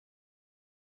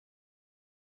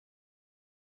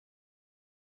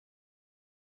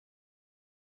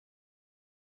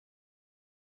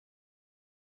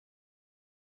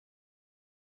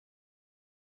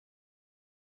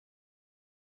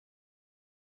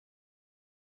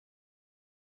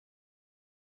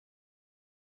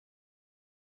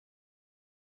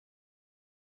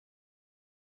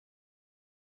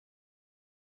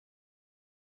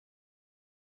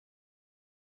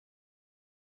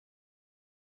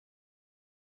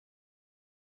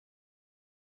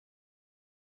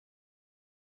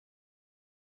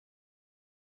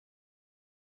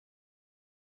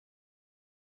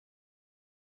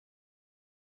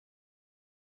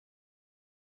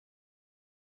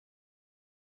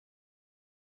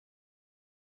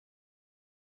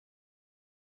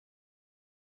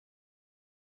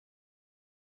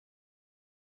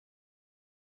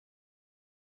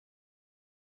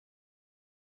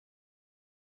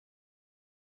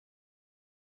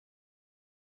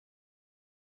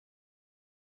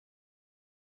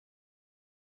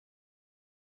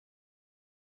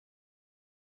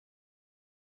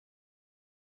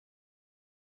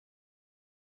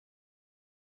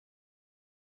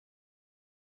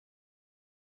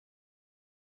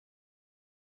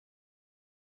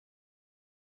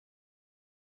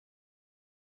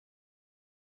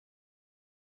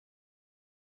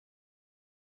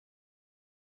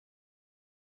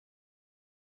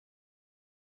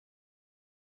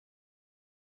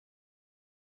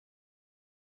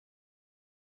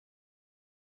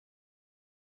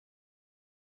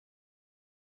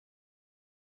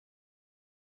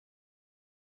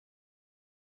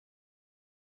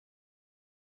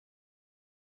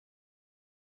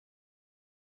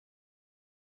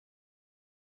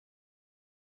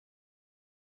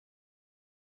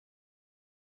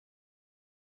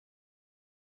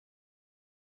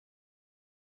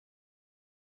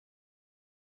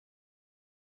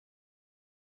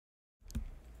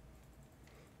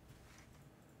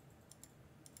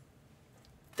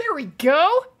There we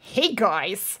go. Hey,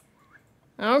 guys.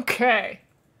 Okay.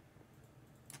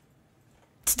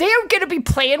 Today I'm going to be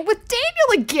playing with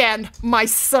Daniel again, my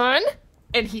son.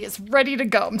 And he is ready to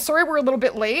go. I'm sorry we're a little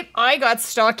bit late. I got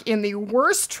stuck in the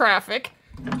worst traffic.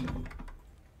 I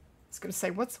was going to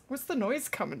say, what's the noise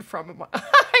coming from?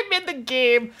 I'm in the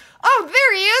game. Oh,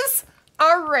 there he is.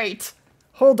 All right.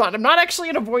 Hold on. I'm not actually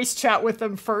in a voice chat with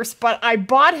him first, but I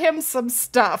bought him some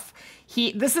stuff.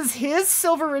 This is his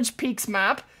Silver Ridge Peaks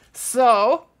map.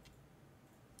 So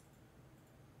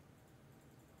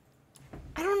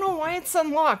I don't know why it's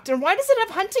unlocked. And why does it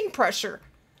have hunting pressure?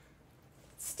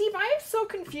 Steve, I am so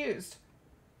confused.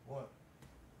 What?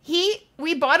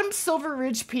 We bought him Silver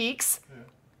Ridge Peaks. Yeah.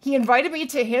 He invited me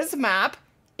to his map.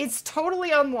 It's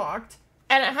totally unlocked.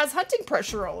 And it has hunting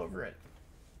pressure all over it.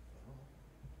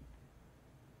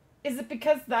 Is it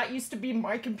because that used to be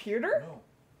my computer? No.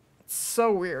 It's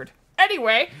so weird.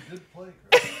 Anyway. You did play,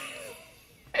 Chris.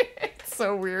 It's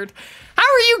so weird. How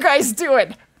are you guys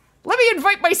doing? Let me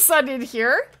invite my son in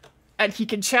here. And he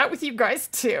can chat with you guys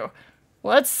too.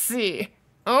 Let's see.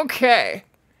 Okay.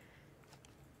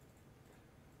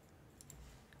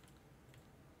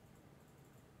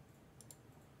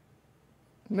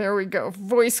 There we go.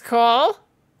 Voice call.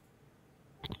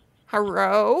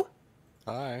 Hello.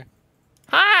 Hi.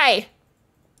 Hi.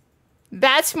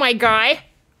 That's my guy.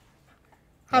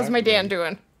 How's Hi, my Dan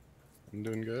everyone. doing? I'm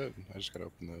doing good. I just gotta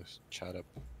open this chat up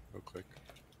real quick.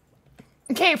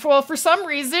 Okay, well, for some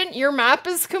reason, your map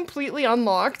is completely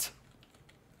unlocked.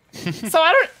 So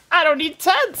I don't need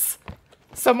tents.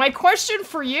 So my question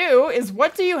for you is,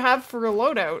 what do you have for a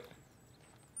loadout?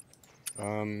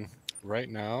 Right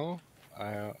now,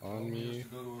 on me,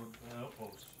 Go to an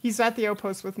outpost. He's at the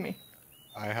outpost with me.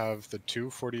 I have the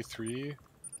 243,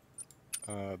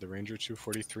 the Ranger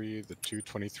 243, the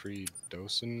 223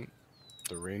 Docent,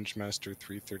 the Rangemaster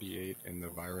 338, and the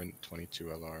Virant 22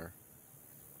 LR.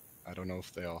 I don't know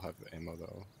if they all have the ammo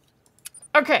though.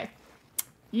 Okay.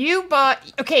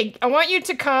 Okay, I want you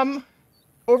to come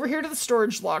over here to the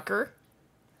storage locker.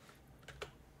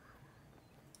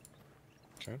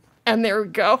 Okay. And there we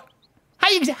go.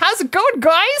 How's it going,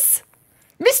 guys?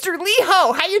 Mr.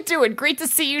 Leho, how you doing? Great to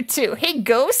see you too. Hey,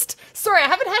 Ghost. Sorry, I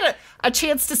haven't had a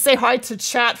chance to say hi to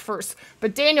chat first.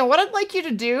 But Daniel, what I'd like you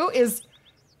to do is,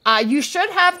 you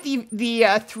should have the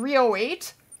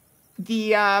 308,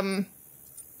 the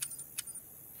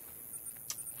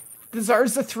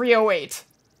Zarza 308.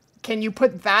 Can you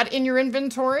put that in your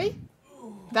inventory?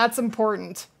 That's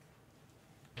important.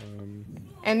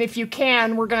 And if you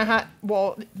can, we're gonna have,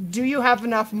 well, do you have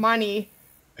enough money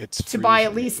to buy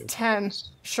at least 10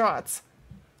 shots?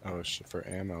 Oh, for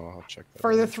ammo, I'll check that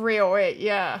For out. the 308,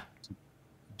 yeah.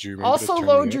 Do you remember Also to turn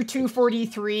load me your up?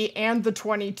 243 and the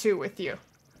 22 with you.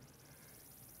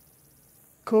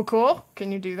 Cool, cool.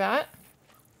 Can you do that?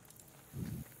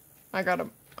 I gotta,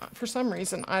 for some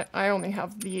reason, I only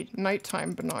have the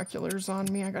nighttime binoculars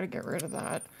on me. I gotta get rid of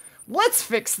that. Let's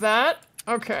fix that.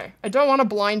 Okay. I don't want to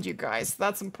blind you guys.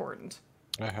 That's important.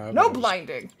 I have. No I just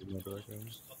blinding. remember that game.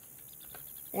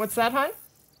 What's that, hon?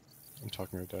 I'm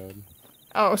talking to Dad.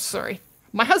 Oh, sorry.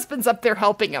 My husband's up there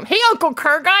helping him. Hey, Uncle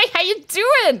Car Guy, how you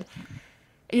doing?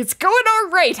 It's going all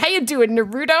right. How you doing,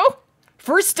 Naruto?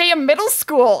 First day of middle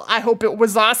school. I hope it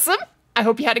was awesome. I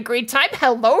hope you had a great time.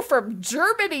 Hello from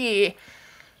Germany.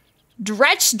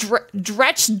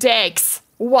 Dretch Dags.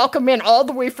 Welcome in all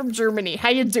the way from Germany. How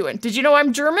you doing? Did you know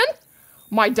I'm German?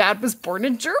 My dad was born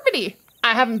in Germany.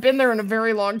 I haven't been there in a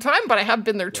very long time, but I have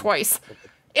been there twice.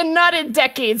 And not in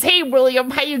decades. Hey,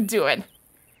 William, how you doing?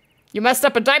 You messed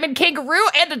up a diamond kangaroo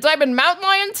and a diamond mountain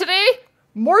lion today?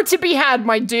 More to be had,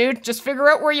 my dude. Just figure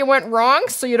out where you went wrong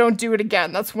so you don't do it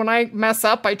again. That's when I mess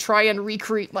up, I try and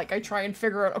recreate, like I try and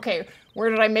figure out, okay, where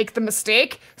did I make the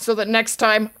mistake so that next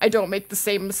time I don't make the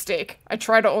same mistake. I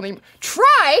try to only,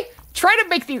 try to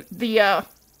make the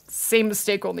same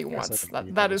mistake only once.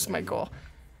 That is my goal.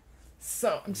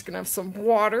 So I'm just gonna have some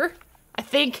water. I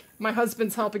think my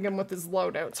husband's helping him with his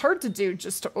loadout. It's hard to do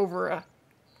just over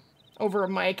a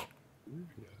mic.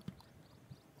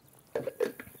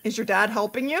 Is your dad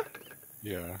helping you?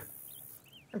 Yeah.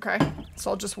 Okay,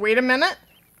 so I'll just wait a minute.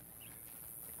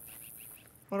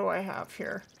 What do I have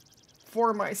here?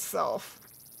 For myself.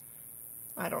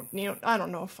 I don't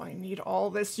know if I need all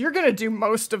this. You're gonna do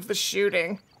most of the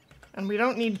shooting. And we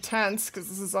don't need tents because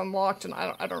this is unlocked and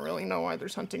I don't really know why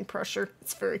there's hunting pressure.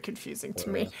 It's very confusing to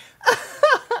me.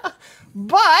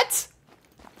 But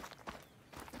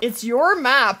it's your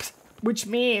map, which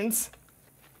means,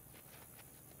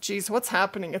 geez, what's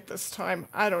happening at this time?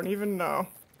 I don't even know.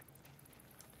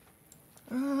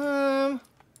 Let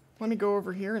me go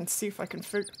over here and see if I can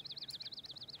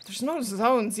There's no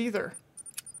zones either.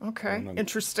 Okay, No.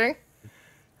 interesting.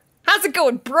 How's it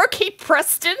going, Brooke? Hey,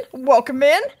 Preston. Welcome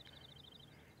in.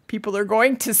 People are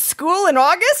going to school in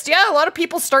August? Yeah, a lot of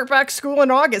people start back school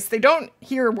in August. They don't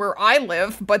here where I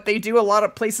live, but they do a lot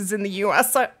of places in the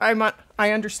US,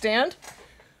 I understand.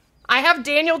 I have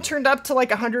Daniel turned up to like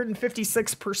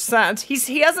 156%.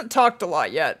 He hasn't talked a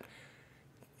lot yet.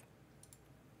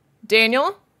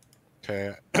 Daniel?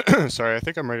 Okay. Sorry, I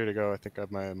think I'm ready to go. I think I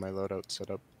have my loadout set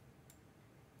up.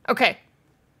 Okay.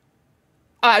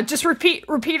 Just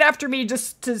repeat after me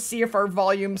just to see if our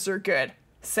volumes are good.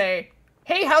 Say,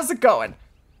 hey, how's it going?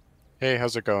 Hey,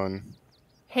 how's it going?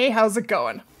 Hey, how's it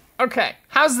going? Okay,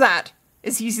 how's that?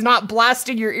 He's not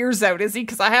blasting your ears out, is he?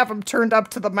 Because I have him turned up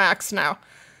to the max now.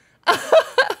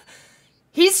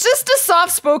 He's just a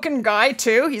soft-spoken guy,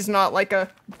 too. He's not like a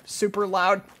super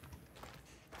loud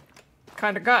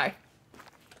kind of guy.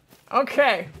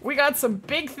 Okay, we got some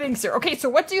big things here. Okay, so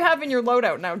what do you have in your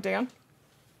loadout now, Dan?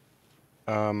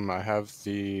 I have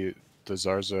the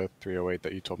Zarza 308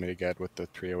 that you told me to get with the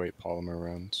 308 polymer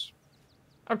rounds.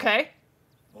 Okay.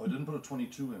 Oh, I didn't put a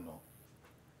 22 in though.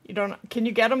 You don't. Can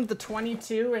you get him the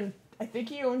 22? And I think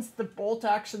he owns the bolt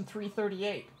action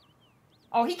 338.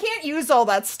 Oh, he can't use all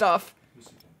that stuff. Yes,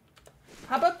 he can.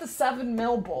 How about the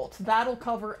 7mm bolt? That'll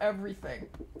cover everything.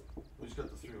 Well, he's got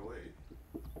the 308.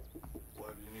 Why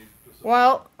do you need this?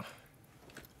 Well,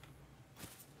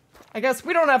 I guess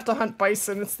we don't have to hunt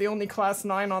bison. It's the only class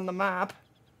 9 on the map.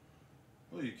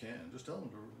 Well, you can. Just tell him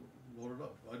to load it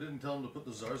up. I didn't tell him to put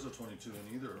the Zarza 22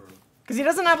 in either. Or... Because he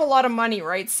doesn't have a lot of money,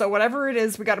 right? So whatever it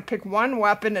is, we got to pick one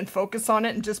weapon and focus on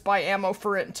it and just buy ammo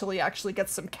for it until he actually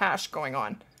gets some cash going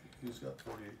on. He's got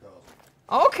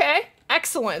 48,000. Okay,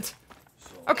 excellent.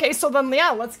 So, Okay, so then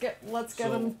yeah, let's get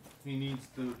so him. he needs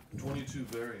the 22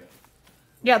 variant.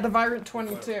 Yeah, the Virant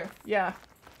 22. Yeah,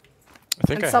 I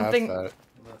think And I something- have that.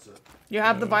 And that's it. you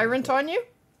have the Virant on you.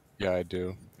 Yeah, I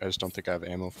do. I just don't think I have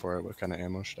ammo for it. What kind of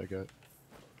ammo should I get?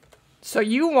 So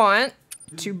you want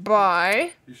to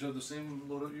buy? You should have the same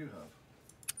loadout you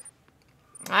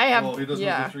have. I have. Well, he doesn't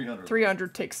yeah, have the 300.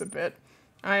 300 takes a bit.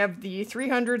 I have the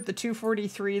 300, the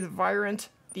 243, the Virant,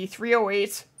 the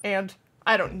 308, and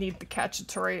I don't need the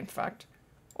Cacciatore, in fact.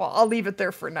 Well, I'll leave it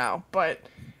there for now, but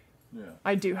Yeah.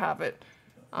 I do have it.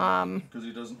 Because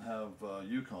he doesn't have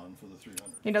Yukon for the 300.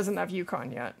 He doesn't have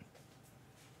Yukon yet.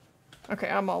 Okay,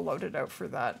 I'm all loaded out for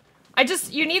that.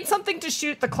 You need something to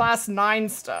shoot the class 9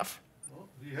 stuff. Well,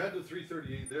 he had the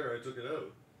 338 there. I took it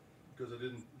out because I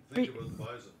didn't think about the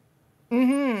bison.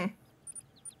 Mm-hmm.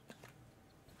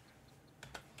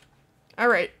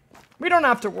 Alright. We don't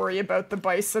have to worry about the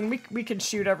bison. We can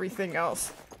shoot everything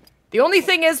else. The only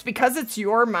thing is, because it's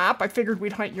your map, I figured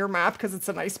we'd hunt your map because it's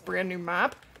a nice brand new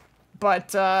map.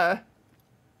 But,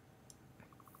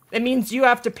 it means you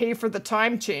have to pay for the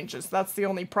time changes. That's the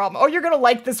only problem. Oh, you're gonna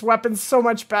like this weapon so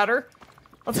much better.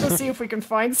 Let's go see if we can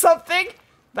find something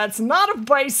that's not a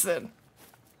bison.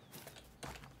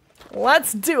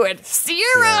 Let's do it.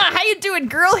 Sierra, how you doing,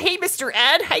 girl? Hey, Mr.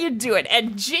 Ed, how you doing?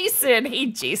 And Jason, hey,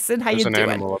 Jason, how There's you an doing?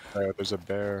 animal up there. There's a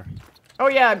bear. Oh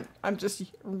yeah, I'm just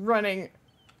running.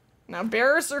 Now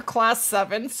bears are class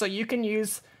 7, so you can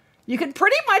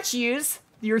pretty much use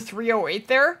your 308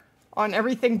 there on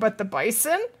everything but the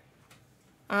bison.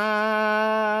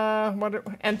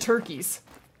 And turkeys.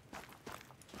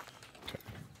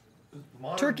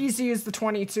 Turkeys you use the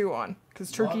 22 on,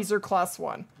 because turkeys are class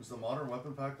 1. Is the modern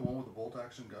weapon pack the one with the bolt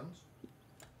action guns?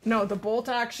 No, the bolt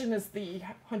action is the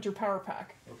Hunter Power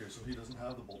Pack. Okay, so he doesn't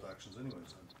have the bolt actions anyways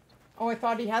then. Oh, I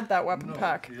thought he had that weapon No,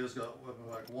 pack. he has got weapon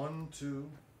pack 1, 2,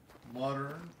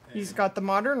 modern, and He's got the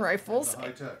modern rifles the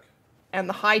high tech. and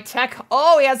the high tech.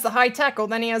 Oh, he has the high tech. Oh,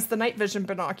 then he has the night vision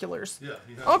binoculars. Yeah,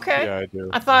 he has Okay. Yeah, I do.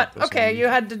 I thought, This okay, one. you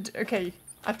had to, okay,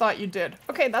 I thought you did.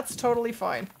 Okay, that's totally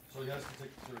fine. So he has to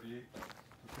take the 38 then,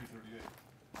 the 338.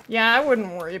 Yeah, I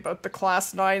wouldn't worry about the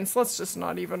class 9s. Let's just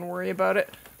not even worry about it.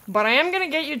 But I am going to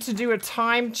get you to do a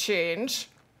time change.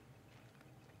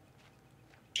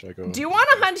 Should I go? Do you want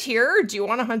to hunt here, or do you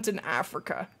want to hunt in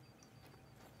Africa?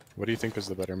 What do you think is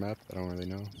the better map? I don't really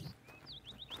know.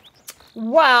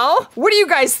 Well, what do you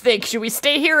guys think? Should we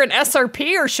stay here in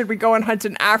SRP, or should we go and hunt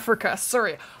in Africa?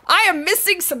 Sorry, I am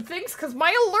missing some things because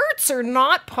my alerts are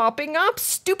not popping up.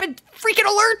 Stupid freaking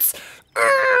alerts!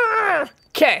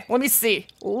 Okay, let me see.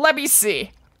 Let me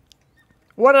see.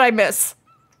 What did I miss?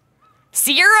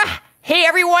 Sierra, hey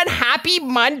everyone, happy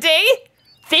Monday.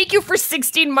 Thank you for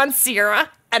 16 months, Sierra,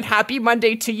 and happy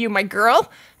Monday to you, my girl.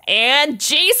 And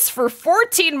Jace for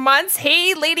 14 months.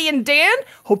 Hey, Lady and Dan.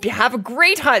 Hope you have a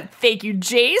great hunt. Thank you,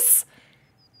 Jace.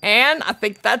 And I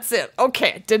think that's it.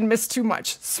 Okay, didn't miss too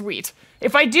much. Sweet.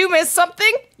 If I do miss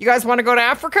something, you guys want to go to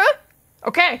Africa?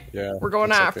 Okay. Yeah. We're going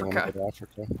to looks like they wanna Africa. go to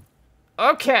Africa.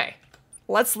 Okay.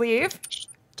 Let's leave.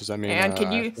 Does that mean And can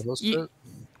I you, have to host you it?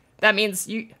 that means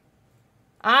you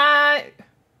I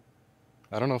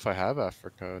don't know if I have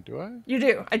Africa. Do I? you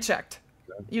do. I checked.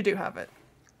 Okay. You do have it.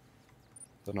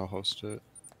 Then I'll host it.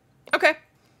 Okay.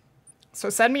 So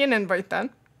send me an invite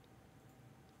then.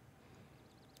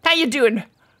 How you doing?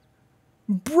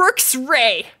 Brooksy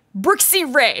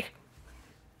Ray.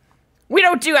 We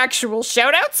don't do actual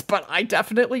shoutouts, but I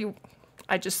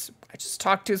just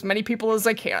talk to as many people as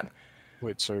I can.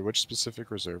 Wait, sorry. Which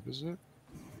specific reserve is it?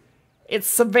 It's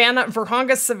Savannah,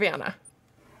 Verhonga Savannah.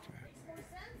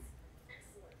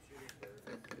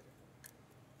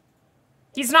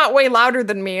 He's not way louder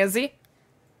than me, is he?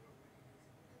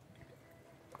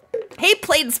 Hey,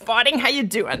 Plane Spotting, how you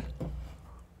doing?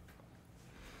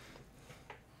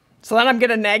 So then I'm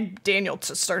gonna nag Daniel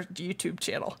to start a YouTube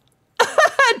channel.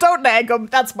 Don't nag him.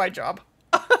 That's my job.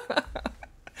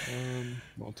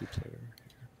 Multiplayer.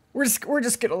 We're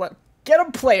just gonna get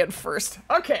him playing first.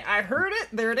 Okay, I heard it.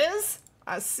 There it is.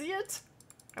 I see it.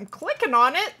 I'm clicking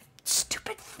on it.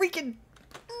 Stupid freaking.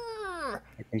 I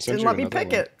can send Didn't you let me another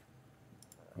pick one. it.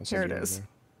 I'll send Here it you is. another.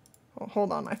 Oh,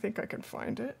 hold on. I think I can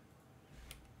find it.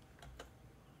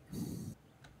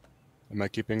 Am I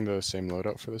keeping the same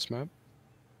loadout for this map?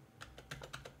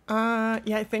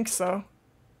 Yeah, I think so.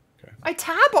 Okay. I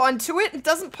tab onto it. It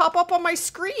doesn't pop up on my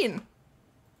screen.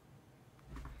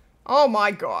 Oh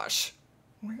my gosh.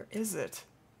 Where is it?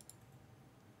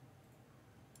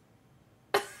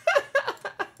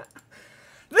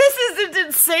 This isn't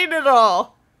insane at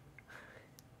all.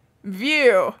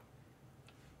 View.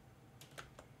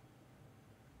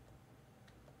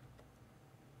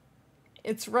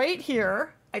 It's right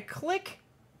here. I click.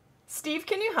 Steve,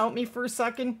 can you help me for a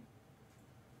second?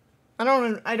 I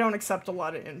don't accept a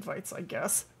lot of invites, I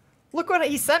guess. Look what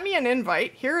he sent me an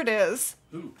invite. Here it is.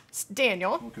 Ooh. It's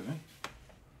Daniel. Okay.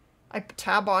 I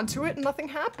tab onto it and nothing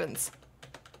happens.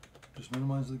 Just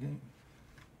minimize the game.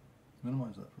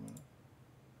 Minimize that for a minute.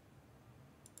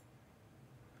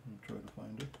 And try to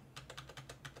find it.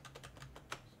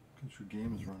 Because your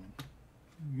game is running.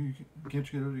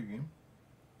 Can't you get out of your game?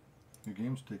 Your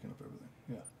game's taking up everything.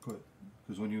 Yeah, quit.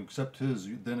 Because when you accept his,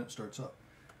 then it starts up.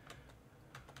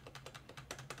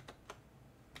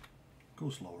 Go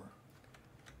slower.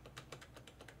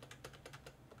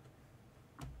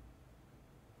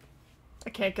 I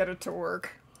can't get it to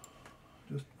work.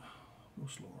 Just go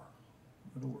slower.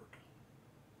 It'll work.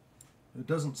 It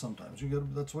doesn't sometimes.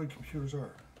 That's the way computers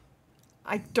are.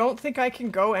 I don't think I can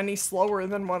go any slower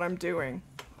than what I'm doing.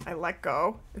 I let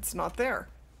go. It's not there.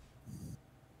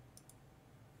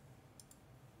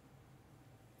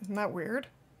 Isn't that weird?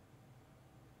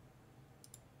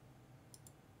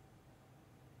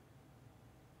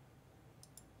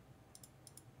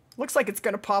 Looks like it's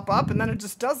gonna pop up and then it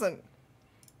just doesn't.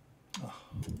 Oh.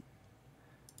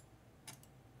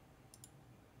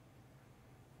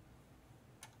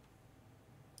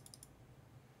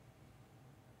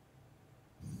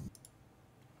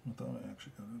 I thought I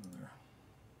actually got out of there.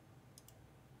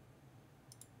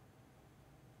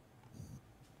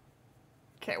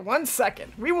 Okay, 1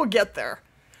 second. We will get there.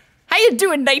 How you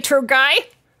doing, Nitro guy?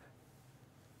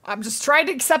 I'm just trying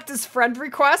to accept his friend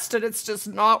request and it's just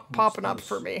not popping up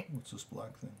for me. What's this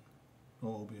black thing?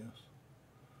 Oh, OBS.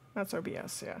 That's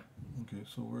OBS, yeah. Okay,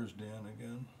 so where's Dan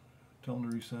again? Tell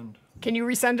him to resend. Can you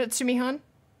resend it to me, hon?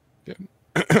 Yep.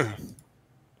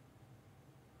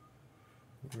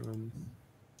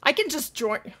 I can just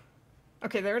join.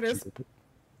 Okay, there it is.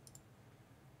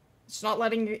 It's not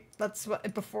letting me. That's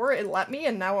what before it let me,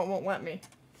 and now it won't let me.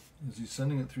 Is he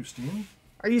sending it through Steam?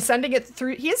 Are you sending it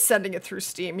through? He is sending it through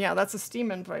Steam. Yeah, that's a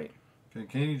Steam invite. Okay,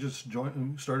 can you just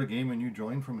start a game and you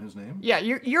join from his name? Yeah,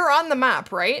 you're on the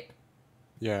map, right?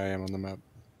 Yeah, I am on the map.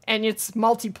 And it's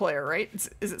multiplayer, right?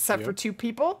 Is it set for Yep. 2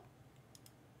 people?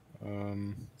 I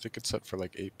think it's set for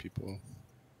like 8 people.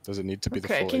 Does it need to be the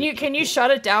Okay, full can 8 you people?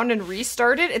 shut it down and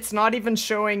restart it? It's not even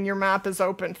showing your map is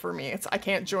open for me. I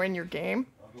can't join your game.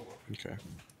 Okay.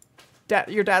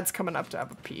 Your dad's coming up to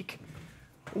have a peek.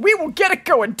 We will get it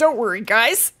going. Don't worry,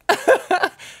 guys.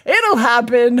 It'll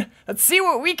happen. Let's see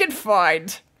what we can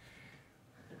find.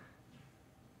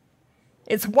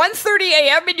 It's 1:30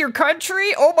 a.m. in your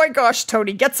country. Oh my gosh,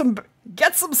 Tony, get some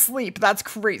sleep. That's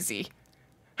crazy.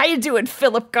 How you doing,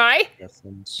 Philip guy?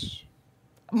 Reference.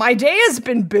 My day has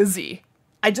been busy.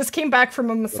 I just came back from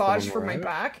a massage for my right?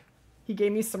 back. He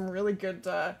gave me some really good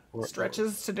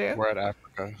stretches to do. We're at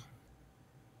Africa.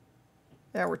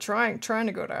 Yeah, we're trying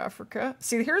to go to Africa.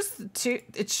 See, here's the 2.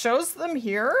 It shows them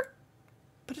here,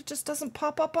 but it just doesn't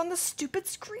pop up on the stupid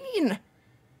screen.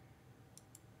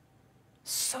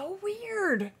 So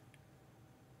weird.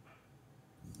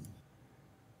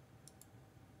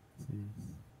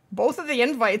 Both of the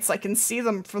invites, I can see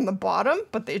them from the bottom,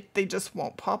 but they just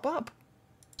won't pop up.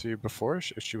 See, before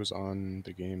she was on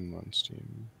the game on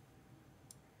Steam.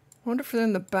 I wonder if they're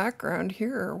in the background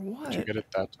here or what. Did you get it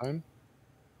that time,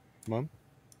 Mom?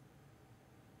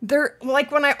 They're,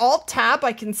 like, when I alt-tab,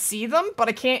 I can see them, but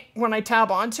I can't, when I tab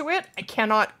onto it, I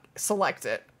cannot select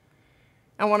it.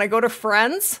 And when I go to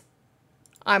friends,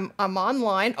 I'm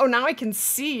online. Oh, now I can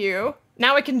see you.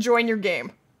 Now I can join your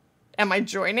game. Am I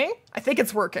joining? I think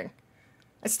it's working.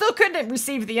 I still couldn't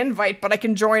receive the invite, but I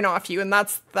can join off you, and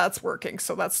that's working.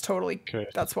 So that's totally,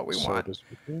 that's what we want.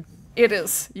 It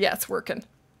is. Yeah, it's working.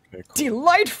 Okay, cool.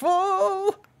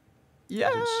 Delightful!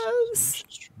 Yes!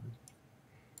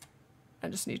 I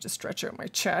just need to stretch out my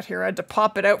chat here. I had to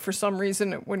pop it out for some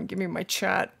reason. It wouldn't give me my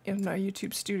chat in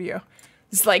YouTube Studio.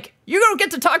 It's like, you don't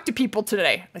get to talk to people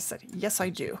today. I said, yes, I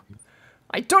do.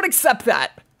 I don't accept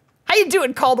that. How you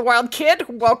doing, Call the Wild Kid?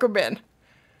 Welcome in.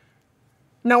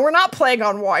 No, we're not playing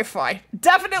on Wi-Fi.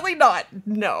 Definitely not.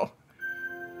 No.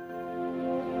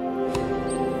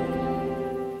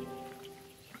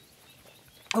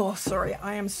 Oh, sorry.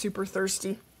 I am super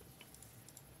thirsty.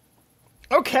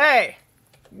 Okay.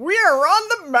 We are on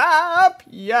the map.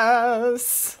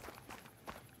 Yes.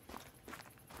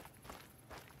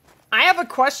 I have a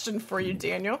question for you,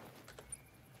 Daniel.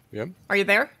 Yep. Are you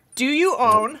there? Do you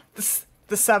own the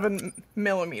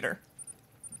 7mm?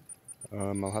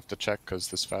 I'll have to check because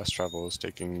this fast travel is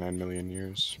taking 9 million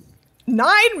years.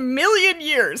 9 million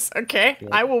years. Okay, Yep,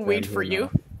 I will yeah, wait I'm for here you.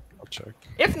 now. I'll check.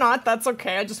 If not, that's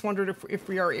okay. I just wondered if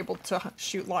we are able to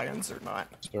shoot lions or not.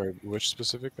 Sorry, which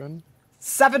specific gun?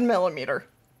 7mm.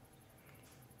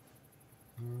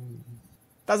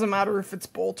 Doesn't matter if it's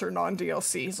bolt or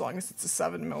non-DLC, as long as it's a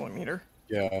 7mm.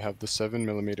 Yeah, I have the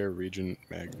 7mm Regent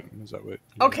Magnum. Is that what?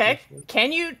 Okay.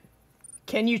 Can you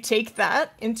take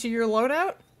that into your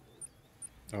loadout?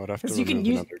 I would have to 'Cause remove you can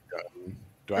use- another gun.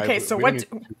 Okay, so we what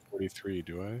don't need 243,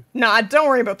 do I? Nah, don't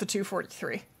worry about the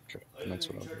 243. Okay, that's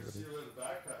what I'll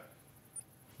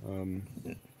do.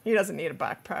 He doesn't need a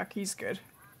backpack. He's good.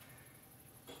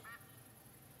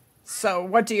 So,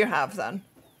 what do you have then?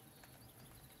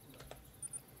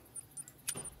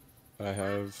 I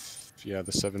have, yeah,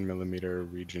 the 7mm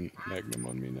Regent Magnum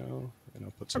on me now, and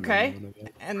I'll put some Okay. ammo in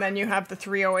it. And then you have the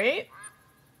 308?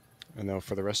 And now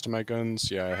for the rest of my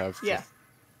guns, yeah, I have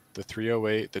the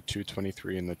 308, the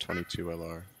 223, and the 22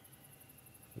 LR,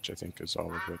 which I think is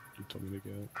all of what you told me to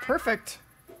get. Perfect.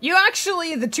 You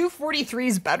actually, the 243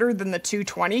 is better than the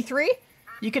 223.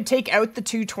 You could take out the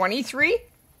 223.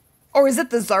 Or is it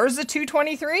the Zarza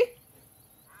 223?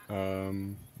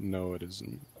 No, it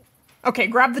isn't. Okay,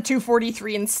 grab the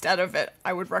 243 instead of it.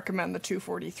 I would recommend the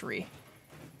 243.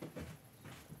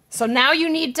 So now you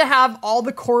need to have all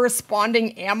the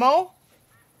corresponding ammo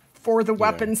for the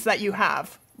weapons that you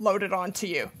have loaded onto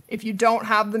you. If you don't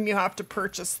have them, you have to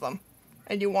purchase them.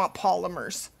 And you want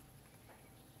polymers.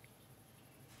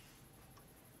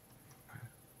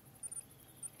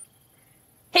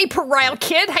 Hey, Pariah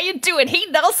Kid, how you doing? Hey,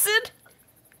 Nelson?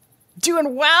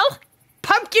 Doing well?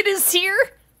 Pumpkin is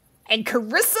here. And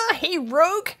Carissa, hey,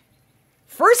 Rogue.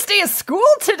 First day of school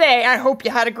today. I hope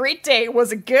you had a great day.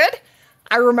 Was it good?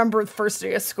 I remember the first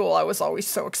day of school. I was always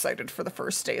so excited for the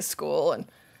first day of school. And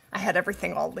I had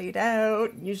everything all laid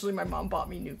out. Usually my mom bought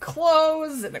me new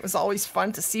clothes. And it was always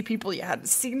fun to see people you hadn't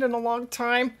seen in a long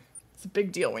time. It's a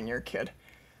big deal when you're a kid.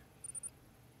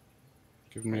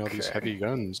 Giving me all these heavy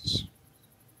guns.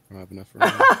 I don't have enough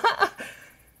room.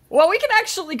 Well, we can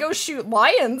actually go shoot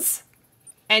lions.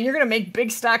 And you're going to make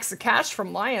big stacks of cash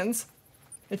from lions.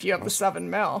 If you have the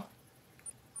 7mm.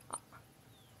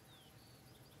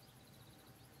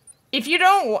 If you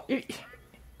don't...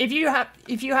 If you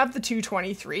have the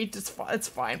 223, it's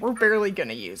fine. We're barely going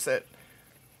to use it.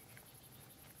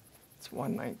 It's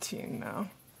 119 now.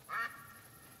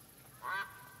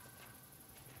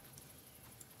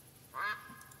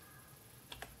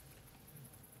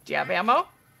 Do you have ammo?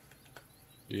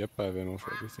 Yep, I have ammo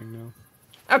for everything now.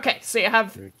 Okay, so you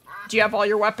have... Do you have all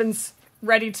your weapons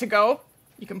ready to go?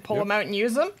 You can pull them out and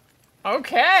use them?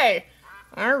 Okay.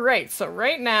 Alright, so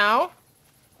right now...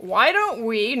 Why don't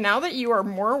we, now that you are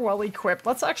more well-equipped,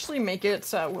 let's actually make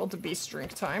it wildebeest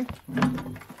drink time.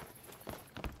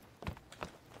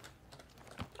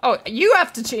 Oh, you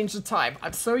have to change the time.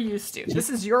 I'm so used to. This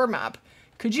is your map.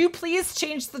 Could you please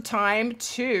change the time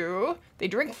to... They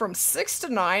drink from 6 to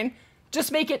 9.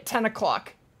 Just make it 10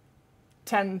 o'clock.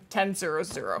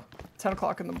 10:00. 10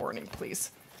 o'clock in the morning,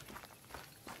 please.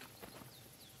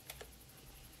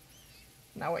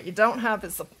 Now what you don't have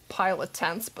is a pile of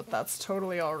tents, but that's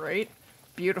totally alright.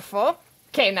 Beautiful.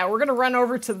 Okay, now we're going to run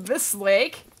over to this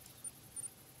lake.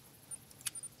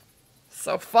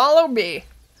 So follow me.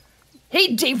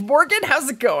 Hey, Dave Morgan, how's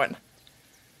it going?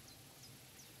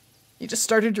 You just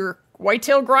started your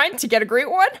whitetail grind to get a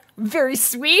great one? Very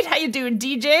sweet. How you doing,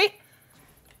 DJ?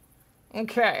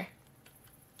 Okay.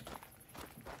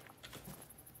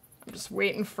 I'm just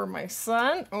waiting for my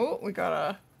son. Oh, we got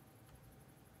a...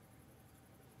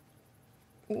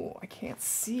 Oh, I can't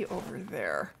see over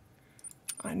there.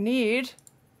 I need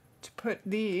to put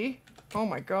the... Oh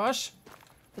my gosh.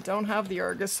 I don't have the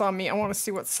Argus on me. I want to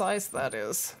see what size that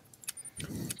is.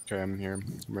 Okay, I'm here.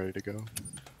 I'm ready to go.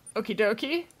 Okie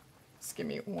dokie. Just give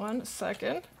me 1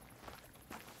 second.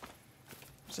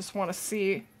 Just want to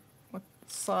see what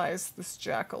size this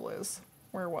jackal is.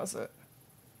 Where was it?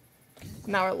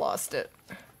 Now I lost it.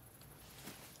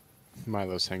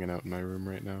 Milo's hanging out in my room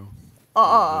right now.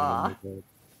 Aww.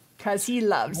 Because he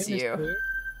loves you.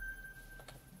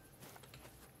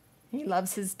 He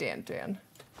loves his Dan.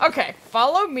 Okay,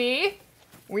 follow me.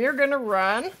 We are going to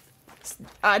run.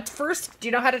 First, do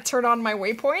you know how to turn on my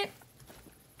waypoint?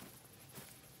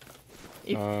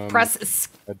 You press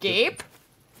escape.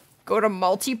 Go to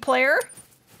multiplayer.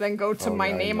 Then go to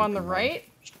my name on the right.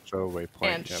 Show waypoint.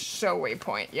 And show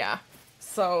waypoint, yeah.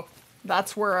 So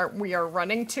that's where we are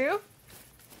running to.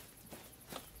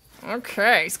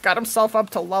 Okay, he's got himself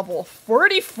up to level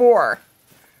 44.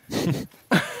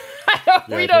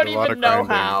 We don't even know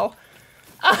how.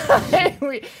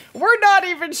 We're not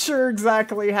even sure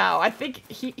exactly how. I think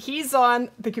he's on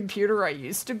the computer I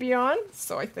used to be on,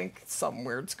 so I think something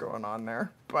weird's going on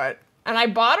there. And I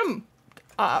bought him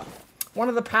one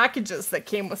of the packages that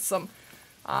came with some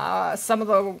of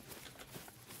the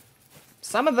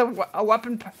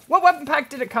weapon. What weapon pack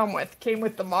did it come with? Came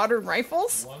with the modern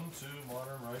rifles. 1, 2,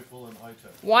 modern rifle and high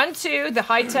tech. 1, 2, the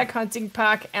high tech hunting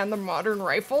pack and the modern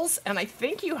rifles, and I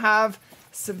think you have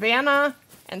Savannah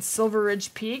and Silver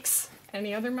Ridge Peaks.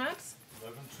 Any other maps?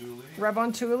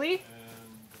 Revontuli.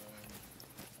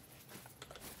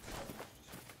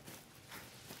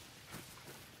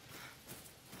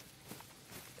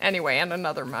 And anyway, and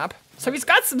another map. So he's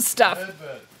got some stuff.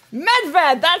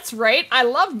 Medved, that's right. I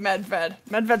love Medved.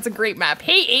 Medved's a great map.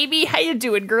 Hey, Amy, how you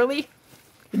doing, girly?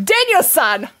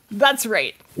 Daniel-san, that's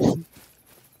right.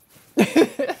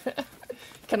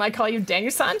 Can I call you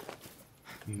Daniel-san?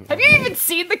 No. Have you even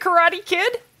seen the Karate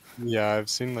Kid? Yeah, I've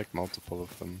seen like multiple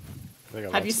of them.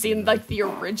 Have you seen like the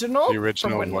original? The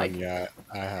original when, one, yeah,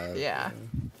 I have. Yeah,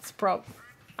 it's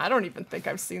I don't even think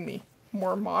I've seen the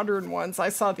more modern ones. I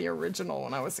saw the original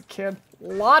when I was a kid,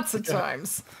 lots of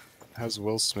times. It has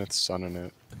Will Smith's son in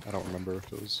it. I don't remember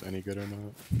if it was any good or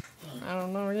not. I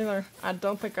don't know either. I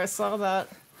don't think I saw that.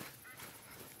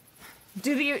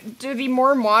 Do the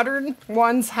more modern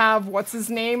ones have what's his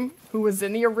name who was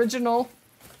in the original?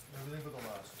 Everything but the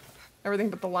last. Everything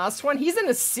but the last one. He's in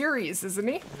a series, isn't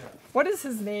he? Yeah. What is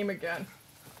his name again?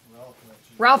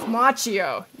 Ralph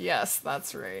Macchio. Yes,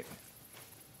 that's right.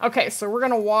 Okay, so we're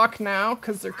gonna walk now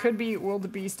because there could be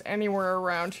wildebeest anywhere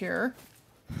around here.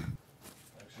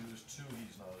 Actually, there's 2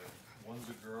 he's not in. One's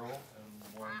a girl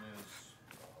and one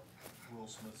is Will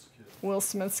Smith's kid. Will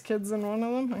Smith's kid's in one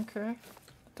of them? Okay.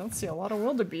 Don't see a lot of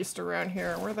wildebeest around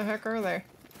here. Where the heck are they?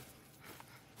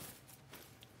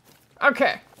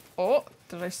 Okay. Oh,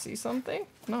 did I see something?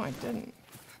 No, I didn't.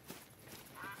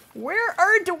 Where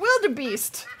are the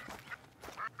wildebeest?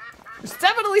 There's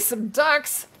definitely some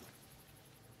ducks.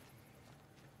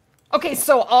 Okay,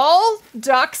 so all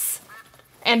ducks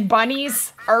and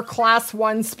bunnies are class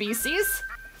 1 species.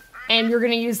 And you're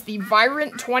going to use the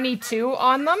Virant 22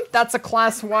 on them. That's a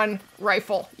class 1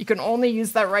 rifle. You can only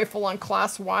use that rifle on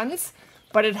class 1s.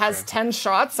 But it has 10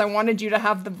 shots. I wanted you to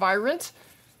have the Virant.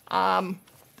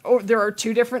 There are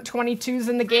 2 different 22s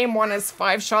in the game. One has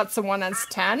 5 shots and one has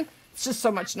 10. It's just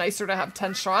so much nicer to have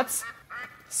 10 shots.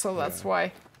 So that's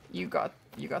why you got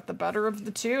the better of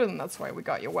the 2. And that's why we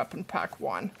got you weapon pack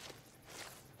 1.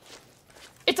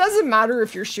 It doesn't matter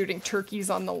if you're shooting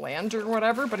turkeys on the land or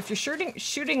whatever, but if you're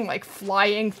shooting like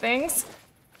flying things,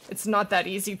 it's not that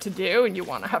easy to do, and you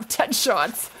want to have 10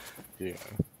 shots. Yeah.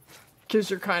 Because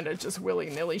you're kind of just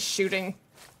willy-nilly shooting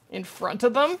in front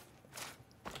of them.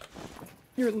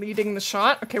 You're leading the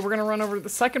shot. Okay, we're going to run over to the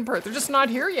second part. They're just not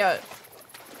here yet.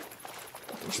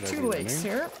 There's 2 lakes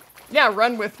here. Yeah,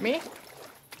 run with me.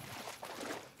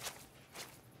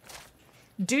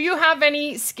 Do you have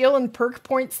any skill and perk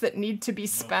points that need to be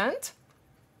spent?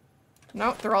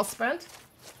 No, they're all spent?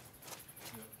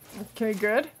 Okay,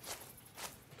 good.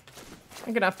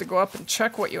 I'm gonna have to go up and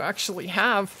check what you actually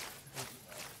have.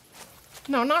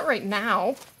 No, not right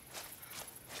now.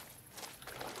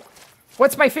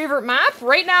 What's my favorite map?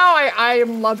 Right now, I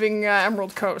am loving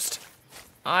Emerald Coast.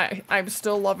 I'm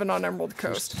still loving on Emerald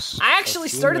Coast. I actually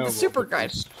started the super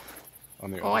guide.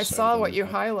 Oh, I saw what you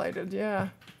highlighted, yeah.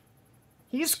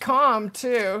 He's calm,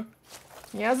 too.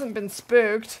 He hasn't been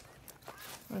spooked.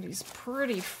 But he's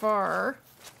pretty far.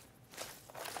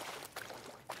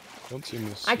 Don't seem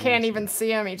to see I can't even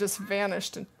see him. He just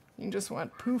vanished and he just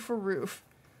went poof-a-roof.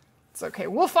 It's okay.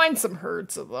 We'll find some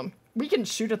herds of them. We can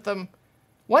shoot at them.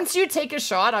 Once you take a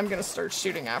shot, I'm going to start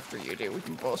shooting after you do. We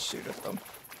can both shoot at them.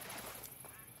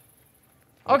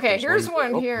 Okay, here's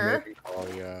one here. Oh,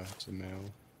 yeah, it's a male.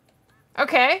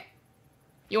 Okay.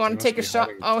 You want to take a shot?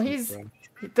 Oh,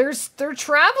 they're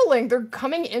traveling. They're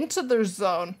coming into their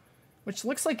zone, which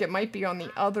looks like it might be on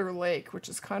the other lake, which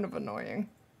is kind of annoying.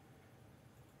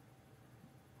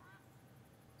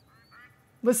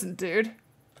 Listen, dude.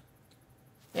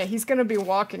 Yeah, he's gonna be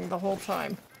walking the whole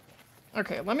time.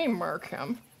 Okay, let me mark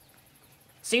him.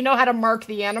 So you know how to mark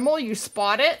the animal? You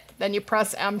spot it, then you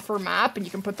press M for map, and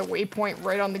you can put the waypoint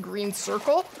right on the green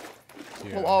circle.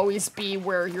 Yeah. Will always be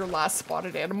where your last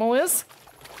spotted animal is.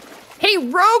 Hey,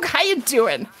 Rogue, how you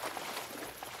doing?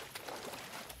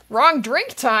 Wrong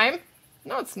drink time?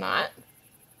 No, it's not.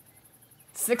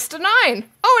 6 to 9.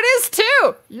 Oh, it is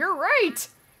too! You're right.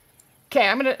 Okay,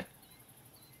 I'm gonna...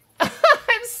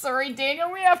 I'm sorry,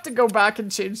 Daniel. We have to go back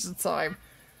and change the time.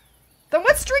 Then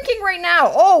what's drinking right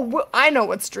now? Oh, I know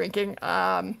what's drinking.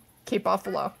 Cape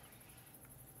Buffalo.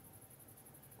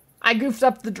 I goofed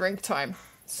up the drink time.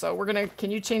 So we're gonna...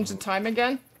 Can you change the time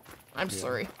again? I'm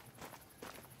sorry.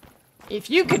 If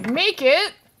you could make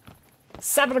it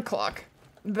 7 o'clock,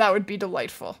 that would be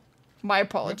delightful. My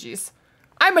apologies.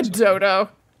 I'm a dodo.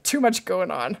 Too much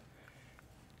going on.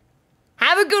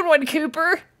 Have a good one,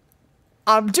 Cooper.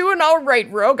 I'm doing all right,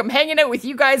 Rogue. I'm hanging out with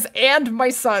you guys and my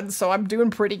son, so I'm doing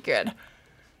pretty good.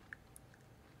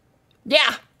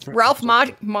 Yeah, Ralph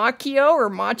Macchio or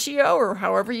Machio or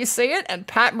however you say it, and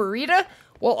Pat Morita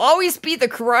will always be the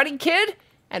Karate Kid,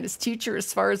 and his teacher,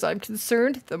 as far as I'm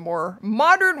concerned. The more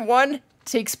modern one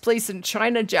takes place in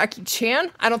China, Jackie Chan.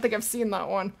 I don't think I've seen that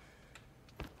one.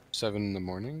 7 in the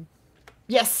morning?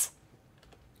 Yes.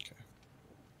 Okay.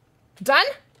 Done?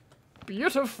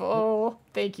 Beautiful.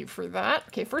 Thank you for that.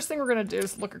 Okay, first thing we're going to do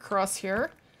is look across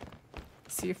here.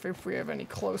 See if we have any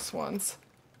close ones.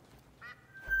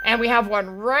 And we have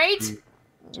one right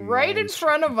in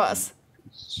front of us.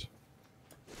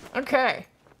 Okay.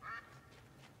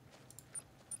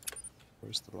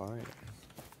 Where's the lion?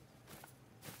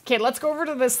 Okay, let's go over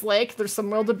to this lake. There's some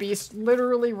wildebeest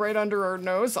literally right under our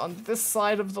nose on this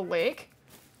side of the lake.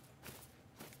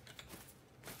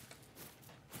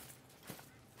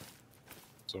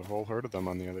 There's a whole herd of them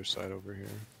on the other side over here.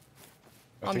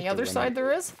 On the other side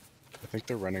there is? I think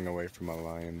they're running away from a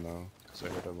lion, though. 'Cause I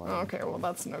heard a lion. Oh, okay, well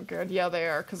that's no good. Yeah, they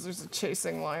are, because there's a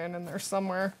chasing lion in there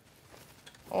somewhere.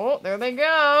 Oh, there they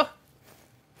go!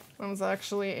 One's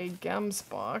actually a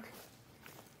gemsbok.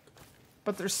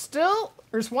 But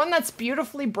there's one that's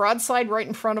beautifully broadside right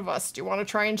in front of us. Do you want to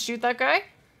try and shoot that guy?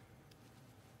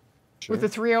 Sure. With the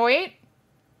 308?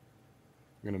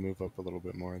 I'm gonna move up a little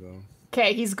bit more, though.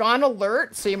 Okay, he's gone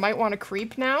alert, so you might want to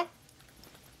creep now.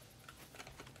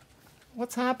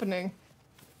 What's happening?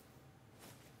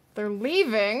 They're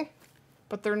leaving,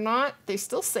 but they're not. They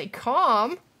still say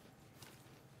calm.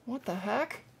 What the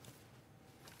heck?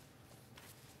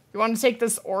 You want to take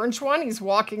this orange one? He's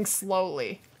walking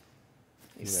slowly.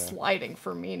 He's sliding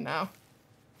for me now.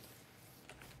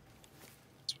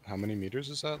 How many meters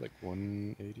is that? Like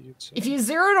 180, you'd say? If you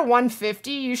 0 to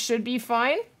 150, you should be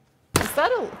fine. Is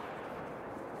that a...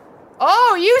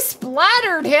 Oh, you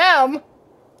splattered him!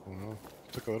 Oh no.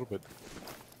 It took a little bit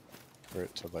for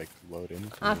it to, like, load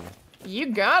in. You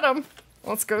got him.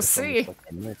 Let's go see.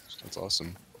 That's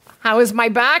awesome. How is my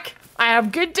back? I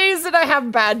have good days and I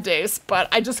have bad days, but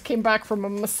I just came back from a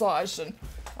massage and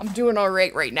I'm doing all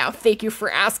right now. Thank you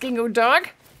for asking, oh dog.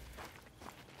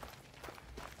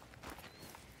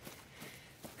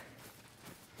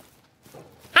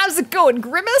 How's it going,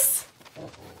 Grimace?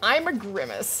 I'm a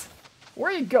Grimace. Where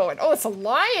are you going? Oh, it's a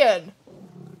lion.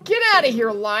 Get out of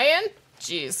here, lion.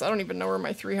 Jeez, I don't even know where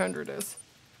my 300 is.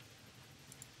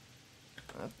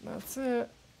 That's it.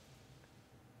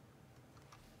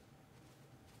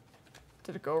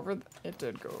 Did it go over? It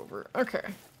did go over. Okay.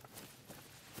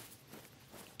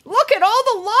 Look at all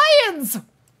the lions!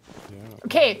 Yeah.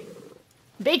 Okay.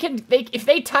 If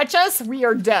they touch us, we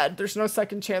are dead. There's no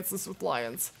second chances with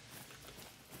lions.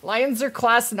 Lions are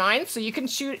class 9, so you can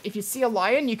shoot, if you see a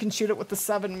lion, you can shoot it with the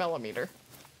 7mm.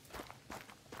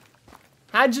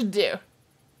 How'd you do?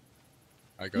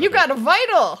 I got You it. got a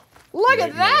vital! Look Right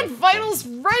at that! now, Vital's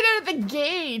right out of the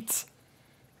gate!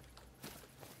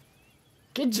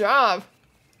 Good job.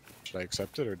 Should I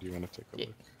accept it, or do you want to take a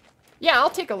look? Yeah, I'll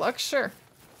take a look, sure.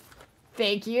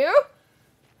 Thank you.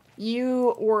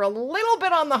 You were a little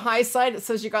bit on the high side. It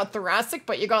says you got thoracic,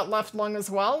 but you got left lung as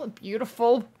well.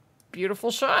 Beautiful, beautiful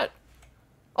shot.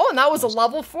 Oh, and that was a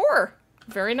level 4.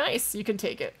 Very nice. You can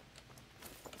take it.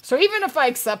 So even if I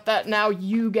accept that now,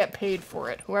 you get paid for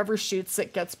it. Whoever shoots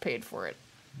it gets paid for it.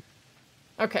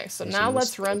 Okay, so now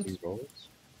let's run.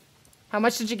 How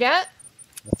much did you get?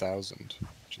 1,000,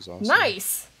 which is awesome.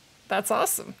 Nice. That's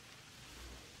awesome.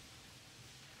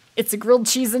 It's a grilled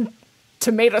cheese and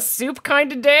tomato soup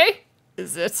kind of day,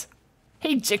 is it?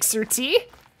 Hey, Jixer T.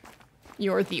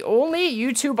 You're the only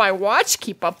YouTube I watch.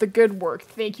 Keep up the good work.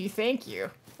 Thank you, thank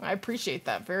you. I appreciate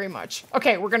that very much.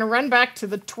 Okay, we're gonna run back to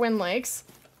the Twin Lakes.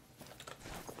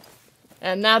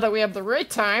 And now that we have the right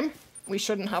time, we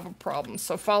shouldn't have a problem.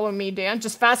 So follow me, Dan.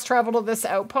 Just fast travel to this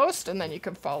outpost, and then you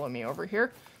can follow me over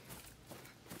here.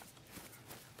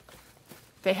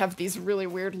 They have these really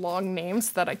weird long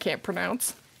names that I can't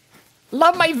pronounce.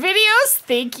 Love my videos,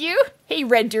 thank you. Hey,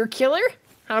 Red Deer Killer,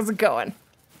 how's it going?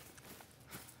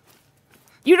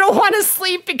 You don't want to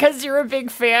sleep because you're a big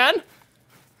fan?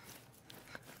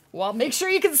 Well, make sure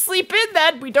you can sleep in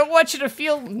then. We don't want you to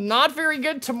feel not very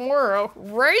good tomorrow,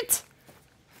 right?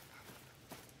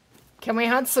 Can we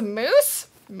hunt some moose?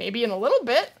 Maybe in a little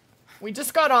bit. We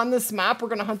just got on this map. We're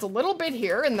going to hunt a little bit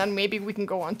here, and then maybe we can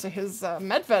go on to his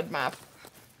Medved map.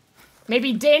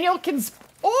 Maybe Daniel can...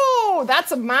 Oh,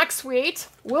 that's a max weight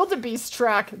wildebeest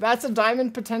track. That's a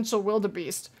diamond potential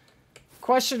wildebeest.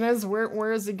 Question is,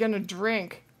 where is he gonna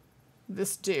drink?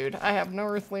 This dude. I have no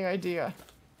earthly idea.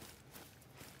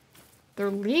 They're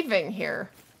leaving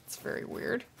here. It's very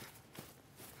weird.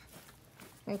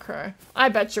 Okay. I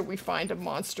bet you we find a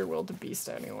monster wildebeest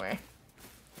anyway.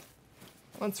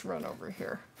 Let's run over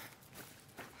here.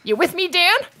 You with me,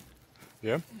 Dan?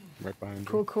 Yeah, right behind you.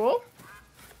 Cool, cool.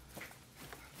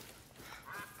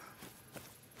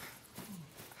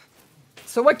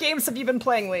 So what games have you been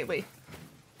playing lately?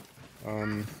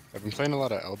 I've been playing a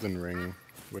lot of Elden Ring,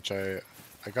 which I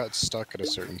got stuck at a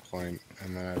certain point,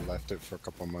 and then I left it for a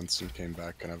couple months and came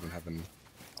back, and I've been having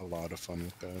a lot of fun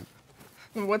with that.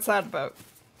 And what's that about?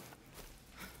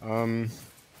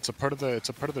 It's a part of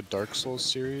the Dark Souls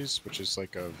series, which is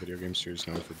like a video game series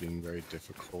known for being very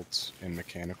difficult and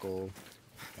mechanical,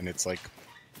 and it's like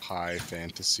high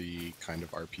fantasy kind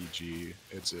of RPG.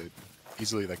 It's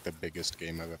easily like the biggest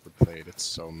game I've ever played. It's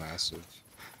so massive.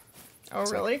 Oh,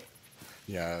 really? Like,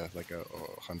 yeah, like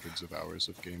hundreds of hours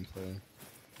of gameplay.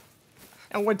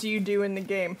 And what do you do in the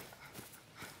game?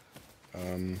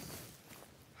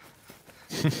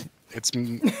 It's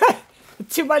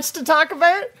Too much to talk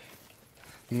about?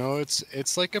 no,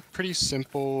 it's like a pretty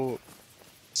simple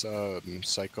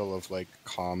cycle of like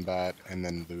combat and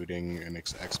then looting and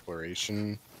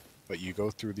exploration. But you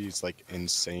go through these like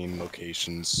insane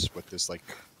locations with this like,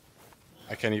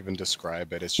 I can't even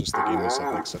describe it. It's just the game is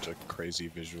at like such a crazy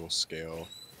visual scale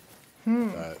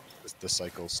that the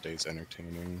cycle stays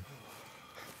entertaining.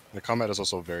 The combat is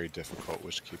also very difficult,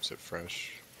 which keeps it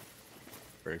fresh.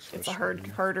 Very fresh. It's a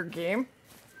harder game.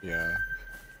 Yeah.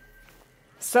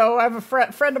 So I have a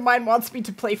friend of mine wants me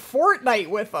to play Fortnite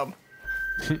with him.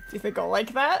 Do you think I'll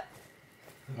like that?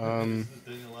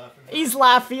 He's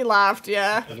laughing. He laughed,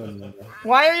 yeah.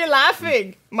 Why are you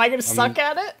laughing? Am I gonna suck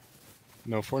at it?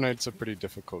 No, Fortnite's a pretty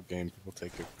difficult game. People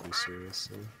take it pretty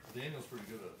seriously. Daniel's pretty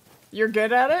good at it. You're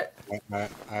good at it?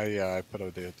 I put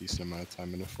a decent amount of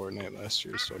time into Fortnite last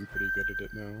year, so I'm pretty good at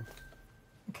it now.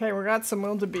 Okay, we got some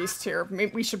wildebeest here.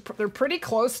 Maybe we should. They're pretty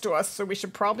close to us, so we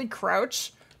should probably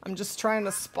crouch. I'm just trying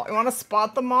to spot. You want to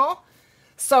spot them all?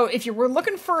 So if you were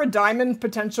looking for a diamond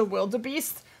potential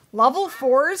wildebeest, level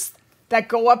 4s that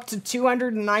go up to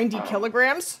 290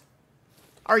 kilograms.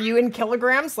 Are you in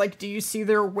kilograms? Like, do you see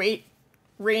their weight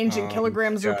range in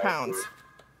kilograms or pounds?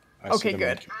 Okay,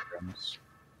 good.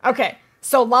 Okay,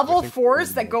 so level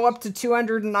 4s that go up to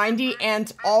 290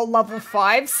 and all level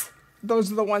 5s,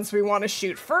 those are the ones we want to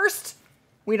shoot first.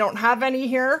 We don't have any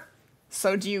here,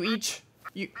 so do you each...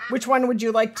 which one would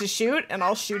you like to shoot? And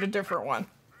I'll shoot a different one.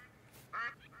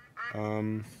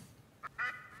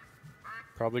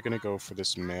 Probably gonna go for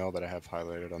this male that I have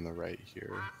highlighted on the right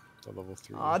here, the level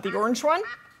 3. The orange one?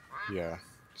 Yeah.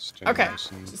 Okay.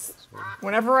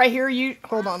 Whenever I hear you...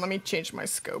 Hold on, let me change my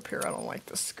scope here. I don't like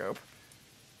this scope.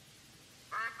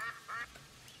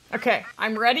 Okay,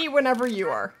 I'm ready whenever you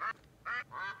are.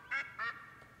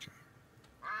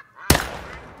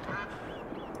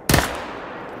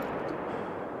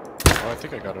 Oh, I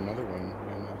think I got another one.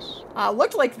 Yeah, nice.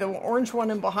 Looked like the orange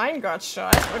one in behind got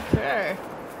shot. Okay.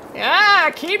 Yeah,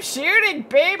 keep shooting,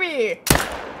 baby!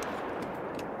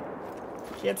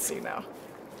 Can't see now.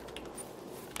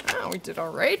 Oh, we did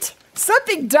all right.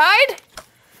 Something died.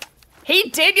 Hey,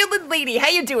 Daniel and Lady, how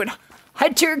you doing?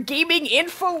 Hunter Gaming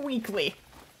Info Weekly.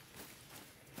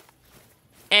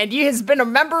 And you has been a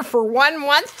member for 1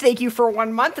 month. Thank you for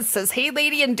 1 month. It says, hey,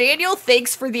 Lady and Daniel,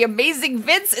 thanks for the amazing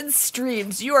vids and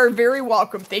streams. You are very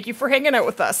welcome. Thank you for hanging out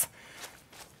with us.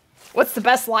 What's the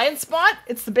best lion spot?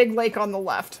 It's the big lake on the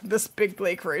left. This big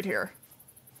lake right here.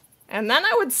 And then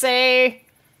I would say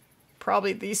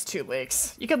probably these 2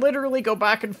 lakes. You could literally go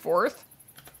back and forth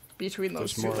between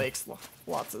those 2 lakes.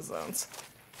 Lots of zones.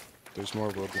 There's more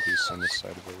wildebeest on this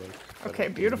side of the lake. Okay,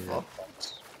 beautiful.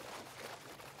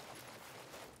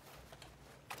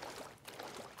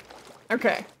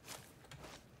 Okay.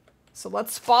 So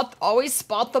let's always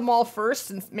spot them all first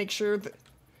and make sure that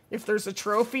if there's a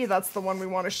trophy, that's the one we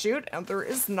want to shoot, and there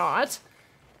is not.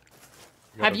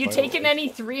 Have you taken any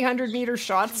 300-meter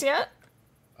shots yet?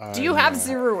 Do you have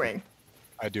zeroing?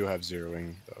 I do have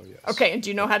zeroing, though, yes. Okay, and do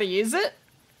you know how to use it?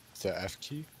 The F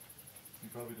key? He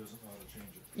probably doesn't know how to change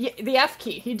it. Yeah, the F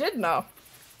key. He did know.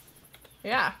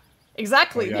 Yeah,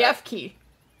 exactly, the F key.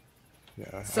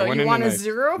 Yeah. So you want a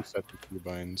zero? Set the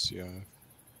keybinds, yeah.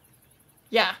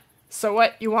 Yeah. So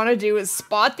what you want to do is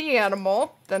spot the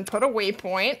animal, then put a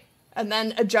waypoint, and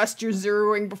then adjust your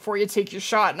zeroing before you take your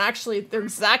shot. And actually, they're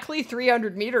exactly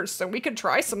 300 meters, so we could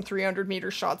try some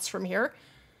 300-meter shots from here.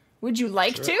 Would you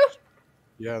like to?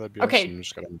 Yeah, that'd be okay. awesome. I'm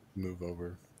just gotta move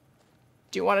over.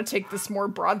 Do you want to take this more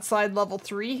broadside level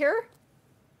 3 here?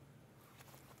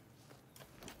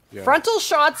 Yeah. Frontal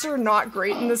shots are not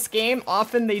great in this game.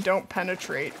 Often they don't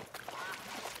penetrate.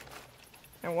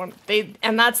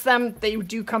 And that's them. They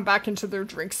do come back into their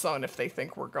drink zone if they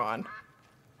think we're gone.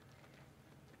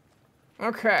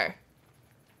 Okay.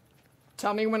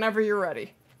 Tell me whenever you're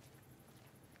ready.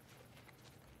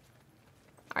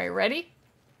 Are you ready?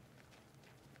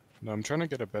 No, I'm trying to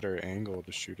get a better angle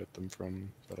to shoot at them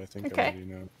from, but I think okay. I already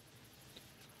know.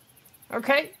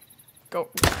 Okay. Go.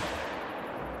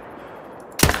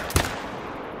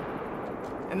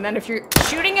 And then if you're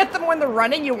shooting at them when they're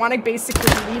running, you want to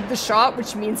basically lead the shot,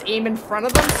 which means aim in front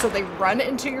of them so they run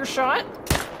into your shot.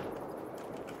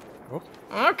 Oh.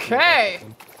 Okay.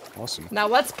 Awesome. Now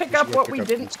let's pick up what we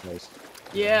didn't.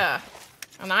 Yeah.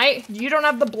 And you don't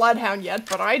have the bloodhound yet,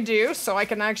 but I do, so I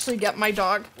can actually get my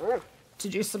dog to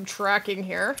do some tracking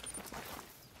here.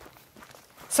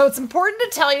 So it's important to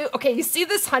tell you, okay, you see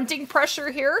this hunting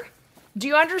pressure here? Do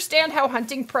you understand how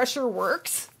hunting pressure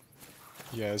works?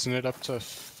 Yeah, isn't it up to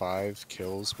 5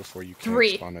 kills before you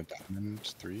can spawn a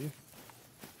diamond? 3?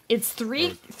 It's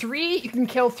 3. You can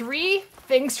kill 3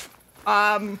 things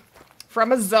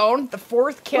from a zone. The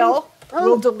 4th kill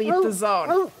will delete the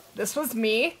zone. This was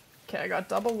me. Okay, I got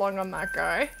double lung on that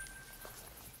guy.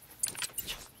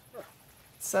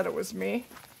 Said it was me.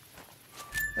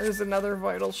 There's another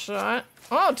vital shot.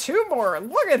 Oh, 2 more.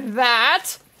 Look at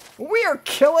that. We are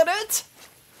killing it.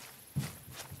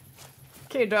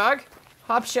 Okay, dog.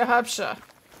 Hopsha, hopsha.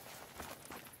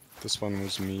 This one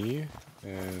was me,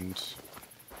 and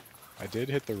I did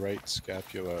hit the right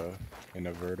scapula in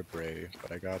a vertebrae,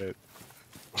 but I got it...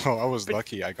 Oh, I was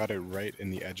lucky. I got it right in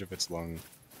the edge of its lung.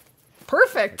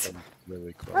 Perfect.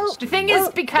 Really close. The thing is,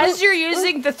 because you're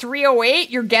using the 308,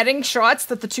 you're getting shots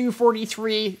that the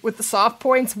 243 with the soft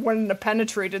points wouldn't have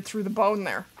penetrated through the bone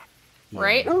there.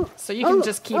 Right? So you can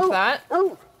just keep that.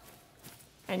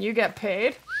 And you get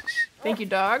paid. Thank you,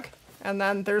 dog. And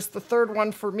then there's the 3rd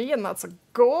one for me, and that's a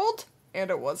gold. And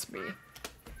it was me.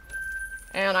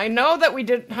 And I know that we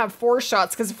didn't have 4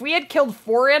 shots, because if we had killed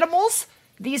 4 animals,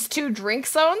 these 2 drink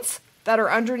zones that are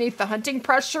underneath the hunting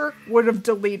pressure would have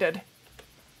deleted.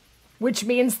 Which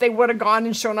means they would have gone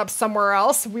and shown up somewhere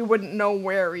else. We wouldn't know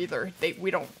where either.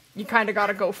 You kind of got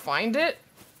to go find it.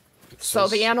 So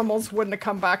the animals wouldn't have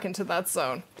come back into that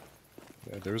zone.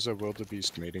 Yeah, there's a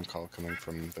wildebeest mating call coming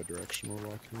from the direction we're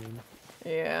walking in.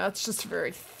 Yeah, it's just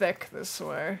very thick this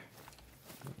way.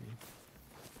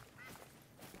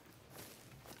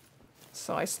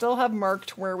 So I still have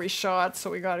marked where we shot,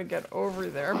 so we got to get over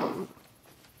there.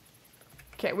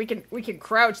 Okay, we can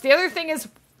crouch. The other thing is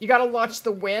you got to watch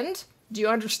the wind. Do you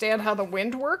understand how the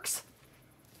wind works?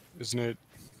 Isn't it?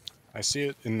 I see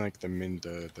it in like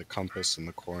the compass in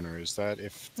the corner. Is that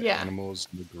if the animal's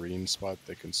in the green spot,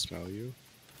 they can smell you?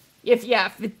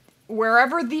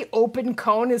 Wherever the open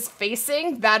cone is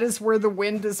facing, that is where the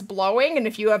wind is blowing. And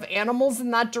if you have animals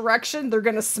in that direction, they're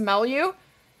going to smell you.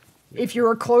 Yeah. If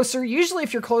you're closer, usually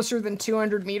if you're closer than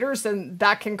 200 meters, then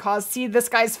that can cause... See, this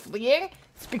guy's fleeing.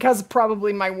 It's because of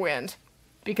probably my wind.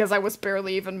 Because I was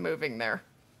barely even moving there.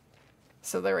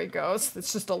 So there he goes.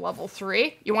 It's just a level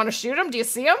 3. You want to shoot him? Do you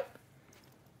see him?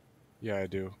 Yeah, I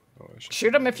do. Oh, I should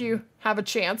Shoot him if you have a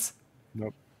chance.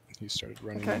 Nope. He started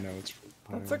running Okay. and now it's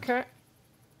That's okay.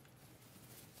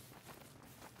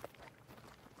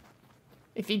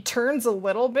 If he turns a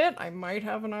little bit, I might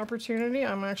have an opportunity.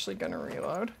 I'm actually going to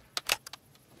reload.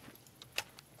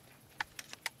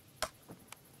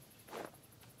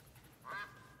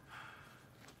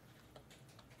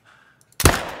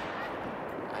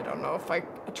 I don't know if I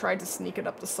tried to sneak it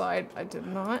up the side. I did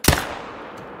not.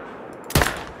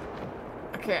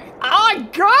 Okay. Oh, I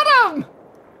got him!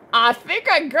 I think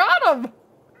I got him!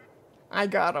 I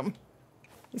got him.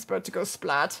 He's about to go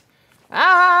splat.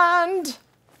 And...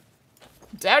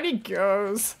 down he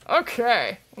goes.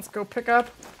 Okay. Let's go pick up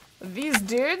these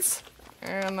dudes.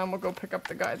 And then we'll go pick up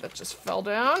the guy that just fell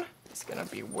down. He's gonna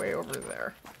be way over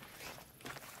there.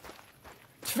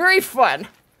 It's very fun.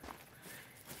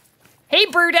 Hey,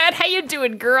 Birdad, how you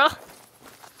doing, girl?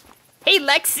 Hey,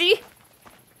 Lexi.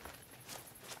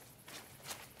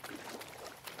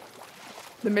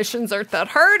 The missions aren't that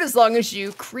hard as long as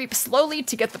you creep slowly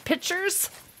to get the pictures.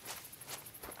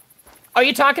 Are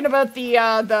you talking about the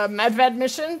Medved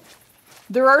mission?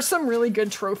 There are some really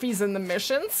good trophies in the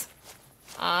missions.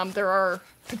 There are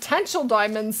potential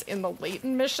diamonds in the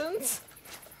Leighton missions.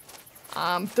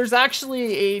 There's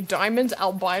actually a diamond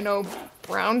albino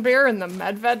brown bear in the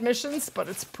Medved missions, but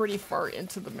it's pretty far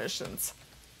into the missions.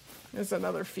 There's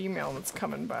another female that's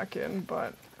coming back in,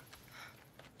 but...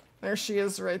 there she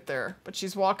is right there. But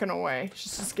she's walking away.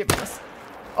 She's just giving us...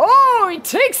 oh, he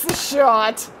takes the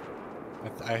shot!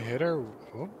 I hit her.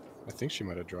 Oh, I think she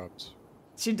might have dropped.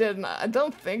 She didn't. I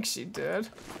don't think she did.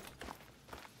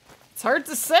 It's hard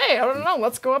to say. I don't know.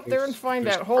 Let's go up there and find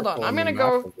out. Hold on. I'm gonna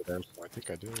go... there, so I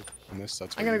think I did. Unless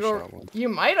that's I'm where gonna you go... shot one. You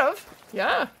might have.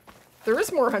 Yeah. There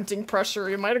is more hunting pressure.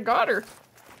 You might have got her.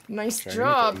 Nice Okay,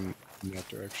 job. I'm gonna go in that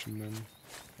direction then.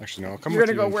 Actually, no. I'll come You're with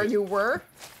gonna you go in where case- you were?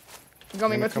 You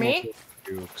going I'm gonna with come me? up with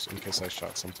you, 'cause in case I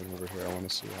shot something over here, I want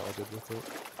to see how I did with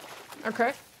it.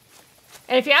 Okay.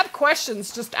 And if you have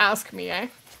questions, just ask me, eh?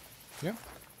 Yeah.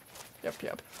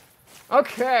 Yep.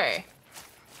 Okay.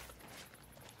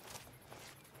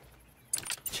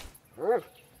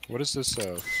 What is this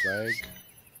flag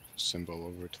symbol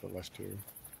over to the left here?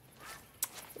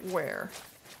 Where?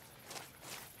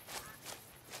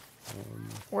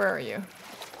 Where are you?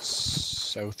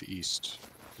 Southeast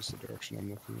is the direction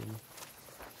I'm looking in.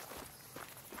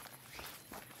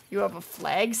 You have a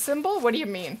flag symbol? What do you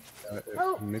mean?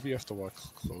 Maybe you have to walk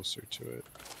closer to it.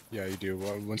 Yeah, you do.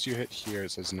 Well, once you hit here,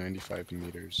 it says 95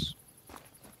 meters.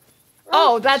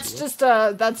 Oh, that's just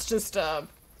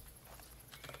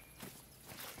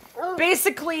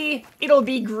basically, it'll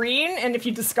be green, and if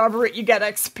you discover it, you get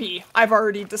XP. I've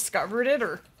already discovered it,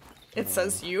 or it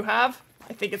says you have.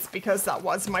 I think it's because that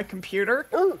was my computer.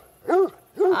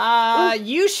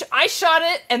 I shot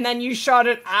it, and then you shot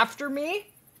it after me.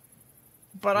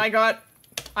 But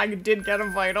I did get a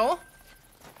vital.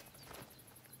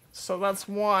 So that's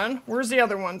one. Where's the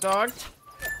other one, dog?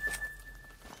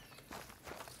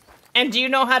 And do you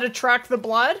know how to track the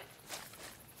blood?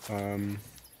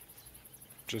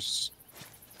 Just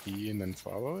E and then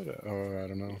follow it? Or I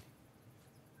don't know.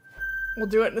 We'll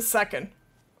do it in a second.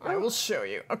 I will show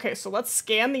you. Okay, so let's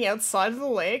scan the outside of the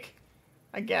lake.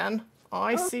 Again, all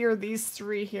I see are these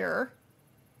three here.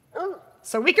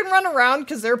 So we can run around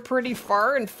because they're pretty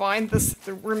far and find this.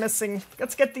 We're missing.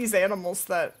 Let's get these animals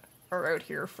that are out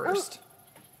here first.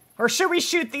 Or should we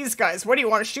shoot these guys? What do you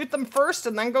want to shoot them first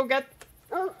and then go get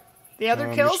the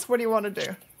other kills? What do you want to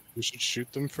do? We should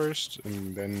shoot them first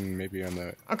and then maybe on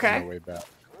the way back.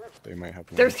 They might have.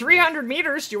 They're 300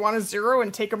 meters. Do you want to zero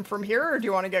and take them from here, or do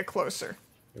you want to get closer?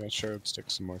 Yeah, sure. Let's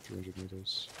take some more 300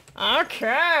 meters.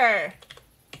 Okay.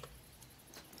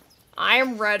 I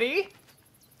am ready.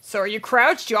 So are you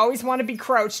crouched? You always want to be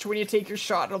crouched when you take your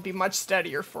shot. It'll be much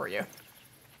steadier for you.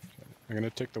 I'm gonna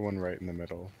take the one right in the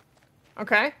middle.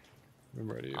 Okay.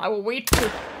 I'm ready. I will wait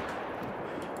to...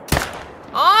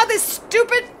 ah, this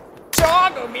stupid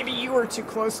dog! Oh, maybe you were too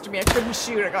close to me. I couldn't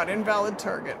shoot. I got invalid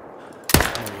target.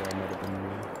 Oh yeah, I might have been me.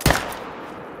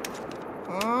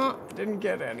 Oh, didn't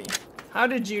get any. How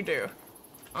did you do?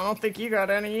 I don't think you got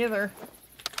any either.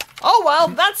 Oh, well,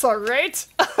 that's alright.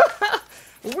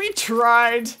 We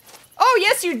tried. Oh,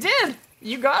 yes, you did.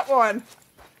 You got one.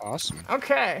 Awesome.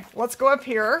 Okay, let's go up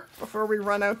here before we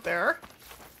run out there.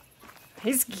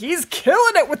 He's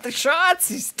killing it with the shots.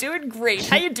 He's doing great.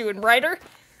 How you doing, Ryder?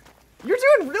 You're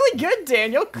doing really good,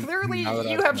 Daniel. Clearly,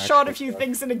 you have shot a few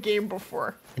things in a game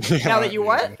before. Yeah, now that you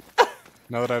what?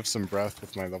 Now that I have some breath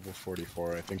with my level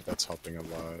 44, I think that's helping a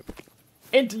lot.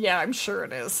 Yeah, I'm sure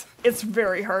it is. It's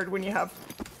very hard when you have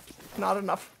not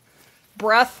enough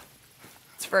breath.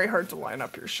 It's very hard to line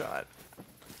up your shot.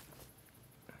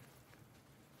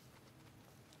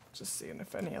 Just seeing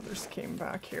if any others came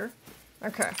back here.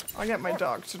 Okay, I'll get my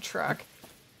dog to track.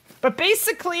 But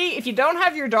basically, if you don't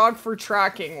have your dog for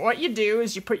tracking, what you do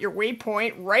is you put your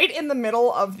waypoint right in the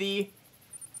middle of the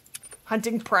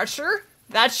hunting pressure.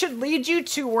 That should lead you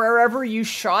to wherever you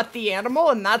shot the animal,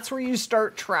 and that's where you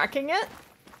start tracking it.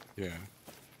 Yeah.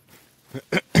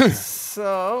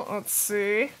 So, let's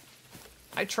see.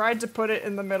 I tried to put it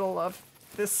in the middle of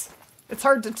this. It's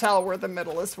hard to tell where the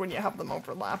middle is when you have them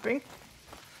overlapping.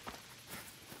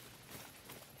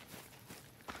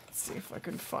 Let's see if I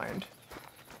can find...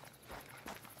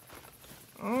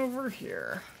 over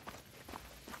here.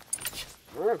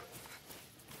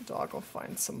 Dog will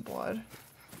find some blood.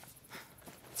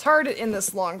 It's hard in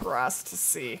this long grass to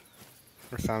see.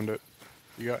 I found it.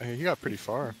 He got pretty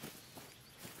far.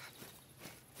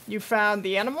 You found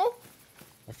the animal?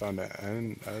 I found it,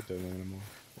 and I did an animal.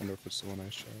 Wonder if it's the one I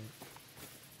shot.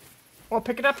 Well,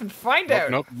 pick it up and find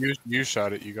out. Nope, you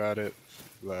shot it. You got it.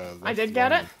 I did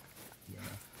get it? Yeah.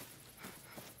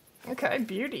 Okay,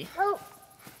 beauty.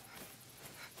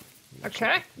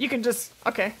 Okay, you can just...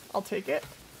 Okay, I'll take it.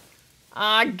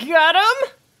 I got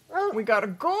him! We got a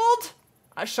gold.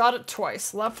 I shot it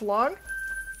twice. Left lung.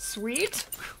 Sweet.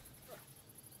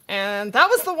 And that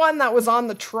was the one that was on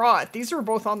the trot. These were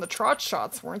both on the trot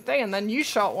shots, weren't they? And then you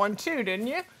shot one too, didn't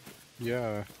you?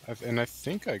 Yeah, and I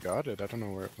think I got it. I don't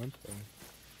know where it went though.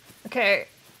 Okay,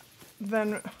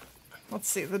 then let's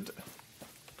see. The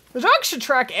dog should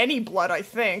track any blood, I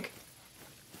think.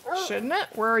 Shouldn't it?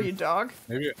 Where are you, dog?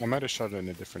 Maybe I might have shot it in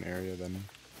a different area then.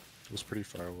 It was pretty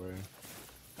far away.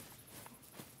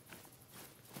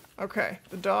 Okay,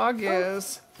 the dog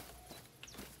is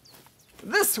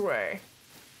this way.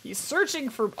 He's searching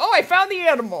for... Oh, I found the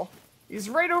animal. He's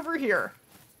right over here.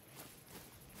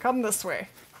 Come this way.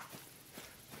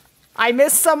 I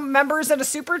missed some members in a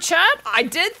super chat. I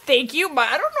did, thank you, but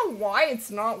I don't know why it's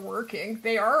not working.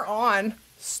 They are on.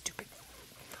 Stupid.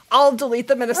 I'll delete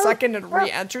them in a second and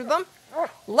re-enter them.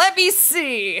 Let me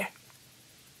see.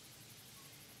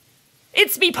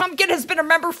 It's Me Pumpkin has been a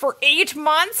member for 8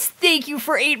 months. Thank you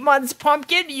for 8 months,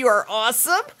 Pumpkin. You are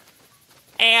awesome.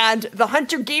 And the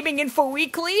Hunter Gaming Info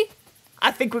Weekly.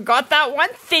 I think we got that one.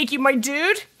 Thank you, my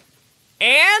dude.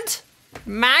 And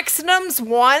Maximum's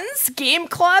Ones Game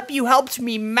Club. You helped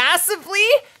me massively.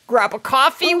 Grab a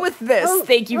coffee with this.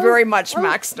 Thank you very much,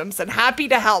 Maximums, and happy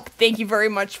to help. Thank you very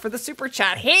much for the super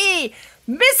chat. Hey,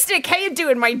 Mystic, how you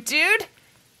doing, my dude?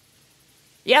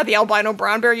 Yeah, the albino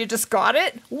brown bear, you just got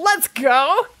it. Let's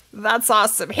go. That's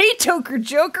awesome. Hey, Toker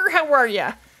Joker, how are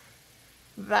ya?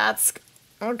 That's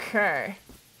okay.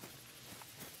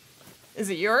 Is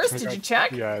it yours? Did you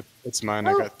check? Yeah, it's mine.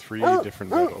 I got 3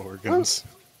 different metal organs.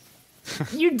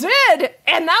 You did,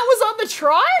 and that was on the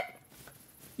trot?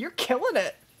 You're killing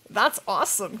it. That's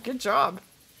awesome. Good job.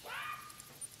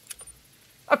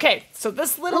 Okay, so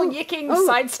this little yicking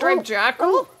side-striped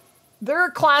jackal, they're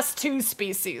a class 2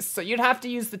 species, so you'd have to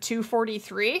use the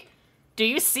 243. Do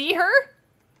you see her?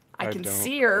 I can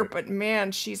see her, but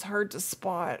man, she's hard to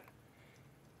spot.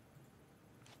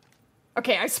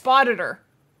 Okay, I spotted her.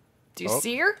 Do you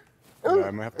see her? Yeah,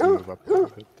 I might have to move up a little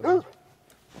bit though.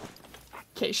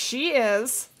 Okay, she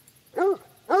is...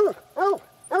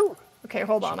 Okay,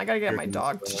 hold on. I gotta get my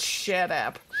dog to shut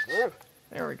up.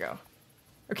 There we go.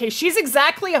 Okay, she's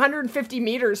exactly 150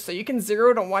 meters, so you can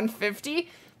 0 to 150.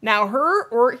 Now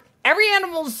every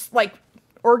animal's, like,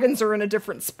 organs are in a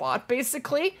different spot,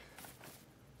 basically.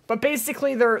 But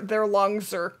basically, their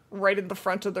lungs are right in the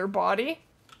front of their body.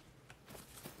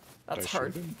 That's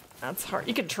hard. That's hard.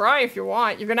 You can try if you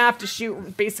want. You're gonna have to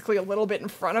shoot basically a little bit in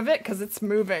front of it, because it's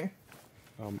moving.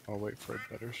 I'll wait for a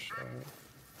better shot.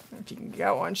 If you can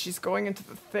get one, she's going into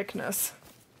the thickness.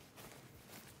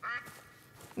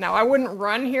 Now, I wouldn't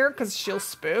run here because she'll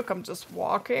spook. I'm just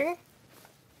walking.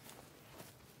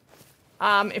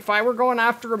 If I were going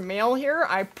after a male here,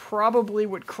 I probably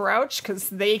would crouch because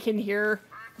they can hear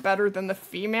better than the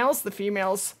females. The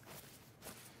females,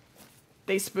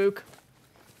 they spook.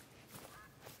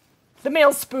 The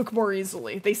males spook more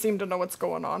easily. They seem to know what's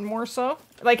going on more so.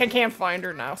 Like, I can't find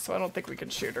her now, so I don't think we can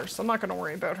shoot her. So I'm not going to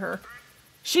worry about her.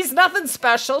 She's nothing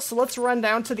special, so let's run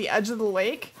down to the edge of the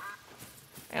lake.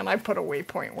 And I put a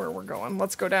waypoint where we're going.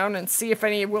 Let's go down and see if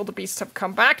any wildebeest have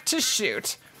come back to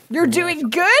shoot. You're doing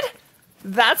good?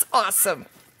 That's awesome.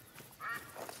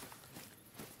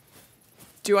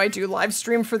 Do I do live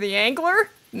stream for the angler?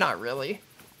 Not really.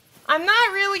 I'm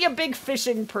not really a big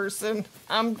fishing person.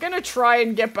 I'm gonna try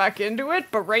and get back into it,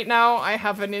 but right now I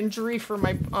have an injury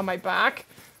on my back.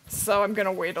 So I'm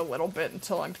gonna wait a little bit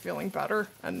until I'm feeling better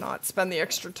and not spend the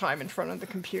extra time in front of the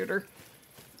computer.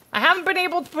 I haven't been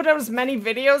able to put out as many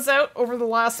videos out over the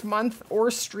last month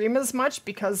or stream as much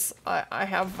because I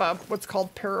have what's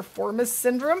called piriformis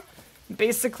syndrome.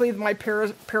 Basically, my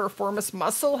piriformis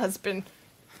muscle has been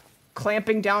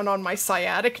clamping down on my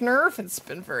sciatic nerve. It's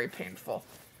been very painful.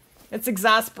 It's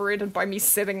exasperated by me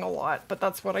sitting a lot, but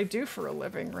that's what I do for a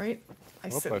living, right? I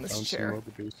sit in this chair.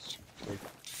 Like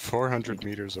 400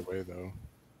 meters away, though.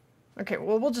 Okay,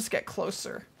 well, we'll just get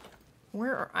closer.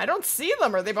 Where are... I don't see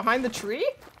them. Are they behind the tree?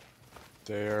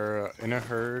 They're in a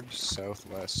herd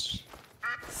southwest.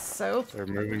 South. They're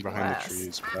moving behind the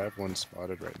trees, but I have one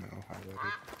spotted right now,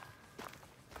 highlighted.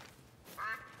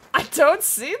 I don't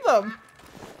see them.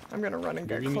 I'm gonna run and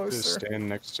get Maybe you closer. need to stand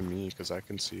next to me because I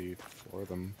can see 4 of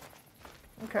them.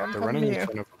 Okay, I'm They're running in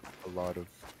front of a lot of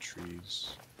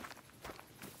trees.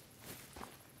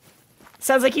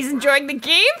 Sounds like he's enjoying the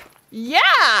game?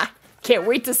 Yeah! Can't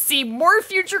wait to see more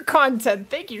future content.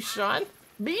 Thank you, Sean.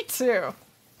 Me too.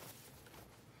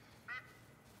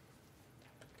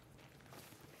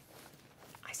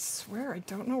 I swear I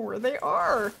don't know where they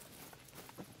are.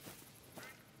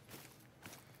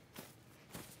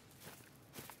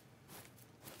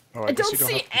 Oh, I guess don't you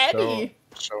see have to any.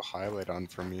 show highlight on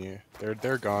for me.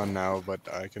 They're gone now, but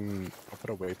I'll put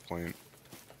a waypoint.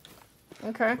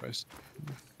 Okay.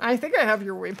 I think I have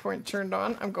your waypoint turned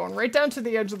on. I'm going right down to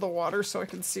the edge of the water so I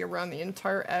can see around the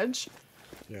entire edge.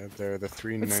 Yeah, they're the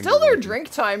 391. It's still their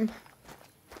drink time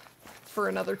for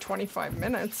another 25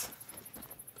 minutes.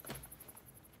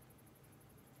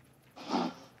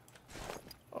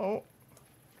 Oh,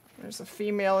 there's a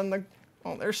female in the...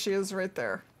 Oh, there she is right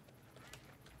there.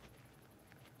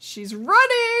 She's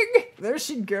running! There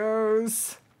she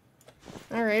goes.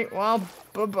 All right, well,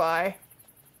 bye-bye.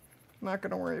 I'm not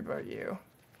gonna worry about you.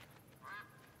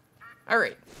 All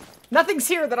right. Nothing's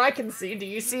here that I can see. Do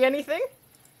you see anything?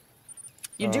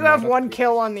 You do have one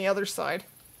kill on the other side.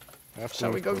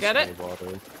 Shall we go get it?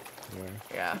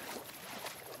 Yeah.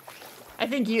 I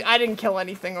think I didn't kill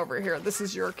anything over here. This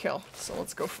is your kill, so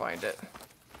let's go find it.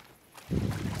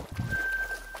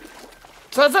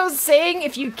 So as I was saying,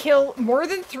 if you kill more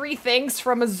than 3 things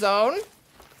from a zone,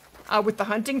 with the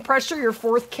hunting pressure, your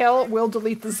 4th kill will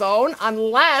delete the zone,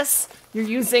 unless you're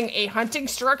using a hunting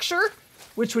structure,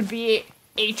 which would be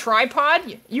a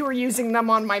tripod. You were using them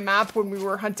on my map when we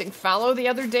were hunting fallow the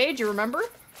other day. Do you remember?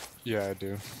 Yeah, I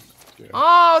do. Yeah.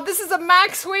 Oh, this is a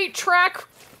max weight track.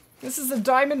 This is a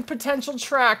diamond potential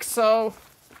track, so...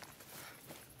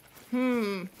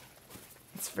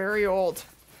 It's very old.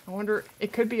 I wonder,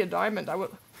 it could be a diamond.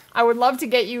 I would love to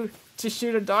get you to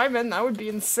shoot a diamond. That would be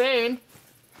insane.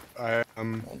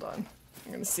 Hold on.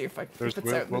 I'm gonna see if There's it's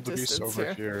out in the wildebeest distance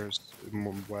over here.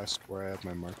 west where I have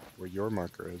my mark, where your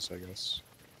marker is, I guess.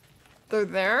 They're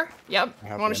there? Yep. I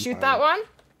have Want to one shoot that one?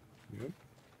 Yep.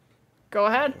 Go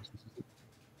ahead.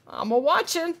 I'm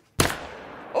a-watching.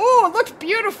 Oh, it looks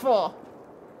beautiful.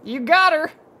 You got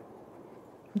her.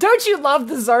 Don't you love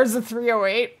the Zarza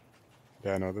 308?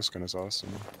 Yeah, no, this gun is awesome.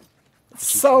 It's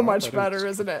so much better,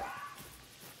 isn't it?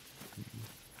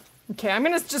 Okay, I'm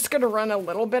just gonna run a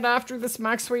little bit after this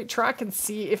max weight track and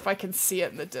see if I can see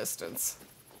it in the distance.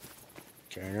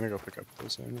 Okay, I'm gonna go pick up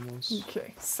those animals.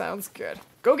 Okay, sounds good.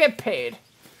 Go get paid.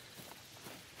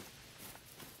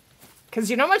 Cause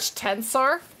you know how much tents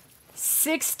are?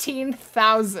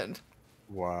 16,000.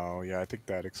 Wow, yeah, I think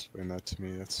that explained that to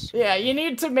me. That's Yeah, you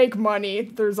need to make money.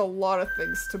 There's a lot of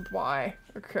things to buy.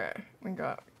 Okay, we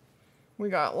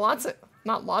got lots of,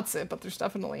 not lots of, but there's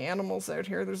definitely animals out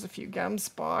here. There's a few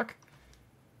gemsbok.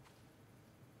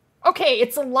 Okay,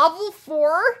 it's a level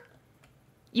 4.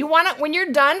 You want it, when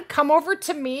you're done, come over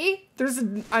to me. There's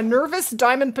a nervous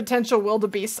diamond potential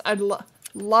wildebeest I'd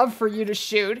love for you to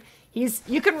shoot.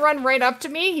 You can run right up to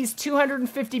me. He's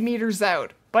 250 meters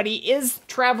out, but he is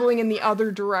traveling in the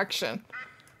other direction.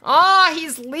 Ah,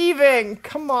 he's leaving.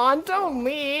 Come on, don't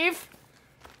leave.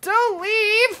 Don't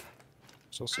leave.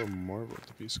 There's also more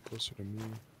wildebeest closer to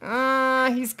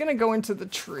me. He's gonna go into the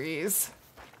trees.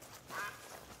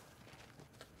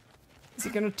 Is he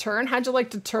gonna turn? How'd you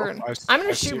like to turn? Oh, I'm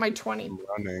gonna shoot my 20.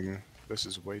 Running. This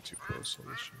is way too close.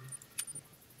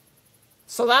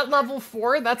 So that level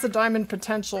 4, that's a diamond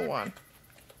potential one.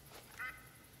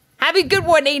 Have a good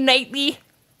one, Nightly.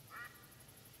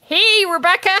 Hey,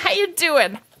 Rebecca, how you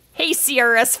doing? Hey,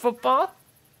 CRS football.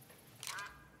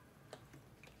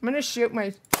 I'm gonna shoot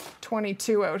my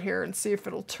 22 out here and see if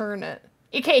it'll turn it.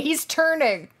 Okay, he's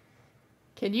turning.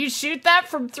 Can you shoot that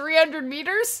from 300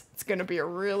 meters? It's gonna be a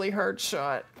really hard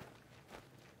shot.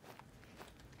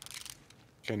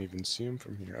 Can't even see him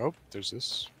from here. Oh, there's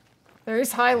this. There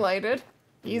he's highlighted.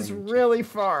 He's really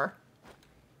far.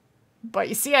 But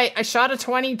you see, I shot a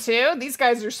 22. These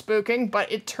guys are spooking,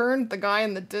 but it turned the guy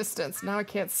in the distance. Now I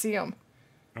can't see him.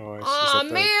 Oh, I see. Aw,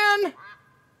 man!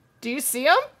 Do you see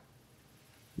him?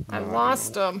 No, I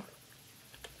lost him.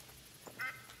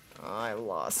 I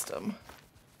lost him.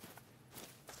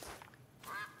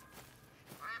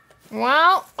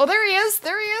 Well, oh, there he is.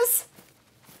 There he is.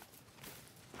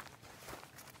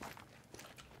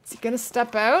 Is he gonna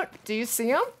step out? Do you see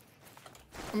him?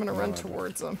 I'm gonna run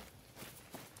towards him.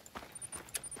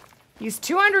 He's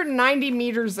 290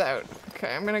 meters out.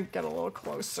 Okay, I'm gonna get a little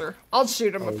closer. I'll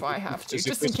shoot him if I have to,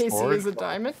 just in case he is a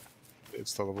diamond.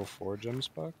 It's the level 4 gem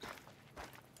spec?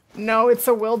 No, it's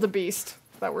a wildebeest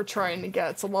that we're trying to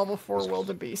get. It's a level 4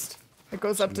 wildebeest. It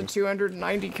goes up to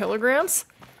 290 kilograms.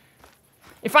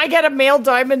 If I get a male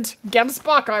diamond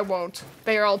gemsbok, I won't.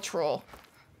 They are all troll.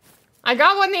 I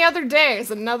got one the other day.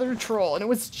 It's another troll, and it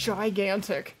was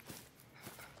gigantic.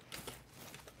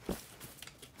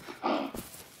 I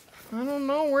don't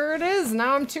know where it is.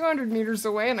 Now I'm 200 meters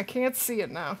away, and I can't see it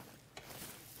now.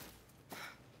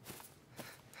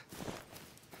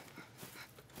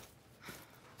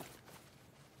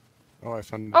 Oh, I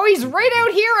found... Oh, he's right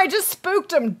out here! I just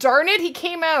spooked him! Darn it, he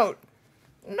came out!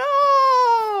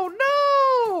 No!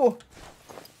 No!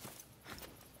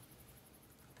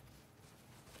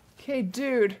 Okay,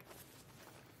 dude.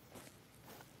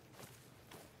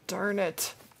 Darn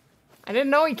it. I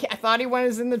didn't know I thought he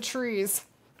was in the trees.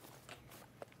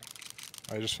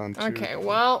 I just found 2. Okay,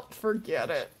 well,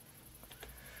 forget it.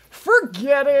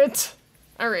 Forget it!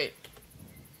 Alright.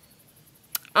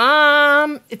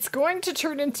 It's going to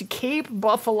turn into Cape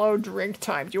Buffalo drink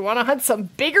time. Do you want to hunt some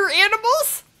bigger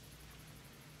animals?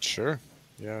 Sure.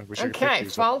 Yeah, we should Okay, pick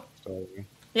these well, up. So,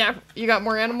 yeah, you got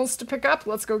more animals to pick up?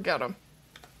 Let's go get them.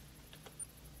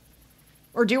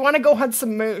 Or do you want to go hunt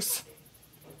some moose?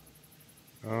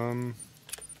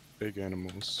 big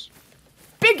animals.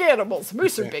 Big animals!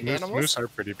 Moose are big moose, animals. Moose are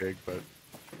pretty big, but...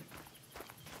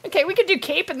 Okay, we can do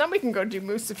Cape and then we can go do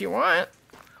moose if you want.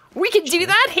 We can do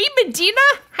that? Hey, Medina!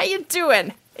 How you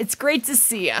doing? It's great to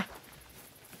see ya.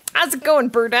 How's it going,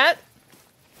 Burdette?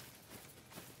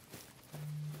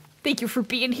 Thank you for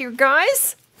being here,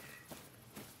 guys.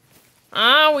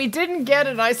 Ah, we didn't get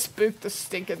it. I spooked the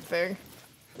stinking thing.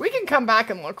 We can come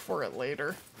back and look for it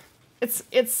later.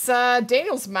 It's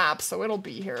Daniel's map, so it'll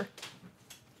be here.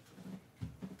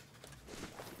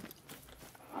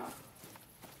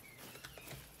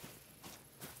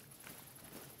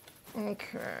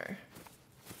 Okay.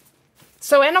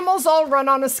 So animals all run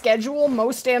on a schedule.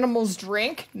 Most animals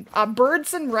drink.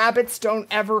 Birds and rabbits don't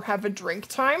ever have a drink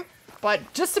time,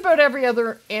 but just about every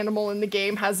other animal in the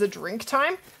game has a drink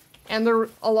time, and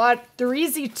they're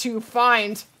easy to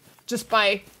find just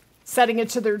by setting it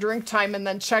to their drink time and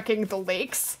then checking the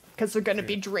lakes, because they're going to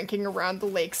be drinking around the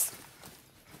lakes,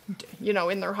 you know,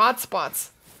 in their hot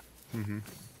spots. Mm-hmm.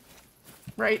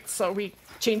 Right? So we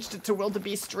changed it to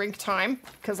wildebeest drink time,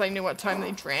 because I knew what time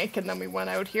they drank, and then we went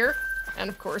out here, and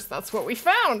of course that's what we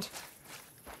found.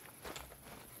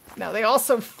 Now they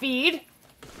also feed,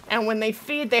 and when they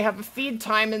feed, they have a feed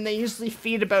time, and they usually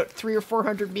feed about 300 or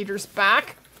 400 meters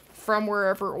back from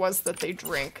wherever it was that they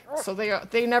drink. So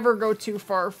they never go too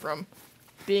far from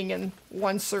being in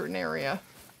one certain area.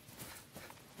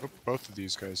 Oh, both of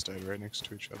these guys died right next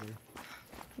to each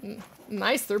other.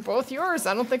 Nice, they're both yours.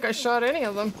 I don't think I shot any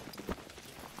of them.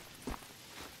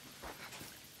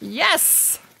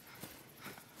 Yes!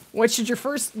 What should your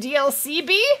first DLC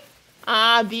be?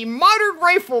 The modern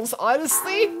rifles.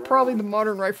 Honestly, probably the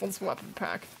modern rifles weapon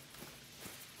pack.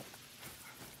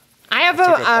 I have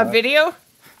a video.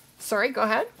 Sorry, go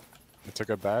ahead. I took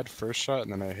a bad first shot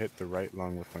and then I hit the right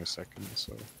lung with my second,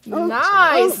 so...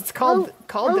 Nice! It's called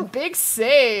the Big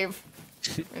Save.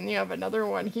 And you have another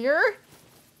one here.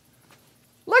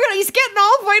 Look at it, he's getting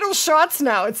all vital shots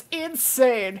now. It's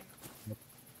insane.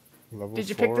 Level Did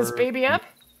you pick this baby up?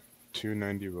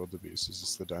 290 wildebeest. Is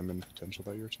this the diamond potential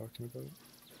that you were talking about?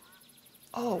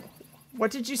 Oh,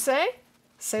 what did you say?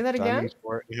 Say that again? Diamond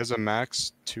 4, he has a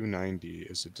max 290.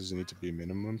 Does it need to be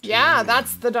minimum 290? Yeah,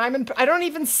 that's the diamond. I don't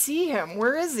even see him.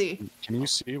 Where is he? Can you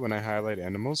see when I highlight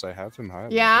animals? I have him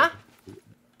highlighted. Yeah.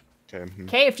 Okay.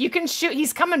 Okay, if you can shoot,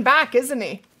 he's coming back, isn't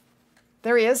he?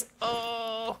 There he is.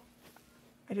 Oh,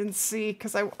 I didn't see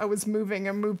because I was moving.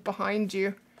 I moved behind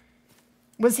you.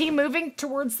 Was he moving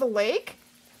towards the lake?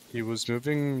 He was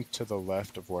moving to the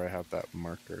left of where I have that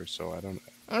marker, so I don't...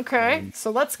 Okay,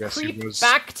 so let's creep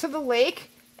back to the lake,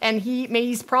 and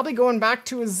he's probably going back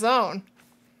to his zone.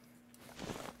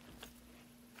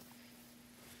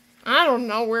 I don't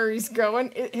know where he's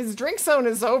going. His drink zone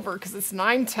is over, because it's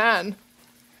 9:10.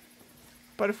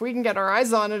 But if we can get our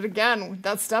eyes on it again,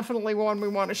 that's definitely one we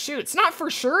want to shoot. It's not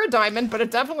for sure a diamond, but it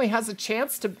definitely has a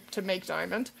chance to make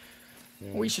diamond.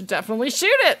 Yeah. We should definitely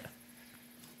shoot it.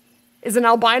 Is an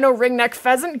albino ringneck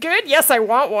pheasant good? Yes, I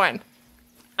want one.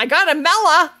 I got a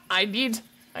Mela. I need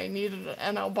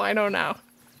an albino now.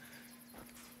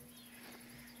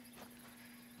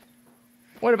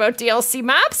 What about DLC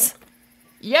maps?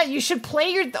 Yeah, you should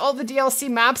play all the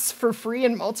DLC maps for free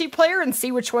in multiplayer and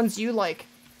see which ones you like.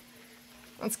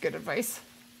 That's good advice.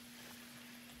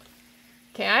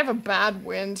 Okay, I have a bad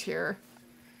wind here.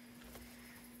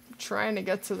 I'm trying to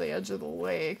get to the edge of the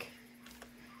lake.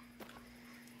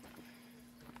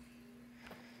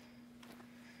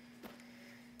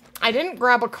 I didn't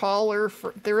grab a collar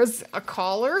for... There is a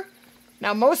collar.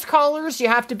 Now, most collars, you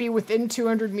have to be within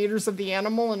 200 meters of the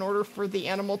animal in order for the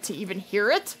animal to even hear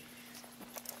it.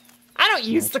 I don't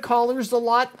use the collars a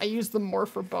lot. I use them more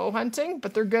for bow hunting,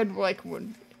 but they're good like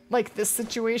this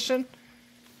situation.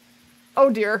 Oh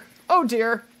dear. Oh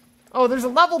dear. Oh, there's a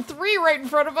level 3 right in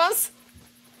front of us.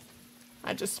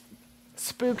 I just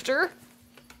spooked her.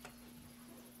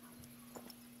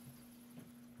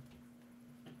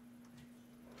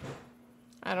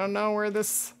 I don't know where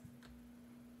this...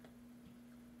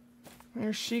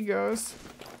 There she goes.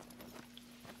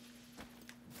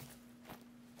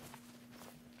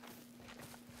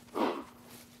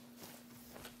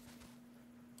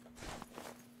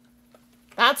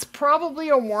 That's probably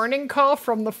a warning call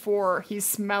from the 4. He's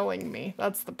smelling me.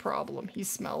 That's the problem. He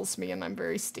smells me and I'm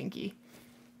very stinky.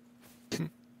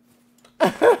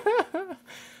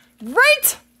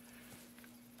 Right?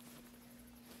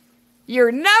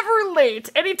 You're never late.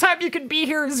 Anytime you can be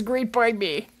here is great by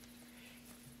me.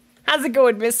 How's it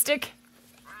going, Mystic?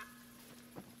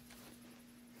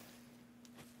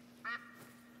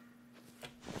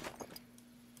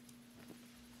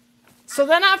 So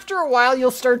then after a while,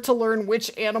 you'll start to learn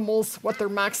which animals, what their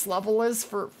max level is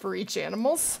for each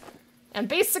animals. And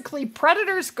basically,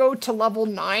 predators go to level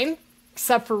 9,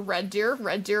 except for red deer.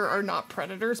 Red deer are not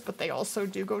predators, but they also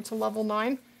do go to level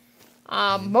 9.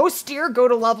 Most deer go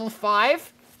to level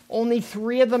 5. Only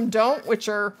 3 of them don't, which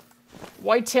are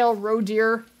whitetail, roe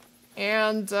deer,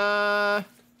 and white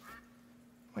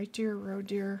deer, roe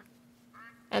deer,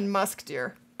 and musk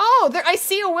deer. Oh, there! I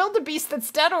see a wildebeest that's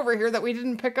dead over here that we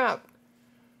didn't pick up.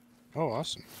 Oh,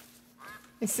 awesome.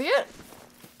 You see it?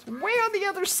 It's way on the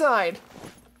other side.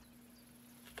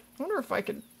 I wonder if I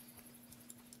could...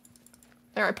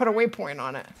 There, I put a waypoint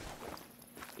on it.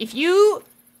 If you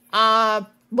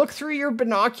look through your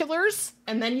binoculars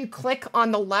and then you click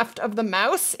on the left of the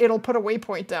mouse, it'll put a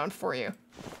waypoint down for you.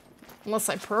 Unless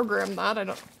I programmed that.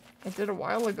 I did a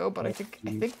while ago, but I think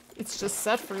it's just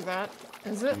set for that.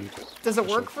 Is it? Does it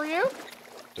work for you?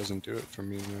 Doesn't do it for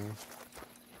me now.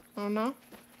 Oh no?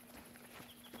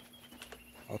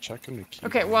 I'll check in the key.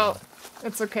 Okay, well,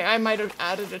 it's okay. I might have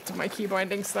added it to my key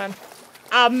bindings then.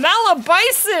 Mala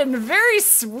Bison! Very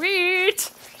sweet!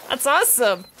 That's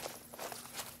awesome.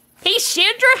 Hey,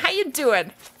 Chandra, how you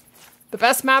doing? The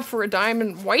best map for a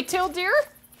diamond whitetail deer?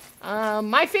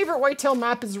 My favorite whitetail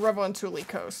map is Revontuli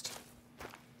Coast.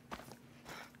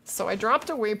 So I dropped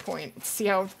a waypoint. Let's see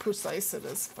how precise it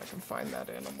is if I can find that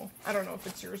animal. I don't know if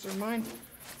it's yours or mine.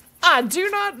 I do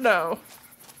not know.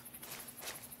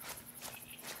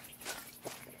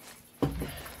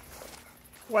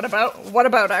 What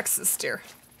about Axis deer?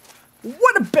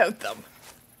 What about them?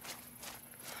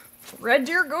 Red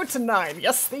deer go to 9.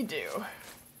 Yes, they do.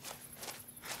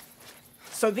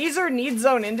 So these are need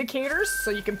zone indicators,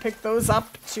 so you can pick those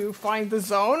up to find the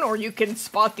zone, or you can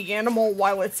spot the animal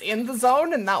while it's in the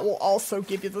zone, and that will also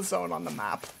give you the zone on the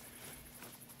map.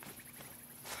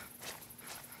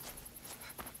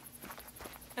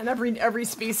 And every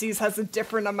species has a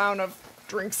different amount of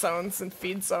drink zones and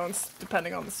feed zones,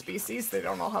 depending on the species. They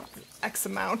don't all have X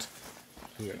amount.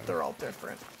 Yeah. They're all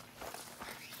different.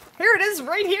 Here it is,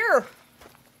 right here!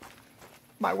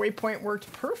 My waypoint worked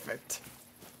perfect.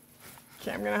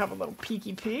 Okay, I'm gonna have a little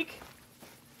peeky peek.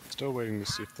 Still waiting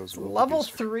to see if those level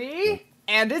 3,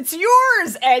 and it's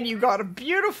yours! And you got a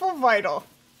beautiful vital.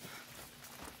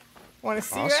 Want to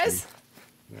see, awesome. Guys?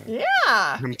 Yeah.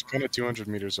 I'm kind of 200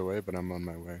 meters away, but I'm on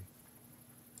my way.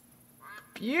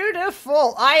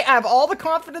 Beautiful. I have all the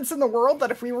confidence in the world that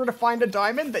if we were to find a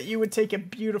diamond, that you would take a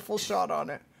beautiful shot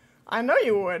on it. I know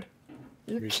you would.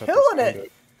 You're killing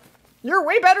it. You're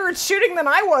way better at shooting than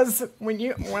I was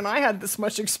when I had this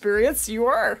much experience. You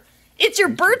are. It's your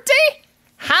birthday?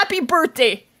 Happy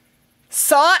birthday.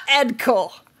 Saw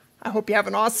Edco. I hope you have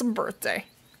an awesome birthday.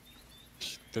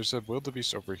 There's a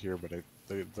wildebeest over here, but it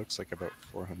looks like about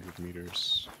 400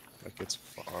 meters. Like it's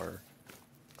far.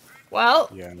 Well,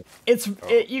 Yeah.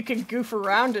 you can goof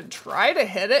around and try to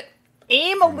hit it.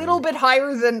 Aim a little bit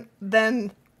higher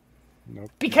than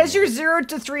Nope. because you're 0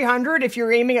 to 300. If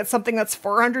you're aiming at something that's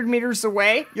 400 meters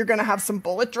away, you're gonna have some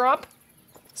bullet drop.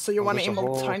 So you want to aim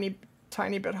a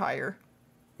tiny bit higher.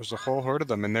 There's a whole horde of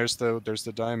them, and there's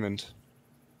the diamond.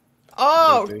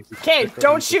 Oh, They okay. stick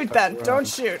Don't around, shoot stick then. around. Don't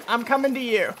shoot. I'm coming to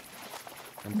you.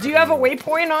 I'm Do you have a putting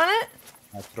waypoint on it?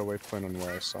 I put a waypoint on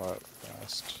where I saw it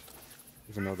last.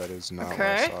 Even though that is not where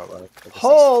Okay. I saw it last. I guess that's-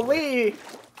 Holy!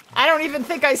 I don't even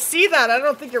think I see that. I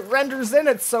don't think it renders in.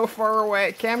 It's so far away.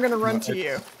 Okay, I'm gonna run to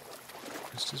you.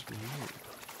 It's just weird.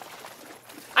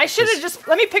 I should have just.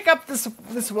 Let me pick up this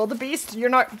wildebeest. You're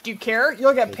not. Do you care?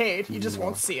 You'll get paid. You just No.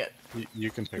 won't see it.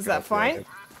 You can pick Is it that up, fine? Yeah,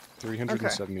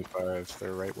 375.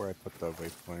 They're right where I put the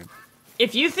waypoint.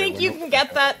 If you think you can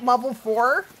get that level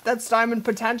 4, that's diamond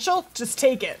potential, just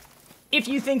take it. If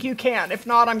you think you can. If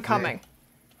not, I'm coming.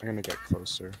 I'm gonna get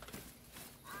closer.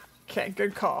 Okay,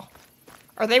 good call.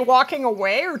 Are they walking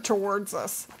away or towards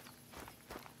us?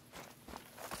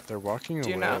 They're walking away.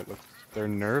 you know? Look, they're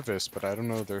nervous, but I don't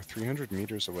know. They're 300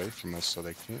 meters away from us, so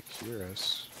they can't hear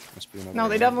us. Must be another. No,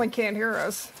 they enemy. definitely can't hear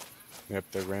us. Yep,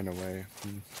 they ran away.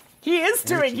 He is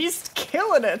doing. He's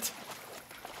killing it.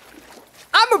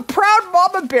 I'm a proud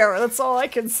mama bear. That's all I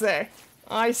can say.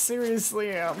 I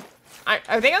seriously am.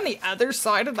 Are they on the other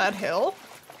side of that hill?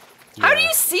 How do Yeah.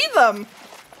 you see them?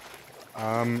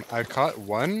 I caught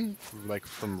one like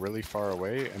from really far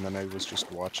away, and then I was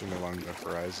just watching along the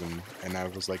horizon, and I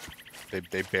was like,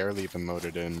 they barely even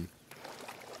loaded in.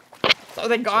 Are they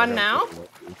So I gone got now? really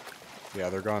lucky. Yeah,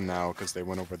 they're gone now because they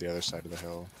went over the other side of the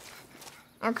hill.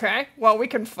 Okay. Well, we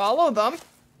can follow them.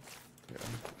 Yeah.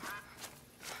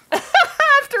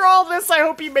 After all this, I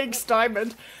hope he makes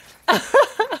diamond.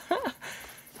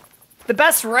 The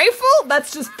best rifle?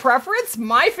 That's just preference.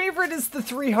 My favorite is the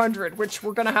 300, which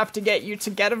we're gonna have to get you to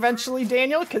get eventually,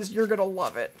 Daniel, because you're gonna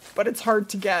love it. But it's hard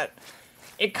to get.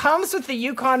 It comes with the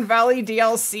Yukon Valley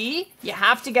DLC. You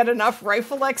have to get enough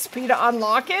rifle XP to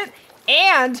unlock it,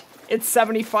 and it's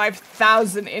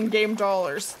 75,000 in-game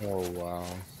dollars. Oh wow.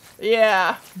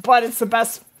 Yeah, but it's the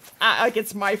best. Like,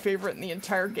 it's my favorite in the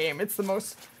entire game. It's the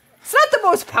most. It's not the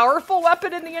most powerful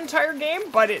weapon in the entire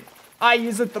game, but I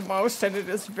use it the most, and it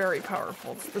is very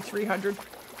powerful. It's the 300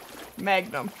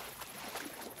 Magnum.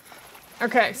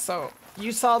 Okay, so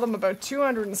you saw them about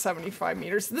 275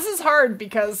 meters. This is hard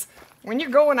because when you're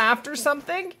going after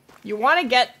something, you want to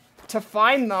get to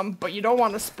find them, but you don't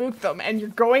want to spook them, and you're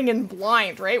going in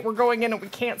blind, right? We're going in and we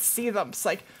can't see them. It's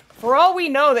like, for all we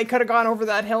know, they could have gone over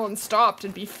that hill and stopped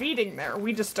and be feeding there.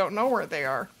 We just don't know where they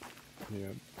are. Yeah.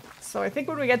 So I think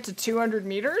when we get to 200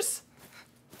 meters,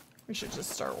 we should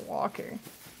just start walking,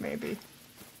 maybe.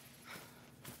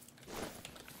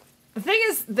 The thing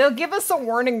is, they'll give us a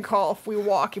warning call if we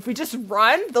walk. If we just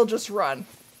run, they'll just run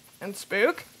and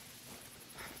spook.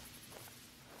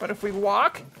 But if we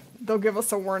walk, they'll give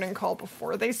us a warning call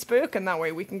before they spook, and that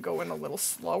way we can go in a little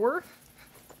slower.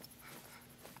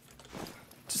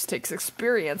 Just takes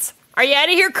experience. Are you out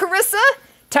of here, Carissa?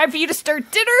 Time for you to start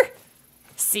dinner?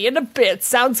 See you in a bit.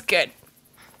 Sounds good.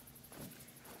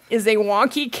 Is a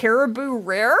wonky caribou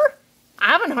rare? I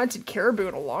haven't hunted caribou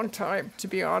in a long time, to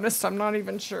be honest. I'm not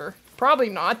even sure. Probably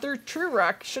not. They're true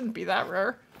rack. Shouldn't be that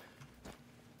rare.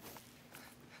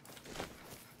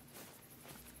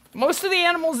 Most of the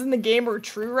animals in the game are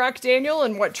true rack, Daniel,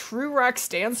 and what true rack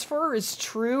stands for is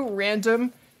true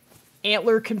random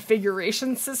antler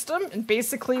configuration system. And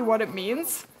basically what it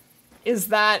means is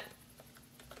that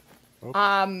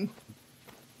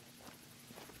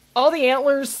all the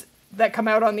antlers that come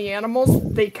out on the animals,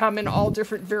 they come in all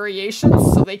different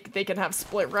variations, so they can have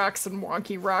split racks and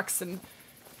wonky racks and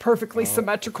perfectly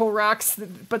symmetrical racks,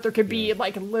 but there could be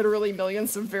like literally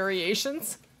millions of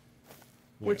variations,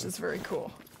 which is very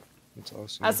cool. That's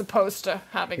awesome. As opposed to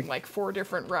having like 4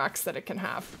 different racks that it can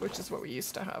have, which is what we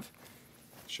used to have.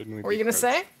 Shouldn't we? What were you gonna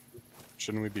say?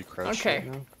 Shouldn't we be crouched Okay.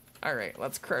 right now? All right,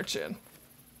 let's crouch in.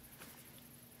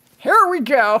 Here we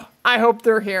go. I hope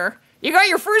they're here. You got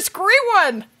your first great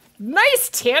one. Nice,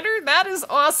 Tanner. That is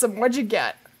awesome. What'd you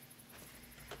get?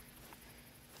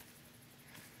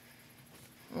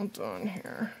 Hold on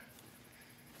here.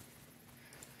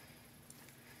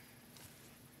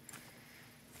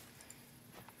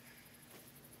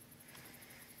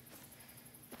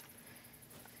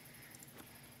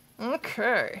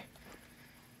 Okay.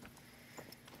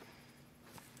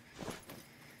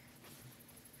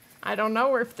 I don't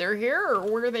know if they're here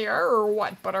or where they are or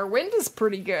what, but our wind is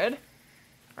pretty good.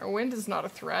 Our wind is not a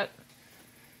threat.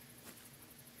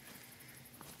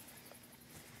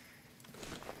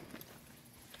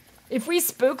 If we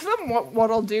spook them, what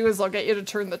I'll do is I'll get you to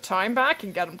turn the time back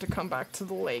and get them to come back to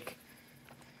the lake.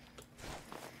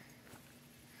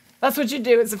 That's what you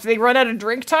do, is if they run out of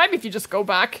drink time, if you just go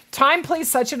back. Time plays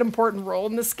such an important role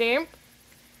in this game.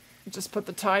 You just put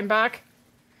the time back,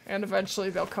 and eventually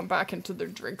they'll come back into their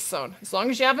drink zone. As long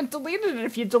as you haven't deleted it.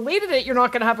 If you deleted it, you're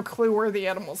not going to have a clue where the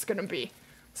animal's going to be.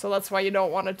 So that's why you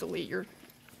don't want to delete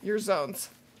your zones.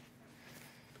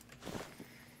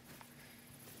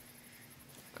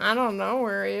 I don't know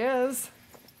where he is.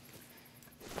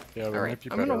 Yeah, we might be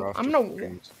I'm better gonna- off I'm just gonna-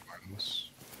 doing mindless.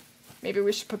 Maybe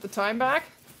we should put the time back?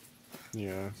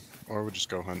 Yeah, or we just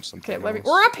go hunt something Okay, else.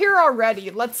 we're up here already.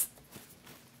 Let's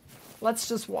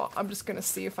just walk. I'm just gonna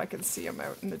see if I can see him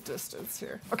out in the distance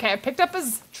here. Okay, I picked up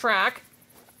his track.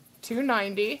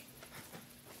 290.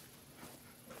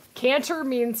 Canter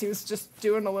means he was just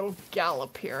doing a little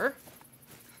gallop here.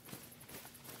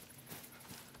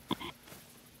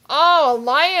 Oh, a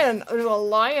lion! There's a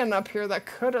lion up here that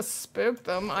could have spooked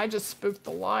them. I just spooked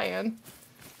the lion.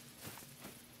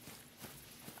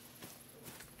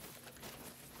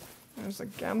 There's a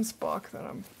gemsbok that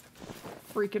I'm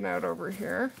freaking out over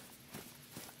here.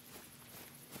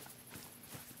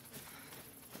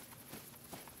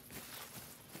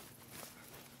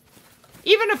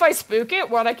 Even if I spook it,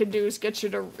 what I can do is get you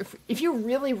to... If you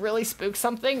really, really spook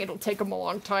something, it'll take them a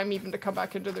long time even to come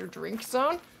back into their drink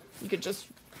zone. You could just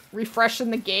refresh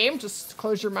in the game, just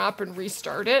close your map and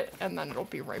restart it, and then it'll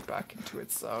be right back into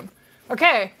its zone.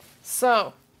 Okay,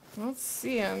 so, I don't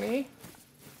see any.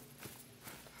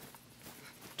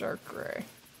 Dark gray.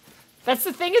 That's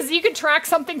the thing, is you can track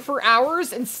something for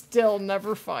hours and still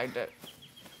never find it.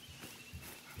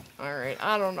 Alright,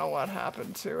 I don't know what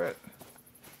happened to it.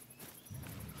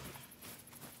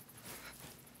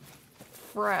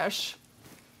 Fresh.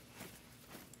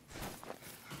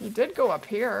 He did go up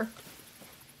here.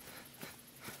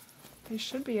 He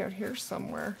should be out here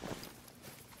somewhere.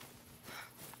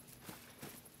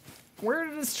 Where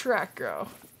did his track go?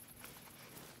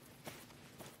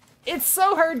 It's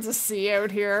so hard to see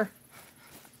out here.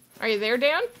 Are you there,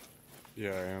 Dan?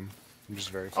 Yeah, I am. I'm just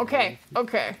very far Okay, away.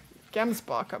 okay.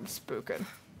 Gemsbok, I'm spooking.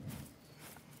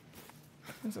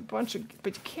 There's a bunch of...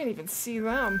 But you can't even see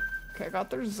them. Okay, I got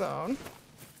their zone.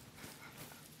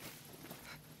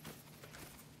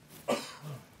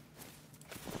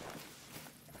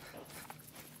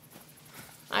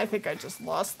 I think I just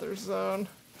lost their zone.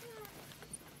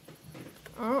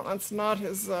 Oh, that's not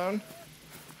his zone.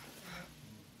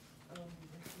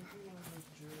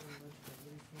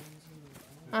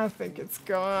 I think it's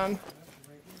gone.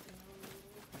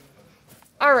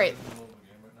 Alright.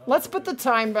 Let's put the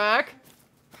time back.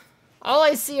 All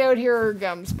I see out here are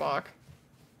gemsbok.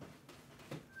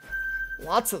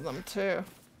 Lots of them, too.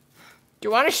 Do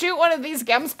you want to shoot one of these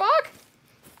gemsbok?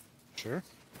 Sure.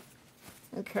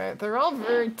 Okay, they're all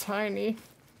very tiny.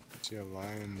 See a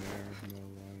lion there, no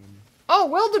lion. Oh,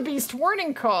 wildebeest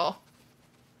warning call.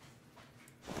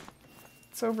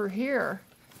 It's over here.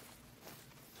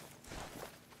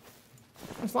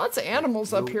 There's lots of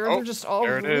animals up here. Oh, They're just all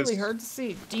there it really is. hard to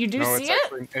see. Do you No, see it's it?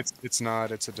 actually, it's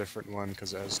not. It's a different one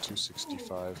because it has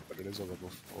 265, but it is a level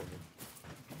 4.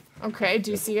 Okay,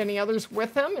 do you see any others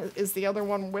with him? Is the other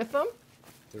one with him?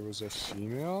 There was a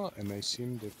female, and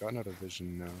they've gotten out of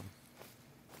vision now.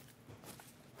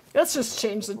 Let's just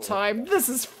change the time. This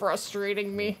is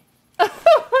frustrating me.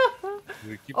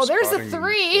 We keep Oh, there's a spotting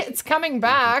 3. them. It's coming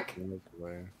back.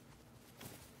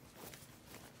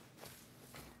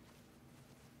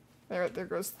 There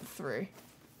goes the 3.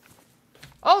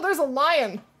 Oh, there's a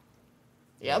lion.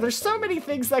 Yeah, there's so many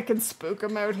things that can spook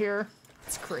him out here.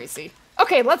 It's crazy.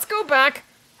 Okay, let's go back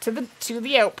to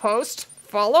the outpost.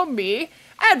 Follow me,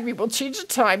 and we will change the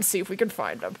time, see if we can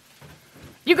find him.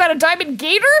 You got a diamond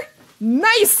gator?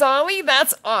 Nice, Ollie.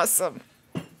 That's awesome.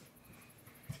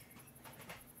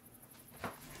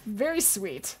 Very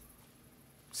sweet.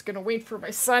 Just gonna wait for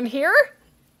my son here.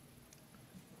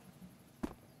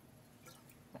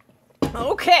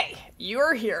 Okay,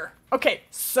 you're here. Okay,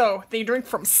 so they drink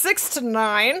from 6 to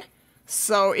 9.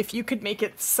 So if you could make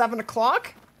it 7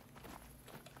 o'clock,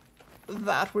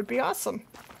 that would be awesome.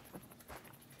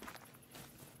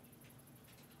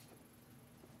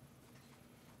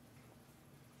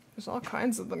 There's all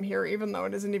kinds of them here, even though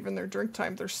it isn't even their drink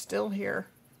time. They're still here.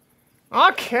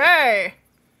 Okay.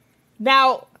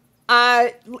 Now,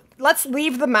 let's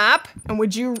leave the map, and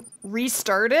would you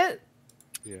restart it?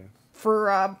 Yeah.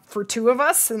 For 2 of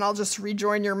us, and I'll just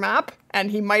rejoin your map, and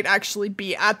he might actually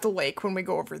be at the lake when we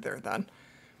go over there then.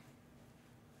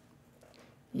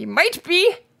 He might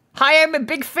be. Hi, I'm a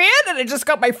big fan, and I just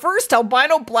got my first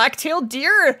albino black-tailed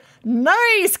deer.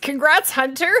 Nice! Congrats,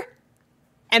 Hunter!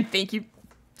 And thank you.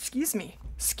 Excuse me.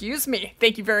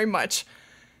 Thank you very much.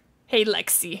 Hey,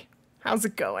 Lexi. How's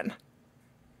it going?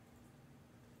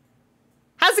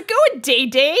 How's it going, Day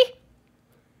Day?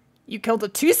 You killed a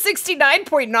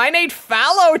 269.98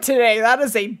 fallow today. That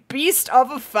is a beast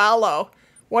of a fallow.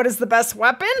 What is the best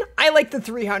weapon? I like the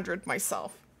 300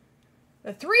 myself.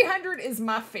 The 300 is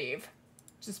my fave.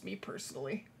 Just me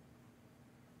personally.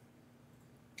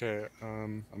 Okay,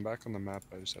 I'm back on the map.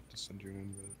 I just have to send you an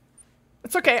invite.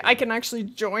 It's okay. I can actually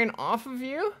join off of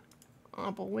you.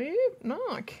 I believe. No,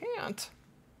 I can't.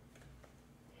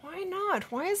 Why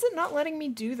not? Why is it not letting me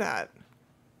do that?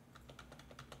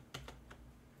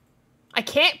 I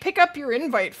can't pick up your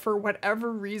invite for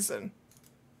whatever reason.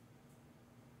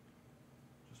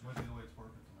 Just might be the way it's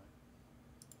working tonight.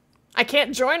 I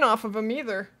can't join off of him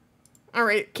either.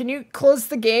 Alright, can you close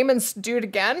the game and do it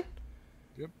again?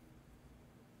 Yep.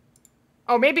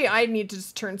 Oh, maybe I need to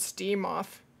just turn Steam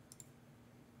off.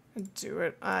 And do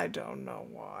it. I don't know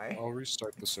why. I'll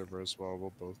restart the server as well.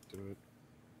 We'll both do it.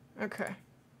 Okay.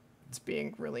 It's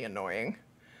being really annoying.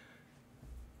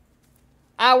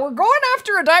 We're going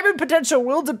after a diamond potential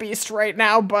wildebeest right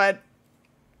now, but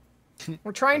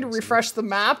we're trying to refresh the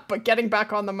map, but getting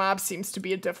back on the map seems to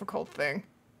be a difficult thing.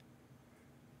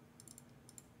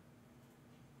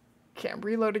 Okay, I'm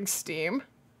reloading Steam.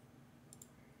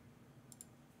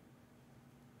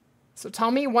 So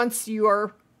tell me once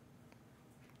you're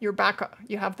back,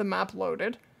 you have the map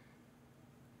loaded.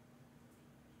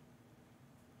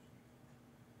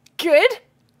 Good.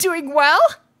 Doing well.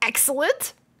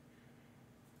 Excellent.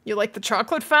 You like the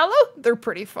chocolate fallow? They're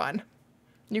pretty fun.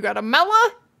 You got a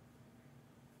Mela?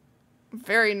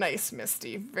 Very nice,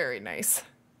 Misty. Very nice.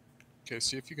 Okay,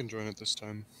 see if you can join it this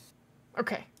time.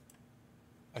 Okay.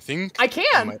 I think... I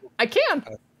can! I can!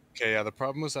 Okay, yeah, the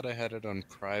problem was that I had it on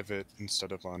private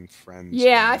instead of on friends.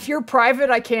 Yeah, if you're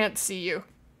private, I can't see you.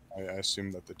 I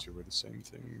assumed that the two were the same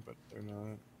thing, but they're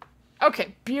not.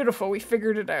 Okay, beautiful. We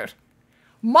figured it out.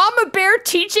 Mama Bear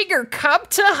teaching her cub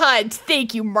to hunt.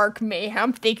 Thank you, Mark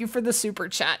Mayhem. Thank you for the super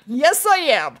chat. Yes, I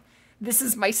am. This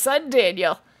is my son,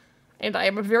 Daniel. And I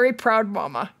am a very proud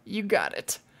mama. You got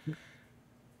it.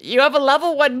 You have a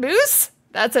level 1 moose?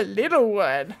 That's a little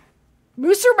one.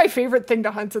 Moose are my favorite thing to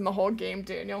hunt in the whole game,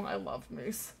 Daniel. I love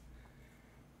moose.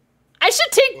 I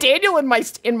should take Daniel in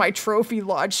my trophy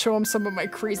lodge, show him some of my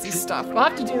crazy stuff. I'll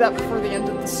have to do that before the end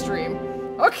of the stream.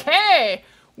 Okay,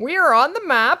 we are on the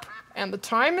map. And the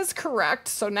time is correct,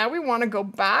 so now we want to go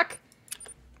back.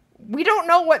 We don't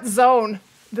know what zone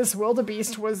this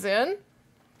wildebeest was in.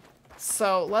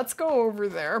 So let's go over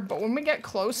there, but when we get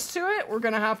close to it, we're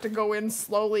going to have to go in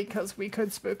slowly because we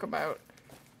could spook him out.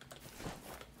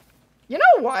 You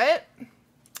know what?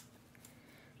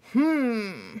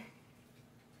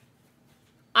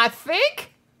 I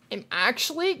think I'm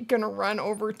actually going to run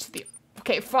over to the...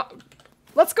 Okay,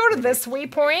 let's go to this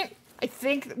waypoint. I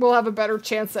think we'll have a better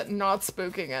chance at not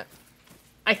spooking it.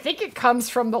 I think it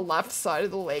comes from the left side of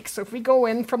the lake, so if we go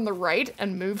in from the right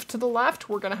and move to the left,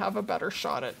 we're gonna have a better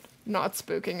shot at not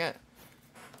spooking it.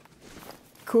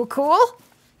 Cool, cool?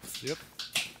 Yep.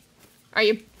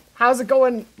 How's it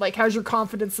going? Like, how's your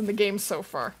confidence in the game so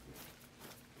far?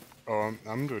 Oh,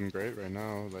 I'm doing great right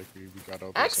now. Like, we got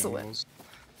all those Excellent. animals.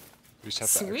 We just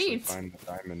have to actually find the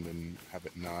diamond and have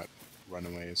it not run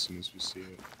away as soon as we see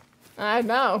it. I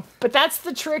know, but that's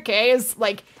the trick, eh? Is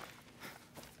like,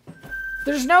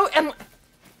 there's no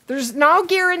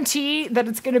guarantee that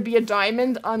it's gonna be a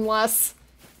diamond unless.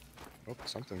 Oh,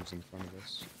 something's in front of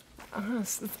us.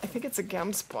 I think it's a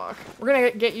gemsbok. We're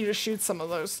gonna get you to shoot some of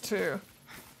those too.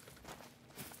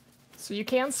 So you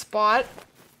can spot.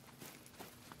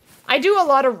 I do a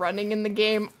lot of running in the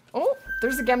game. Oh,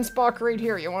 there's a gemsbok right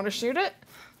here. You want to shoot it?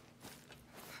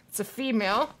 It's a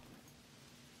female.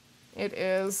 It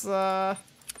is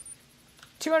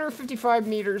 255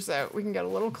 meters out. We can get a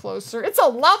little closer. It's a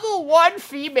level 1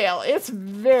 female. It's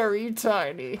very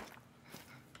tiny.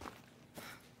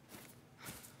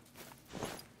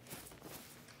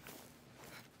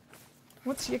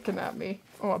 What's yicking at me?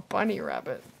 Oh, a bunny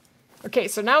rabbit. Okay,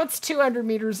 so now it's 200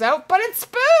 meters out, but it's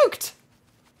spooked!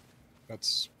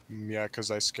 That's... yeah, because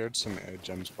I scared some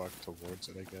gemsbok towards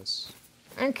it, I guess.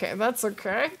 Okay, that's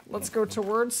okay. Let's go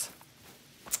towards...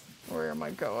 Where am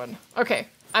I going? Okay,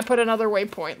 I put another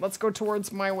waypoint. Let's go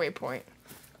towards my waypoint.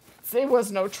 It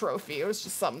was no trophy. It was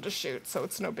just something to shoot, so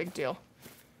it's no big deal.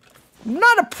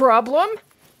 Not a problem.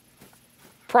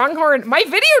 Pronghorn. My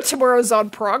video tomorrow's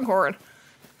on Pronghorn.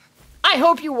 I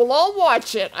hope you will all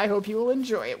watch it. I hope you will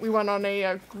enjoy it. We went on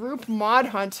a group mod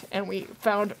hunt, and we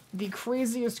found the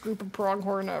craziest group of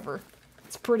pronghorn ever.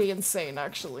 It's pretty insane,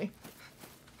 actually.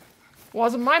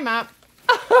 Wasn't my map.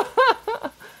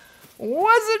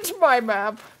 Wasn't my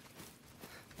map.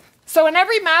 So, and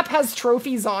every map has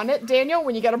trophies on it, Daniel.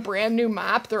 When you get a brand new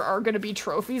map, there are going to be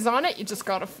trophies on it. You just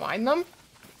got to find them.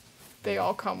 They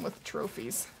all come with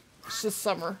trophies. It's just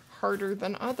some are harder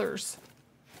than others.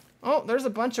 Oh, there's a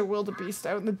bunch of wildebeest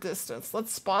out in the distance.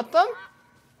 Let's spot them.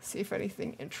 See if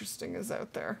anything interesting is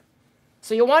out there.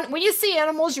 So you want, when you see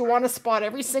animals, you want to spot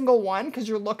every single one because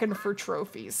you're looking for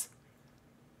trophies.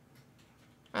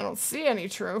 I don't see any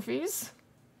trophies.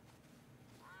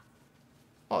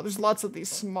 Oh, there's lots of these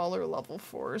smaller level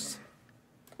 4s.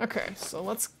 Okay, so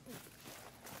let's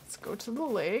go to the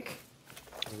lake.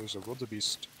 Oh, there's a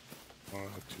wildebeest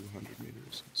 200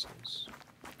 meters, it says.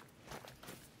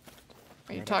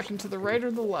 Are you talking to the right or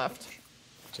the left?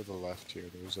 To the left here,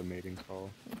 there's a mating call.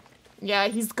 Yeah,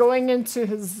 he's going into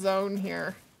his zone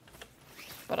here.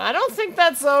 But I don't think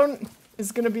that zone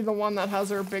is going to be the one that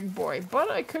has our big boy.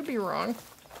 But I could be wrong.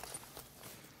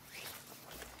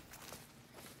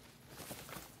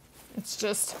 It's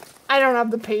just, I don't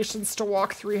have the patience to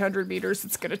walk 300 meters.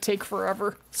 It's going to take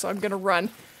forever. So I'm going to run.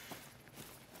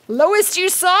 Lowest you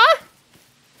saw?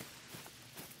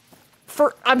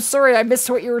 I'm sorry, I missed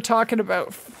what you were talking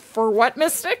about. For what,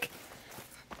 Mystic?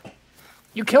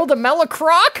 You killed a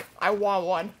Melocroc? I want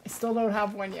one. I still don't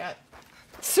have one yet.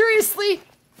 Seriously?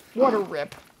 What a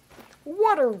rip.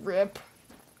 What a rip.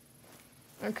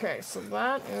 Okay, so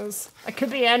that is... It could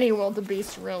be any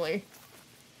wildebeest, really.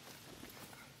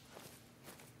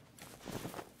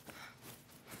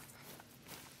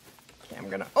 Okay, I'm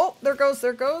gonna... Oh, there goes,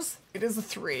 there goes. It is a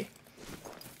 3.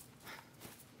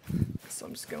 So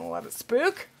I'm just gonna let it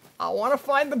spook. I want to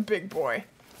find the big boy.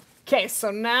 Okay, so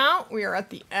now we are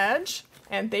at the edge,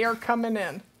 and they are coming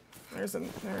in. There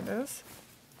it is.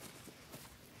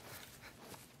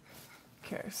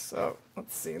 Okay, so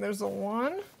let's see. There's a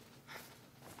 1.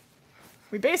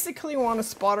 We basically want to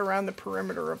spot around the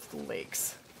perimeter of the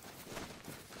lakes.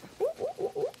 Ooh, ooh,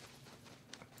 ooh, ooh.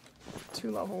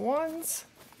 2 level 1s.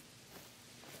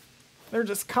 They're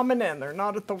just coming in. They're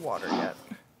not at the water yet.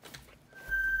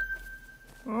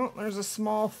 Oh, there's a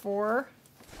small 4.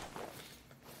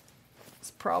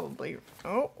 It's probably...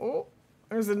 Oh.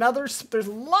 There's another... There's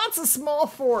lots of small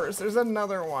 4s. There's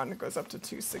another one. It goes up to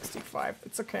 265.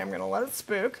 It's okay. I'm going to let it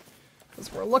spook.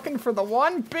 Because we're looking for the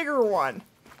one bigger one.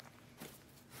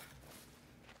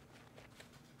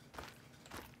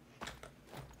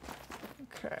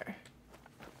 Okay.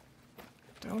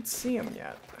 Don't see him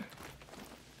yet.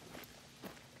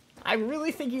 I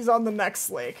really think he's on the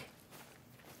next lake.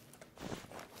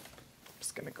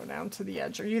 Gonna go down to the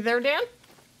edge. Are you there, Dan?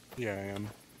 Yeah, I am.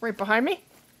 Right behind me?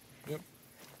 Yep.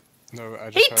 No, I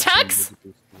just Hey, had Tex! some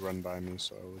wildebeest run by me,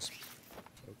 so I was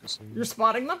focusing. You're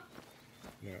spotting them?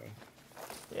 Yeah.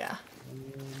 Yeah.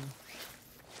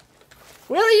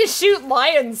 Will you shoot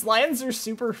lions? Lions are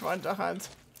super fun to hunt.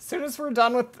 As soon as we're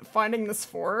done with finding this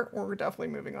 4, we're definitely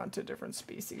moving on to a different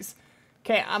species.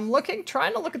 Okay, I'm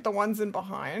trying to look at the ones in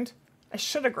behind. I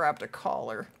should have grabbed a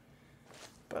collar,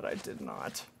 but I did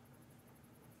not.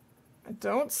 I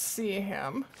don't see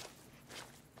him.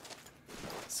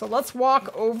 So let's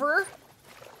walk over.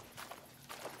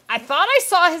 I thought I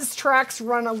saw his tracks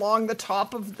run along the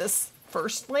top of this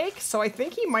first lake, so I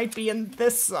think he might be in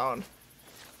this zone.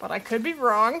 But I could be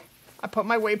wrong. I put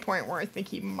my waypoint where I think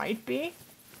he might be.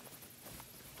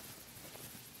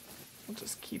 I'll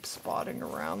just keep spotting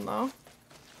around though.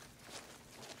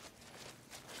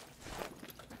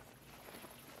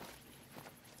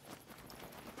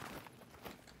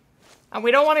 And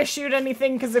we don't want to shoot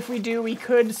anything, because if we do, we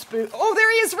could spook. Oh,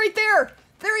 there he is right there!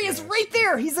 There he is right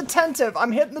there! He's attentive.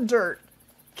 I'm hitting the dirt.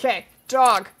 Okay,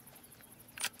 dog.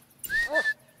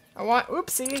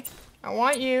 Oopsie. I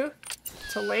want you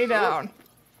to lay down.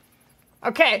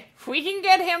 Okay, if we can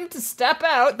get him to step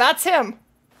out, that's him.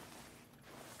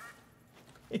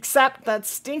 Except that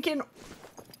stinking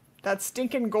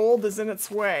gold is in its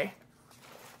way.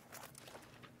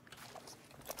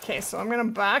 Okay, so I'm gonna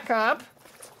back up.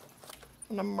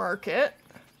 I'm gonna mark it.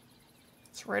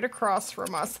 It's right across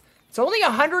from us. It's only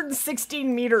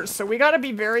 116 meters, so we gotta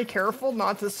be very careful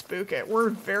not to spook it. We're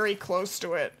very close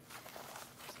to it.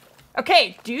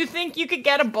 Okay, do you think you could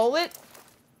get a bullet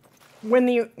when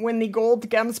the gold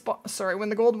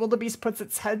wildebeest puts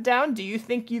its head down? Do you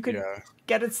think you could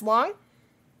get its lung?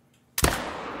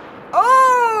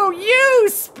 Oh, you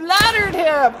splattered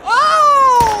him!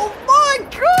 Oh my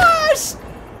gosh!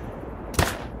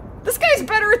 This guy's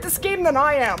better at this game than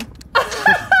I am.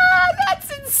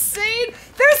 That's insane.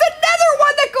 There's another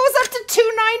one that goes up to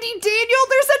 290, Daniel.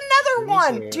 There's another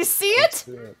one. Do you see it?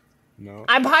 No.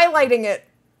 I'm highlighting it.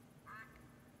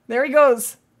 There he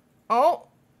goes. Oh,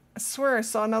 I swear I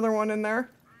saw another one in there.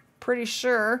 Pretty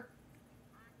sure.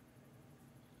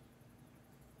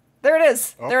 There it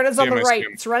is. Oh, there it is on the damn, I right. see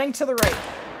him. It's running to the right.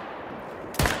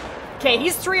 Okay,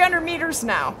 he's 300 meters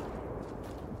now.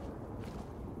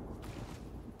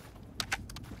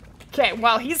 Okay,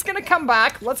 well, he's gonna come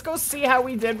back. Let's go see how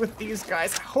we did with these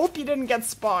guys. I hope you didn't get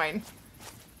spine.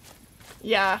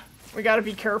 Yeah, we gotta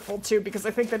be careful too, because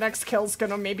I think the next kill's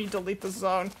gonna maybe delete the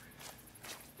zone.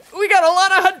 We got a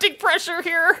lot of hunting pressure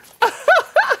here.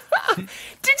 Did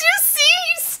you see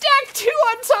he stacked 2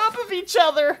 on top of each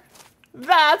other?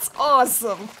 That's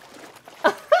awesome.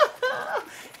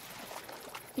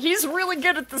 He's really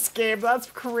good at this game. That's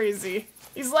crazy.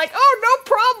 He's like, oh, no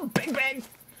problem. Bang, bang.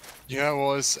 Yeah,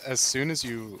 well, as soon as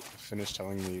you finished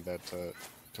telling me that to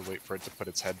wait for it to put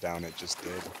its head down, it just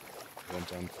did. It went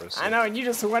down for a second. I know, and you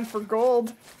just went for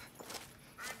gold.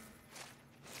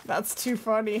 That's too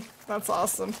funny. That's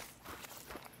awesome.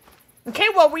 Okay,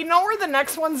 well, we know where the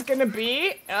next one's gonna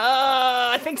be.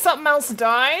 I think something else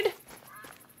died.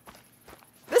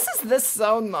 This is this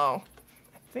zone, though.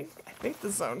 I think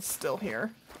the zone's still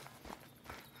here.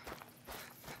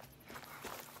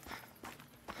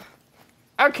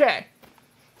 Okay.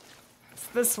 It's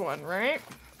this one, right?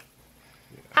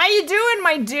 Yeah. How you doing,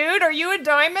 my dude? Are you a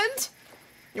diamond?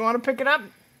 You want to pick it up?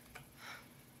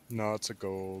 No, it's a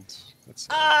gold. That's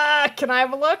can I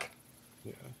have a look?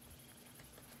 yeah.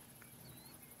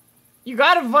 You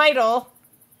got a vital.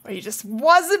 But you just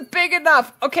wasn't big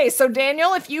enough. Okay, so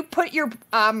Daniel, if you put your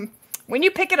when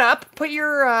you pick it up, put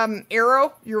your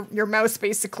arrow, your mouse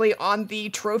basically on the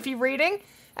trophy rating,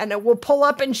 and it will pull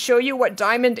up and show you what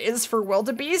diamond is for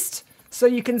wildebeest. So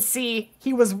you can see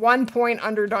he was 1 point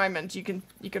under diamond. You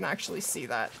can actually see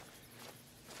that.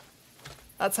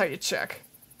 That's how you check.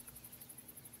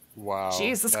 Wow.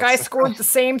 Jeez, this guy scored the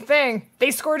same thing.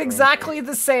 They scored exactly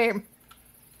the same.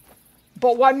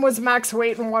 But one was max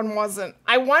weight and one wasn't.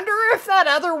 I wonder if that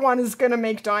other one is gonna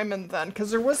make diamond then,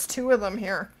 because there was 2 of them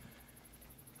here.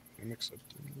 I'm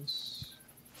accepting this.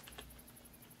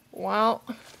 Well,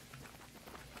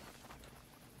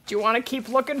 do you want to keep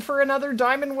looking for another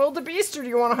diamond wildebeest, or do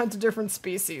you want to hunt a different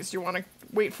species? Do you want to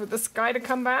wait for this guy to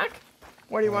come back?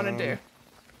 What do you want to do?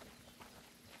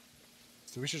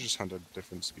 So we should just hunt a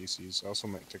different species. I also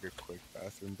might take a quick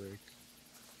bathroom break.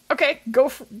 Okay, go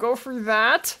for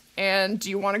that. And do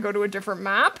you want to go to a different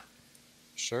map?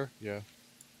 Sure, yeah.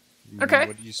 Okay.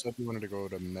 What you said you wanted to go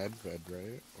to Medved, right?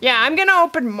 Or Yeah, I'm gonna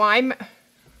open my...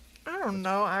 I don't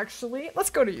know, actually. Let's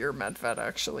go to your Medved,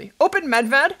 actually. Open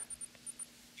Medved.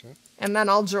 Sure. And then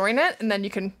I'll join it, and then you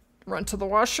can run to the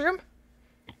washroom.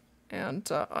 And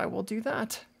I will do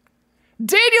that.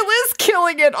 Daniel is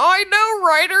killing it! I know,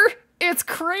 Ryder! It's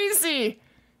crazy!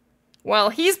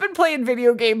 Well, he's been playing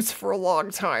video games for a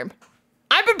long time.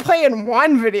 I've been playing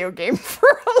one video game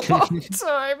for a long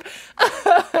time.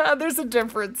 There's a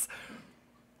difference.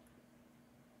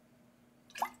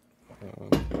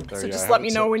 So just let me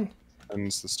know when...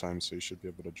 ends this time, so you should be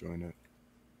able to join it.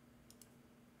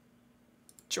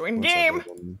 Join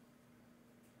game.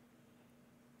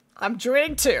 I'm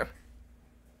joining too.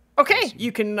 Okay, awesome.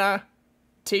 You can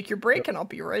take your break, and I'll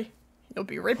be right. You'll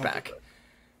be right back.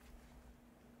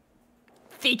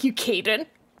 Thank you, Caden.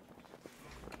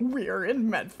 We're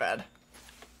in Medved.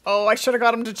 Oh, I should have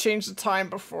got him to change the time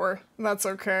before. That's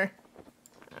okay.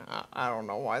 I don't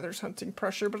know why there's hunting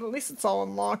pressure, but at least it's all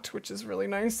unlocked, which is really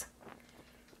nice.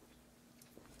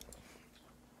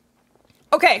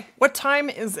 Okay, what time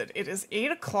is it? It is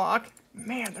 8 o'clock.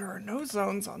 Man, there are no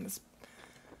zones on this.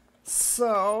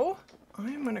 So,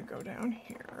 I'm gonna go down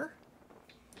here.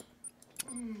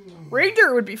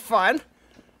 Reindeer would be fun.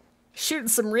 Shooting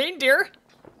some reindeer.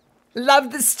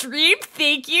 Love the stream,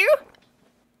 thank you.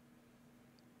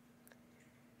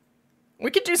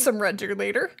 We could do some red deer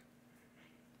later.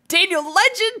 Daniel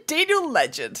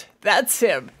Legend, that's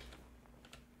him.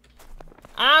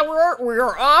 We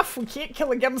are off. We can't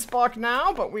kill a Gemsbok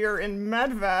now, but we are in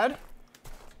Medved.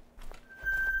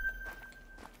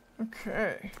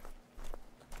 Okay.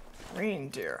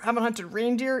 Reindeer. Haven't hunted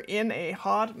reindeer in a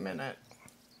hot minute.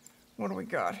 What do we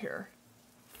got here?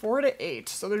 4 to 8,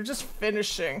 so they're just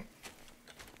finishing.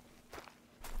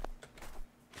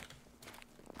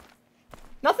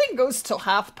 Nothing goes till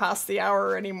half past the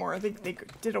hour anymore. I think they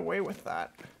did away with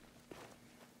that.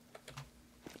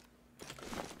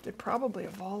 They probably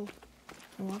have all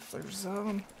left their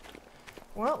zone.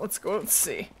 Well, let's go and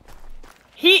see.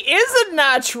 He is a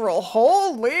natural!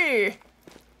 Holy!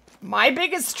 My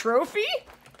biggest trophy?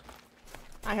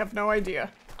 I have no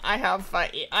idea. I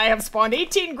have spawned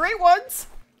 18 great ones.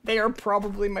 They are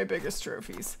probably my biggest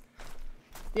trophies.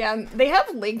 Yeah, and they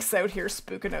have lynx out here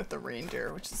spooking out the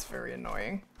reindeer, which is very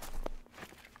annoying.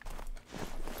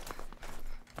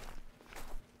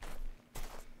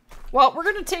 Well, we're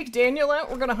gonna take Daniel out.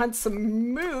 We're gonna hunt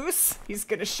some moose. He's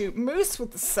gonna shoot moose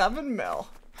with the 7mm.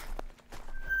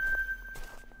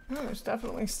 Oh, there's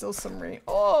definitely still some rain.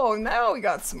 Oh, now we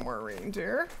got some more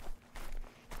reindeer.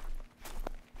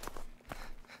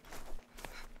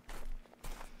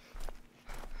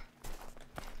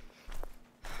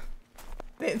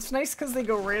 It's nice because they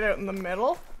go right out in the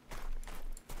middle.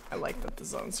 I like that the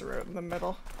zones are out in the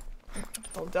middle.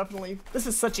 They'll definitely... This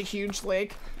is such a huge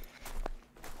lake.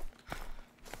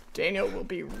 Daniel will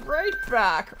be right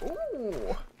back.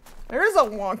 Ooh, there's a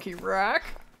wonky rack.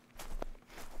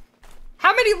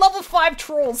 How many level 5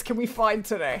 trolls can we find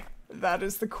today? That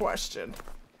is the question.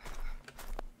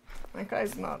 That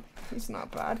guy's not... He's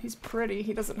not bad. He's pretty.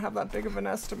 He doesn't have that big of an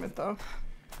estimate, though.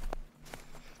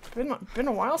 Been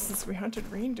a while since we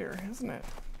hunted reindeer, hasn't it?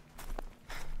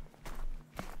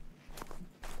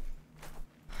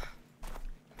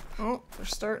 Oh, they're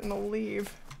starting to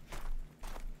leave.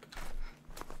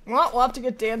 Well, we'll have to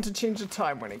get Dan to change the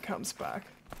time when he comes back.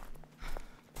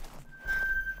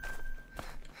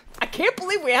 I can't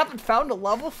believe we haven't found a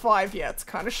level 5 yet. It's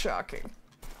kind of shocking.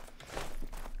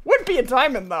 Wouldn't be a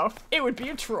diamond, though. It would be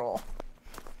a troll.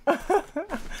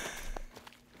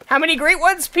 How many great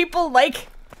ones people like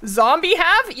Zombie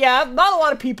have? Yeah, not a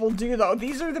lot of people do, though.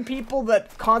 These are the people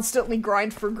that constantly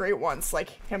grind for great ones, like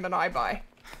him and I buy.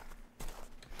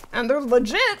 And they're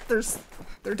legit.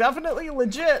 They're definitely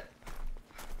legit.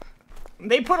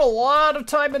 They put a lot of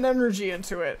time and energy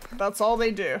into it. That's all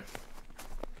they do.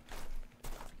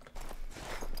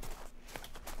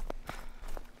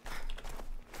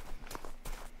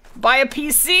 Buy a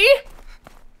PC?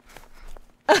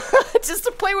 Just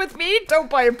to play with me? Don't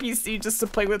buy a PC just to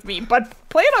play with me. But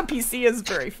playing on PC is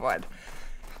very fun.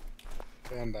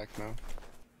 Okay, I'm back now.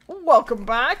 Welcome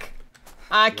back.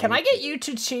 Can I get you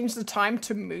to change the time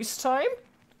to moose time?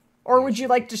 Or would you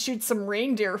like to shoot some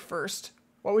reindeer first?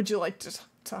 What would you like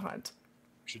to hunt?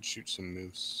 Should shoot some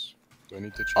moose. Do I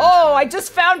need to change Oh, I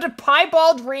just found a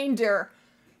piebald reindeer.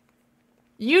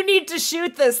 You need to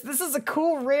shoot this. This is a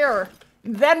cool rare.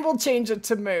 Then we'll change it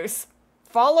to moose.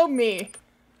 Follow me.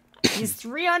 He's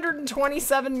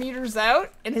 327 meters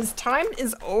out, and his time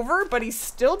is over, but he's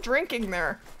still drinking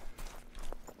there.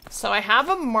 So I have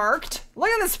him marked. Look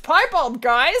at this piebald,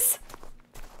 guys.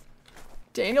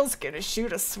 Daniel's gonna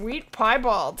shoot a sweet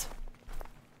piebald.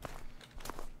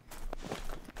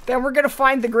 Then we're gonna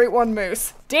find the great one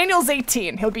moose. Daniel's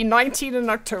 18. He'll be 19 in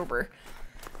October.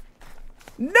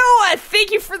 Noah,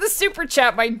 thank you for the super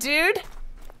chat, my dude.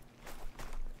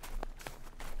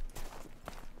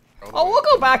 Oh, we'll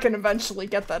go back and eventually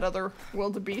get that other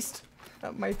wildebeest.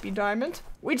 That might be diamond.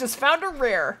 We just found a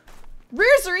rare.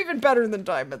 Rares are even better than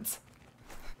diamonds.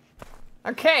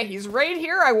 Okay, he's right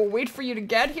here. I will wait for you to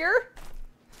get here.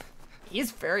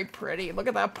 He's very pretty. Look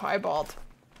at that piebald.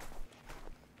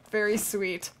 Very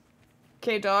sweet.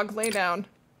 Okay, dog, lay down.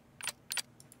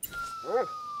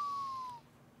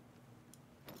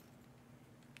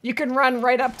 You can run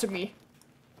right up to me.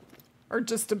 Or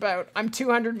just about. I'm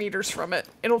 200 meters from it.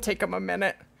 It'll take him a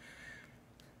minute.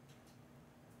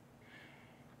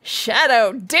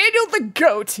 Shadow. Daniel the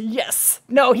goat. Yes.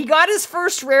 No, he got his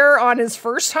first rare on his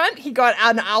first hunt. He got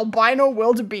an albino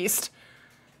wildebeest.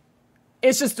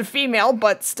 It's just a female,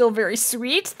 but still very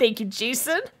sweet. Thank you,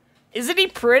 Jason. Isn't he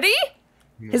pretty?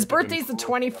 His birthday's the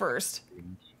 21st.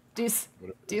 Do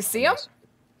you see him?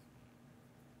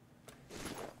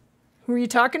 Who are you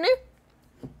talking to?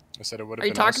 I said it would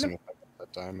have been awesome if I got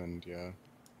that diamond, yeah.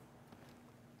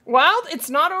 Well, it's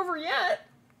not over yet.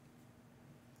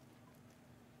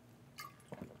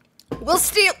 We'll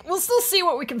still see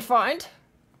what we can find.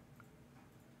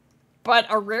 But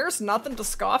a rare's nothing to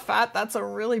scoff at. That's a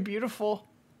really beautiful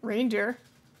reindeer.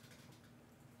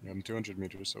 Yeah, I'm 200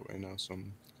 meters away now, so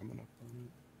I'm coming up on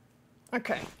it.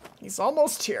 Okay, he's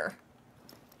almost here.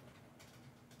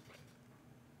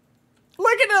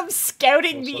 Look at him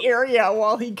scouting the area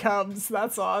while he comes.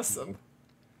 That's awesome.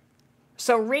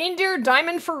 So reindeer,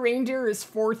 diamond for reindeer is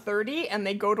 430, and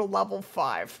they go to level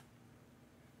 5.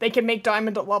 They can make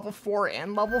diamond at level 4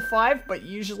 and level 5, but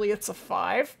usually it's a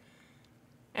 5.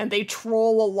 And they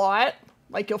troll a lot.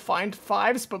 Like, you'll find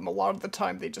 5s, but a lot of the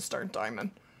time they just aren't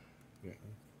diamond. Yeah.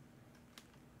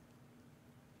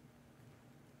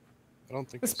 I don't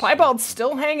think this piebald's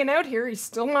still hanging out here. He's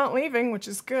still not leaving, which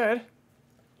is good.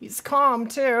 He's calm,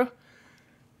 too.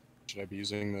 Should I be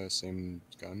using the same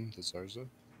gun, the Zarza?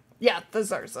 Yeah, the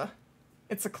Zarza.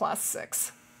 It's a class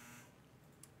 6.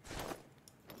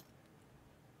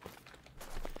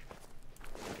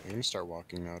 I'm gonna start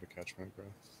walking now to catch my breath.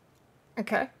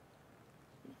 Okay.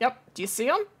 Yep. Do you see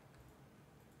him?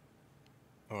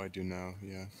 Oh, I do now,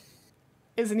 yeah.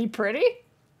 Isn't he pretty?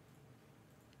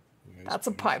 Yeah, That's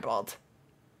a piebald.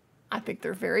 I think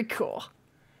they're very cool.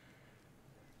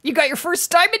 You got your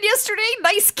first diamond yesterday?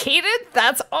 Nice, Kaden.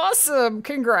 That's awesome.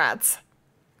 Congrats.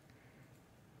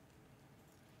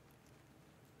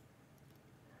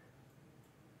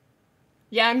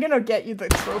 Yeah, I'm gonna get you the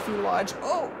trophy lodge.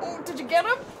 Oh, did you get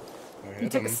him? You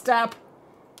took a step.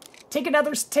 Take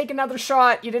another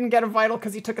shot. You didn't get a vital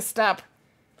because you took a step.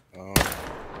 Oh.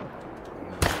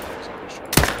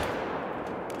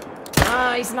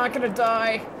 Ah, he's not gonna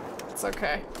die. It's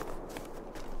okay.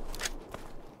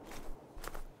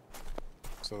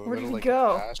 So where did he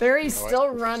go? There he's still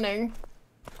running.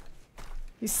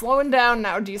 He's slowing down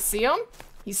now. Do you see him?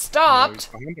 He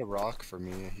stopped. No, he's behind a rock for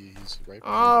me. He's right behind.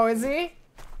 Oh, is he?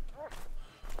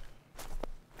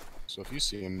 So if you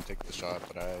see him, take the shot,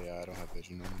 but I don't have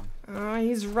vision on him.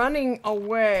 He's running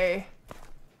away.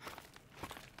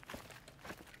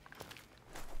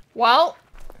 Well,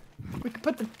 we could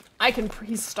put the...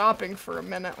 he's stopping for a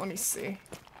minute. Let me see.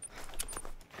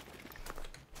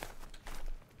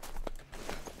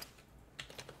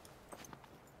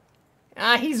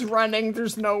 He's running.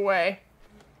 There's no way.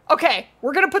 Okay,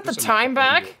 we're gonna put the time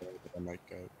back.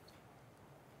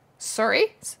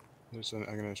 Sorry? I'm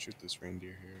gonna shoot this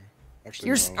reindeer here.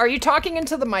 Actually, no. Are you talking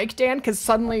into the mic, Dan? Because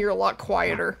suddenly you're a lot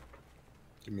quieter.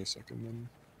 Give me a second then.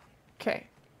 Okay.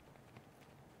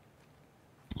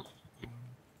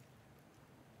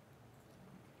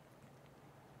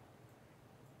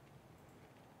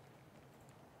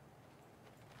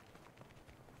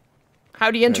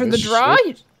 How do you enter the draw?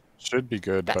 Should be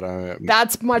good, but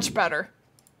that's much better.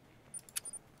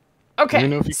 Okay, let me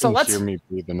know if you can let's hear me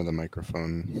breathe into the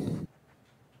microphone.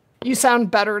 You sound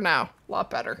better now. A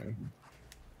lot better.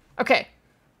 Okay.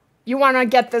 You want to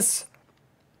get this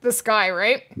guy,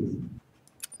 right? Do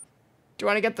you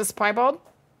want to get this piebald?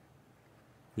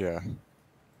 Yeah.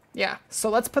 Yeah. So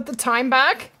let's put the time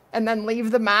back and then leave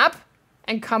the map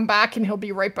and come back and he'll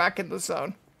be right back in the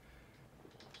zone.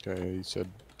 Okay, you said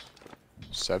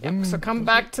 7? Yep, so come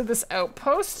back to this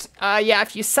outpost. Yeah,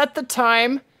 if you set the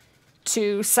time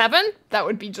to 7, that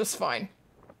would be just fine.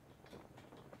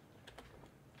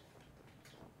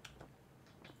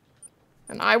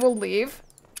 And I will leave.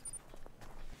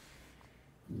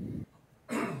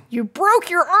 You broke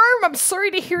your arm! I'm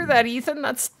sorry to hear that, Ethan.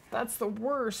 That's the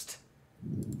worst.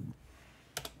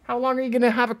 How long are you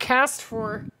gonna have a cast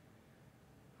for?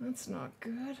 That's not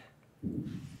good.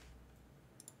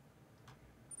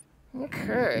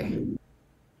 Okay.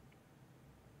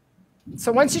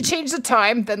 So once you change the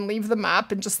time, then leave the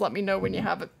map and just let me know when you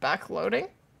have it back loading.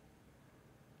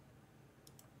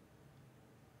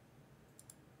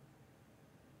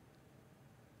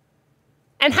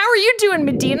 And how are you doing,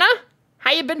 Medina?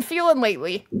 How you been feeling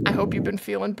lately? I hope you've been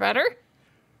feeling better.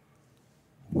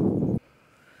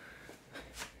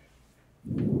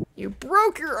 You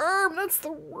broke your arm. That's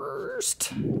the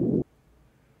worst.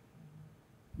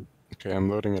 Okay, I'm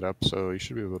loading it up, so you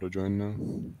should be able to join now.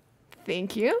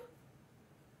 Thank you.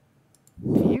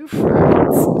 View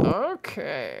friends.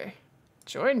 Okay.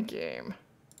 Join game.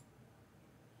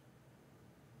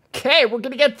 Okay, we're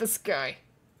gonna get this guy.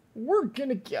 We're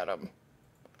gonna get him.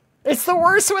 It's the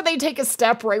worst when they take a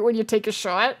step right when you take a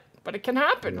shot, but it can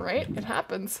happen, right? It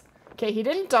happens. Okay, he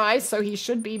didn't die, so he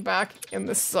should be back in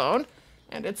this zone.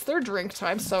 And it's their drink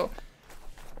time, so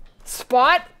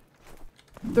spot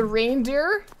the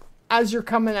reindeer as you're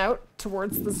coming out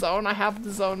towards the zone. I have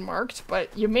the zone marked,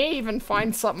 but you may even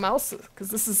find something else, because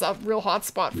this is a real hot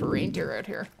spot for reindeer out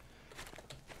here.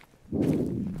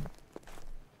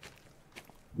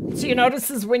 So you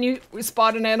notice is when you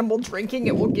spot an animal drinking,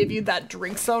 it will give you that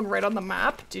drink zone right on the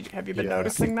map. Have you been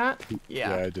noticing that?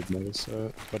 Yeah, I did notice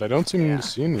that. But I don't seem to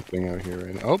see anything out here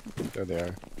right now. Oh, there they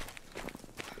are.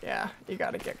 Yeah, you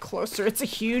gotta get closer. It's a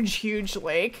huge, huge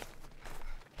lake.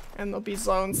 And there'll be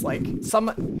zones like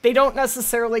they don't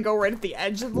necessarily go right at the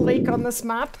edge of the lake on this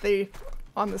map.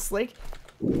 On this lake.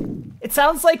 It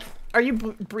sounds like, are you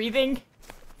breathing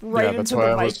right into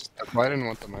the mic? That's why I didn't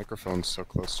want the microphone so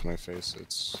close to my face.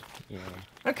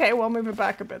 Okay, well, move it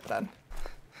back a bit then.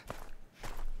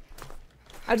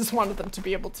 I just wanted them to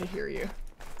be able to hear you.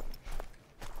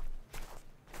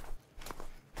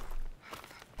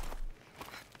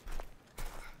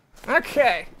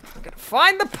 Okay, I'm gonna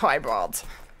find the piebald.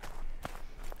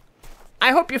 I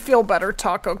hope you feel better,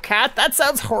 Taco Cat. That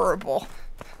sounds horrible.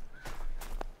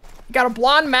 You got a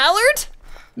blonde mallard?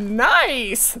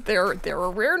 Nice! They're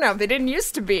rare now. They didn't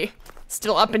used to be.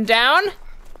 Still up and down?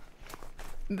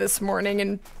 This morning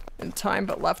in time,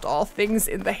 but left all things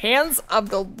in the hands of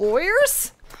the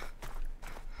lawyers?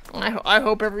 I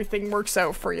hope everything works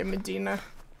out for you, Medina.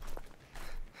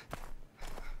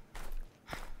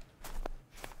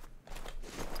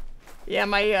 Yeah,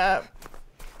 my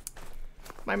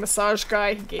massage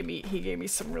guy, he gave me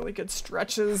some really good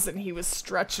stretches, and he was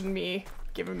stretching me,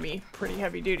 giving me pretty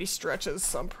heavy duty stretches,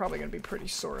 so I'm probably gonna be pretty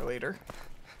sore later.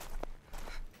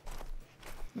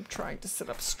 I'm trying to sit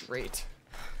up straight.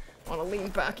 I want to lean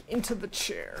back into the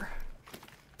chair.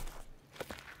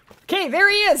 Okay, there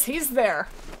he is. He's there.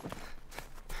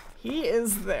 He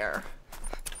is there.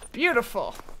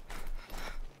 Beautiful.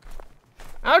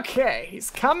 Okay, he's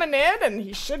coming in, and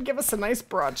he should give us a nice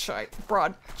broad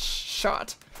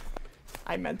shot.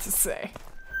 I meant to say.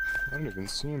 I don't even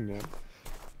see him yet.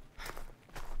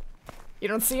 You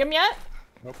don't see him yet?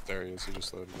 Nope, there he is. He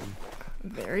just loaded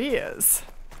in. There he is.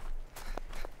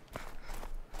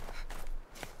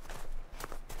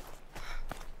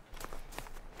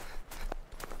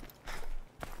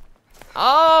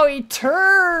 Oh, he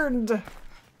turned!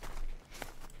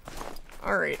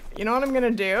 Alright, you know what I'm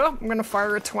gonna do? I'm gonna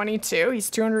fire a 22.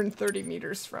 He's 230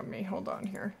 meters from me. Hold on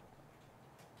here.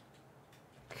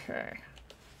 Okay.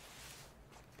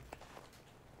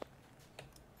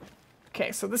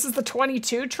 Okay, so this is the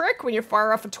 22 trick. When you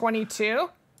fire off a 22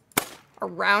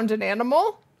 around an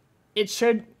animal, it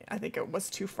should... I think it was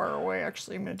too far away,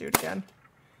 actually. I'm gonna do it again.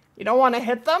 You don't want to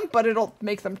hit them, but it'll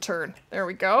make them turn. There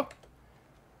we go.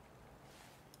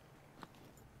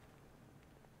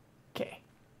 Okay.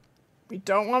 We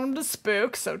don't want him to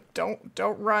spook, so don't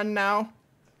run now.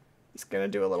 He's gonna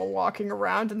do a little walking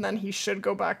around, and then he should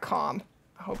go back calm.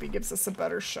 I hope he gives us a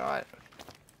better shot.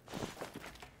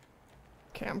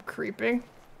 Okay, I'm creeping.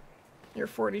 You're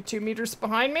 42 meters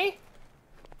behind me.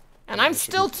 And I'm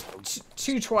still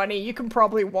 220. You can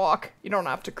probably walk. You don't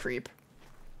have to creep.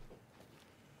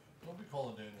 Don't be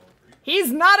calling Daniel a creep.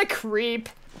 He's not a creep.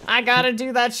 I gotta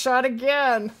do that shot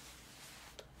again.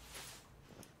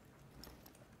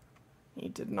 He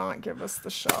did not give us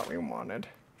the shot we wanted.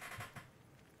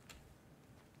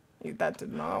 That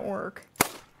did not work.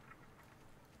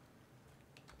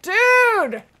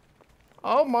 Dude!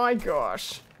 Oh my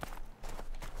gosh.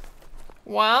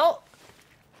 Well,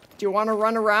 do you want to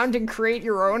run around and create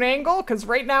your own angle? Because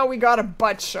right now we got a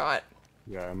butt shot.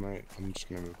 Yeah, I might. I'm just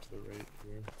gonna move to the right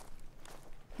here.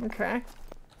 Okay.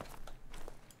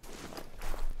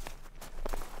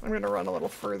 I'm gonna run a little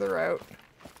further out.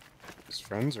 His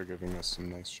friends are giving us some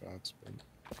nice shots, but...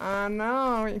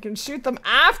 No, you can shoot them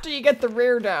after you get the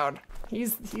rear down.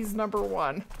 He's number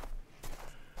one.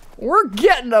 We're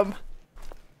getting him!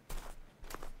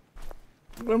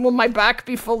 When will my back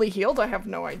be fully healed? I have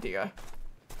no idea.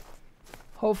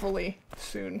 Hopefully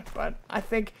soon, but I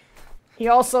think he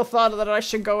also thought that I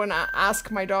should go and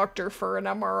ask my doctor for an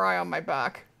MRI on my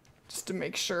back. Just to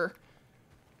make sure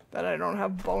that I don't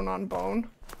have bone on bone.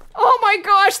 Oh my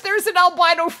gosh, there's an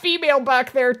albino female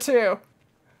back there too.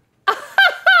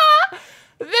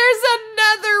 There's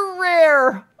another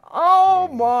rare. Oh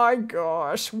my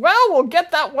gosh. Well, we'll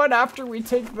get that one after we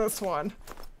take this one.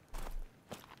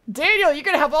 Daniel, you're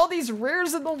gonna have all these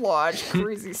rares in the lodge.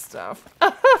 Crazy stuff.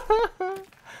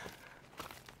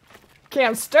 Okay,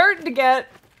 I'm starting to get...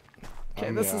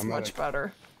 Okay, this is much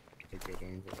better. A good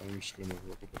angle. I'm just gonna move a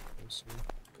little bit closer.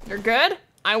 You're good?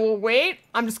 I will wait.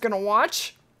 I'm just gonna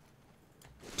watch.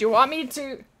 Do you want me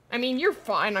to... I mean, you're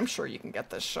fine. I'm sure you can get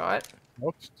this shot.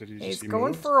 Nope. Did he He's just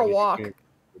going for a walk. Good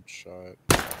shot.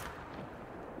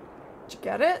 Did you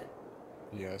get it?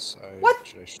 Yes, What?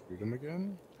 Should I shoot him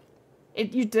again?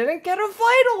 You didn't get a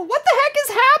vital. What the heck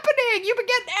is happening? You've been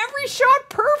getting every shot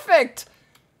perfect.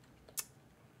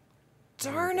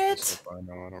 Darn it. I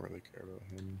know, I don't really care about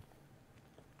him.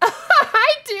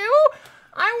 I do.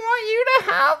 I want you to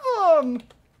have him.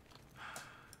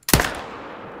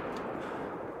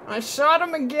 I shot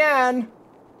him again.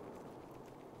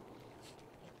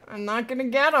 I'm not gonna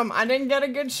get him. I didn't get a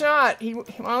good shot.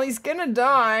 Well, he's gonna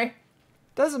die.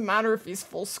 Doesn't matter if he's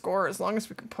full score as long as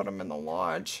we can put him in the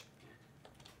lodge.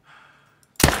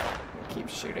 Keep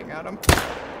shooting at him.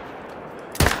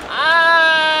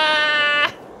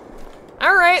 Ah!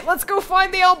 Alright, let's go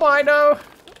find the albino.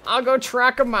 I'll go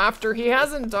track him after. He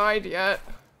hasn't died yet.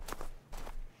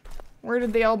 Where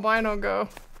did the albino go?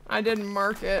 I didn't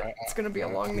mark it. It's gonna be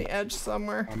along the edge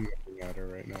somewhere. I'm looking at her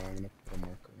right now. I'm gonna put a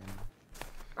marker on her.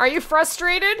 Are you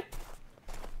frustrated?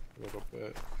 A little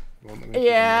bit. Won't let me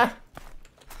Yeah.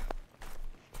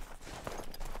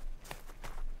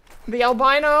 The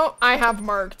albino, I have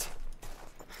marked.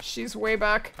 She's way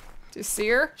back. Do you see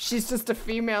her? She's just a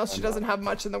female. She doesn't have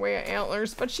much in the way of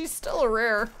antlers, but she's still a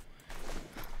rare.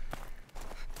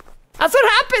 That's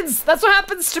what happens! That's what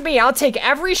happens to me. I'll take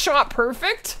every shot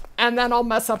perfect, and then I'll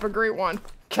mess up a great one.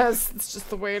 Because it's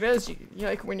just the way it is. You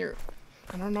like when you're...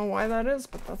 I don't know why that is,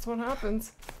 but that's what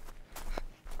happens.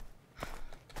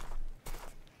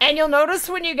 And you'll notice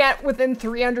when you get within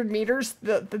 300 meters,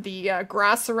 the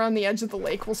grass around the edge of the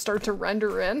lake will start to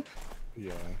render in.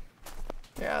 Yeah.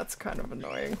 Yeah, it's kind of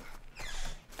annoying.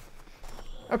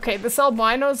 Okay, this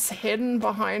albino's hidden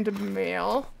behind a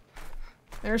male.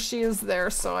 There she is there,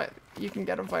 so you can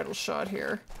get a vital shot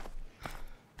here.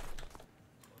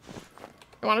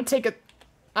 You want to take a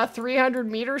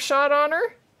 300-meter shot on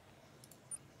her?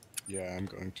 Yeah, I'm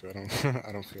going to.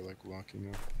 I don't feel like walking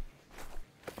up.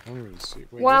 I don't really see.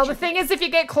 Wait, Well, the thing is, if you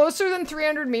get closer than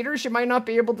 300 meters, you might not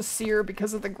be able to see her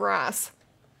because of the grass.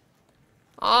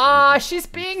 Ah, she's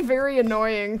being very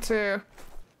annoying, too.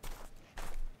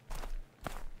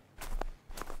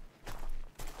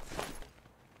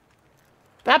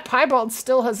 That piebald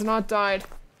still has not died.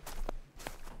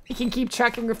 You can keep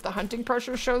checking if the hunting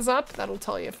pressure shows up. That'll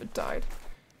tell you if it died.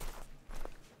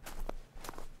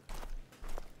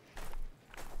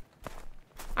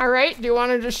 Alright, do you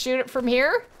want to just shoot it from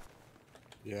here?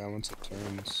 Yeah, once it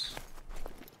turns.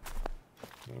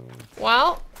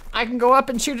 Well, I can go up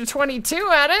and shoot a 22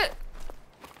 at it.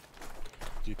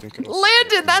 Do you think it'll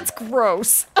Landed! That's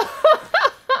gross.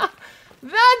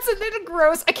 That's a little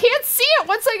gross. I can't see it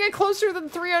once I get closer than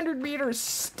 300 meters,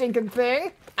 stinking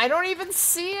thing. I don't even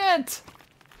see it.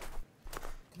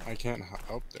 I can't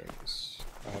help there.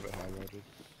 I have it highlighted.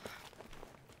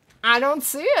 I don't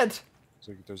see it. It's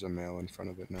like there's a male in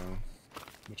front of it now,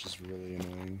 which is really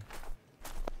annoying.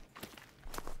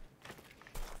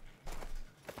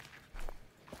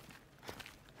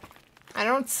 I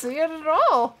don't see it at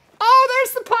all. Oh,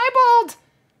 there's the piebald!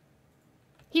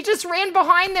 He just ran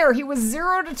behind there. He was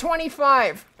 0 to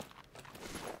 25.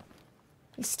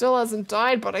 He still hasn't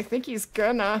died, but I think he's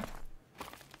gonna.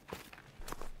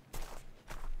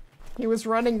 He was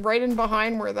running right in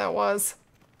behind where that was.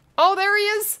 Oh, there he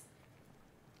is!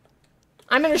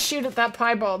 I'm gonna shoot at that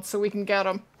piebald so we can get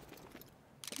him.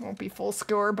 Won't be full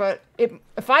score, but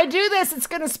if I do this, it's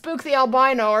gonna spook the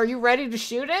albino. Are you ready to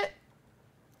shoot it?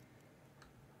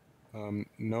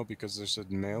 No, because there's a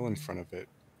male in front of it,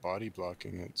 body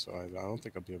blocking it, so I don't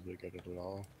think I'll be able to get it at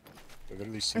all. I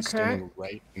literally see standing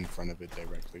right in front of it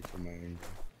directly from my angle.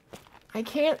 I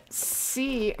can't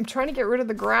see. I'm trying to get rid of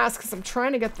the grass because I'm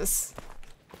trying to get this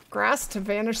grass to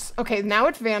vanish. Okay, now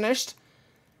it vanished.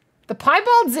 The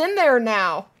piebald's in there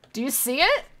now. Do you see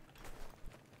it?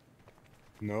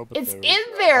 No, but it's in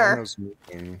there.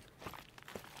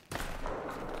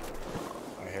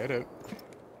 I hit it.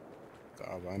 The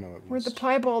albino at least. Where'd the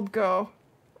piebald go?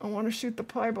 I want to shoot the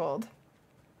piebald.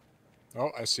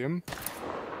 Oh, I see him.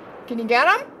 Can you get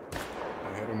him?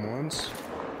 I hit him once.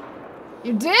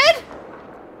 You did?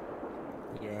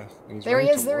 Yeah. There he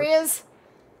is, there he is.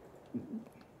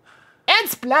 And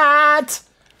splat!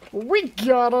 We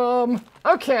got him.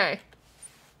 Okay.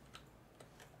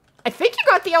 I think you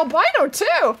got the albino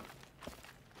too.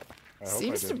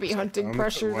 Seems to be hunting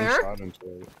pressure there.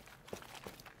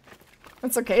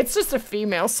 That's okay. It's just a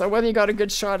female, so whether you got a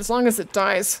good shot, as long as it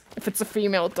dies. If it's a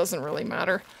female, it doesn't really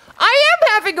matter. I am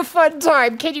having a fun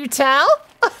time. Can you tell?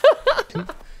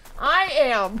 I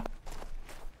am.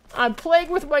 I'm playing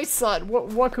with my son.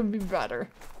 What could be better?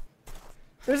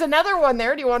 There's another one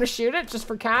there. Do you want to shoot it just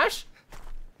for cash?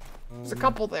 There's a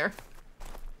couple there.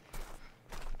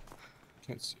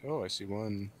 Can't see. Oh, I see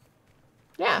one.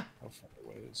 Yeah. How far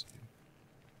away is he?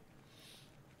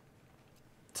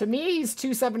 To me, he's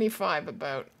 275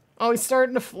 about. Oh, he's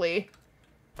starting to flee.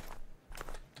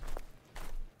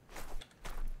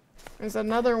 There's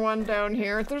another one down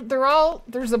here. They're all...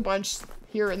 There's a bunch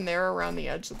here and there around the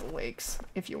edge of the lakes,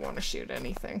 if you want to shoot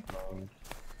anything.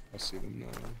 I see them now.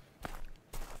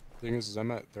 The thing is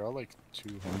they're all like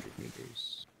 200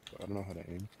 meters. So I don't know how to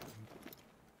aim for them.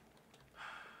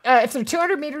 If they're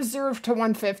 200 meters, 0 to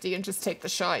 150, and just take the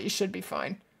shot, you should be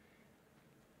fine.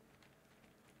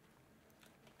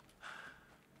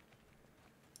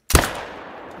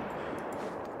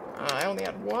 I only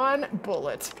had one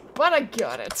bullet, but I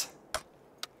got it.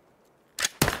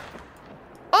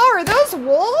 Oh, are those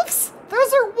wolves?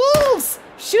 Those are wolves!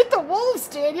 Shoot the wolves,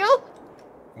 Daniel!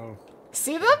 Oh.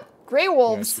 See them? Gray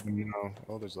wolves. Yeah, I see them now.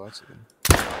 Oh, there's lots of them.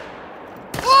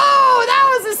 Whoa! That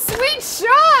was a sweet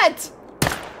shot!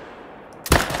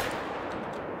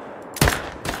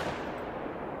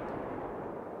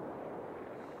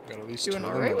 Got at least doing two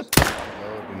alright with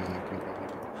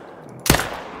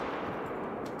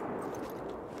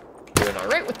doing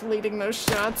alright with leading those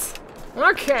shots.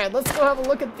 Okay, let's go have a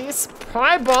look at this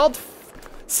piebald.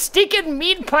 Stinking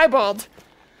mean piebald.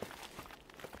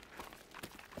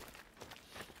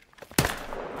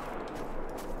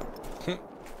 Got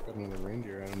another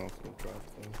reindeer. I don't know if it'll drop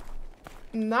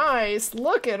though. Nice.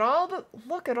 Look at all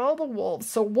the wolves.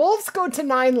 So wolves go to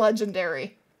 9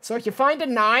 legendary. So if you find a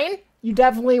 9, you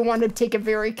definitely want to take a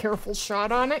very careful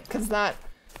shot on it, because that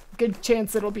good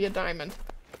chance it'll be a diamond.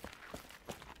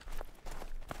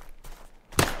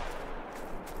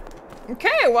 Okay,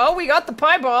 well, we got the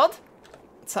piebald.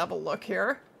 Let's have a look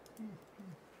here.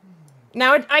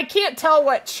 Now, I can't tell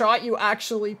what shot you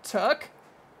actually took.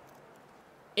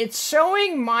 It's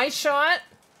showing my shot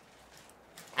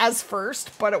as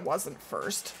first, but it wasn't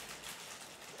first.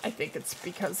 I think it's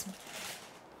because...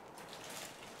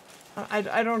 I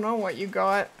don't know what you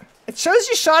got. It shows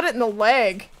you shot it in the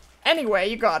leg. Anyway,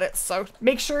 you got it, so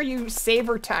make sure you save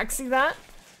or taxi that.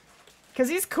 Because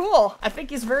he's cool. I think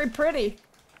he's very pretty.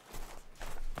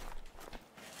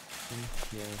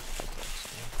 Yeah.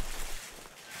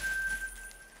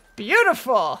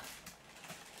 Beautiful!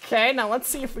 Okay, now let's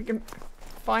see if we can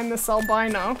find this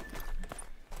albino.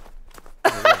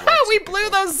 We blew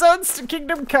those zones to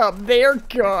Kingdom Come. They are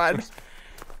gone.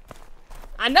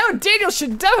 I know Daniel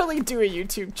should definitely do a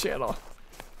YouTube channel.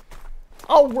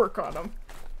 I'll work on him.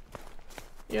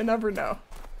 You never know.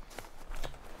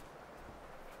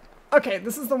 Okay,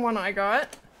 this is the one I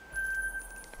got.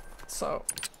 So...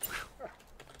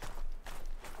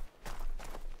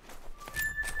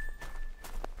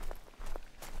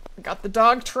 got the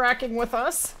dog tracking with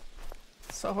us.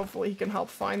 So hopefully he can help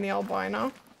find the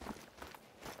albino.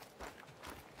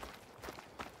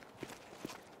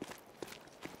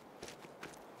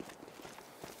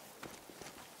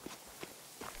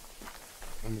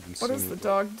 What is the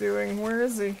dog doing? Where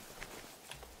is he?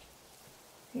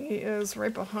 He is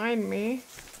right behind me.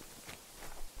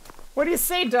 What do you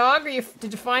say, dog?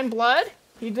 Did you find blood?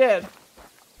 He did.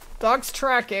 Dog's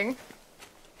tracking.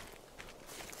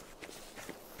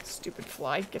 Stupid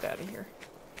fly, get out of here.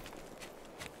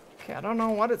 Okay, I don't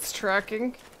know what it's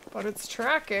tracking, but it's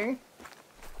tracking.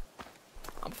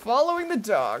 I'm following the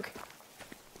dog.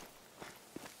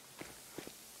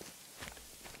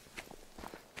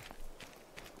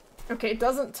 Okay, it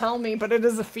doesn't tell me, but it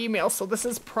is a female, so this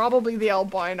is probably the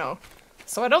albino.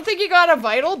 So I don't think he got a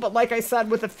vital, but like I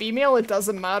said, with a female, it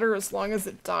doesn't matter as long as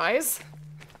it dies.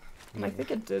 And I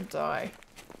think it did die.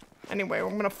 Anyway,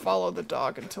 I'm gonna follow the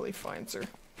dog until he finds her.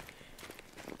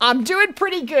 I'm doing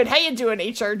pretty good. How you doing,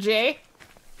 HRJ?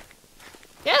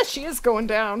 Yeah, she is going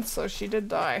down, so she did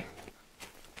die.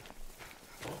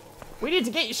 We need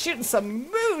to get you shooting some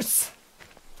moose!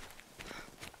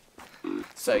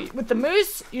 So, with the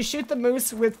moose, you shoot the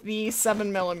moose with the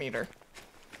 7mm.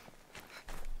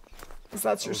 Because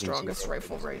that's your strongest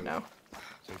rifle right now.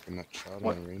 Taking that shot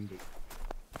What? on the rainbow.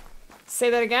 Say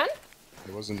that again?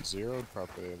 It wasn't zeroed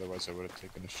properly, otherwise I would have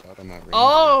taken a shot on that rainbow.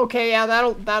 Oh, okay, yeah,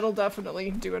 that'll definitely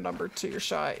do a number to your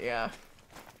shot, yeah.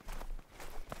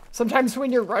 Sometimes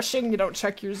when you're rushing, you don't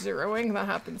check your zeroing. That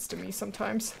happens to me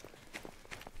sometimes.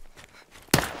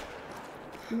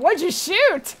 What'd you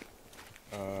shoot?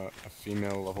 A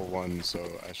female level 1, so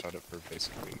I shot it for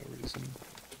basically no reason.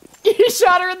 You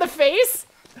shot her in the face?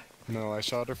 No, I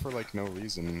shot her for like no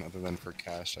reason, other than for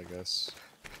cash, I guess.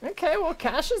 Okay, well,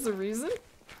 cash is a reason.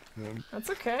 Yeah. That's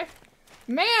okay.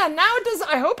 Man, now it does.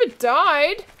 I hope it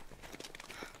died.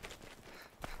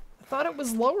 I thought it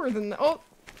was lower than the. Oh,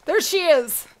 there she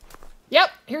is. Yep,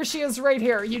 here she is right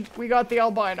here. We got the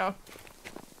albino.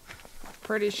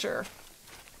 Pretty sure.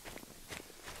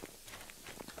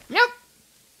 Yep.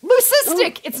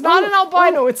 Leucistic. It's not an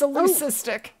albino. It's a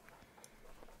leucistic.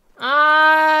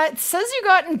 It says you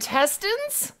got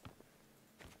intestines.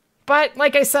 But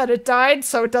like I said, it died,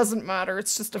 so it doesn't matter.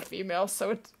 It's just a female,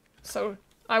 so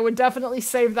I would definitely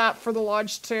save that for the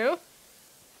lodge too.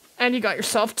 And you got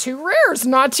yourself 2 rares.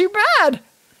 Not too bad.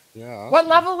 Yeah. Awesome. What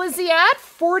level is he at?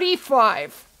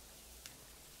 45.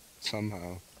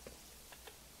 Somehow.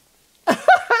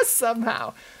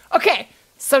 Somehow. Okay,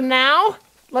 so now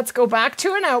let's go back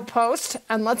to an outpost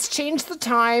and let's change the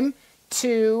time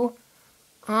to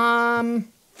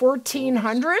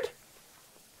 1400.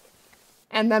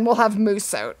 And then we'll have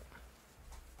moose out.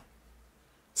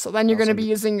 So then you're going to be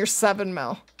using your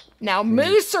 7mm. Now,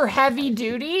 moose are heavy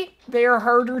duty. They are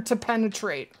harder to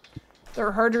penetrate.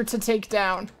 They're harder to take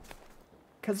down.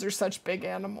 Because they're such big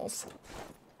animals.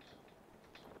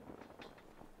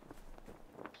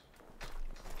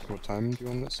 What time do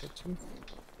you want this set to?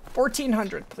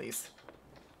 1400, please.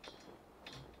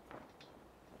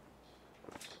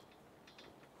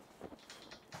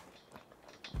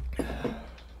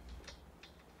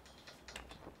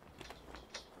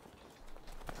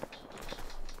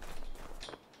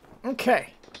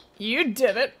 Okay, you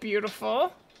did it.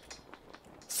 Beautiful.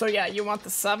 So yeah, you want the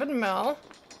 7mm.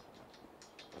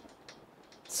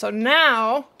 So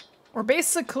now, we're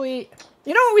basically...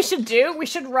 You know what we should do? We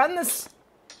should run this...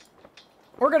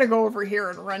 We're gonna go over here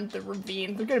and run the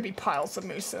ravine. There's gonna be piles of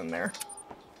moose in there.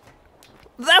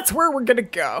 That's where we're gonna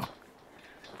go.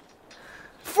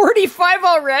 45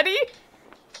 already?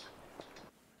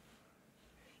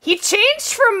 He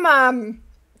changed from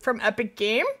Epic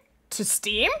Game to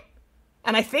Steam,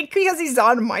 and I think because he's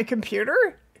on my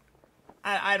computer,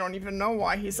 I don't even know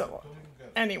why he's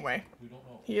anyway.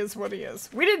 He is what he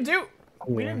is. We didn't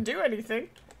do anything.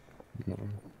 No.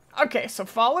 Okay, so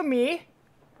follow me,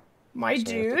 my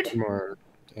dude. More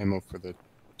ammo for the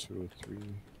 203.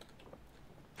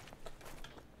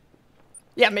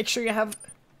 Yeah, make sure you have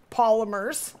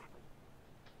polymers.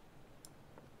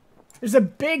 There's a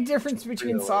big difference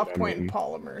between soft point and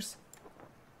polymers.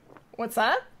 What's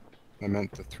that? I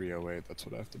meant the 308. That's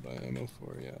what I have to buy ammo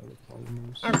for. Yeah, the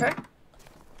polymers. Okay.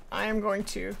 I am going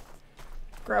to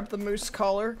grab the moose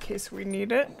collar in case we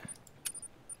need it.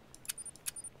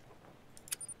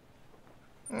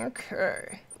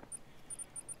 Okay.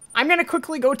 I'm gonna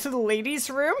quickly go to the ladies'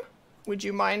 room. Would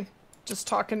you mind just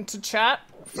talking to chat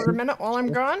for a minute while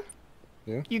I'm gone?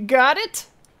 Yeah. You got it?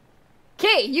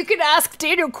 Okay, you can ask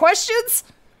Daniel questions.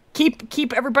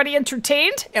 Keep everybody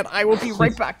entertained, and I will be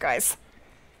right back, guys.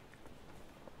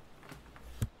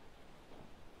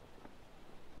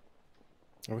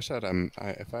 I wish I had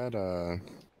if I had a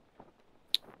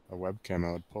webcam,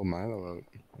 I would pull Milo out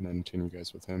and entertain you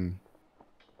guys with him.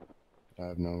 But I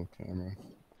have no camera.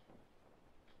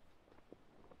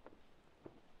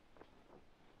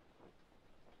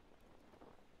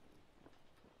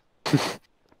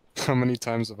 How many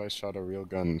times have I shot a real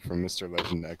gun from Mr.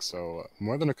 Legend XO?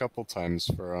 More than a couple times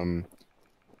for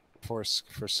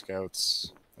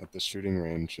scouts at the shooting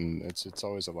range, and it's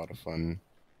always a lot of fun.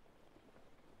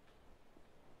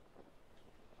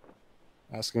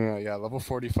 Asking, yeah, level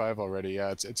 45 already.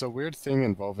 Yeah, it's a weird thing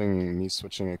involving me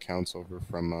switching accounts over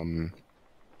from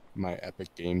my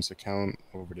Epic Games account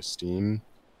over to Steam,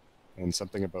 and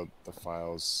something about the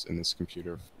files in this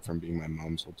computer from being my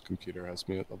mom's old computer has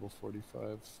me at level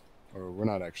 45, or we're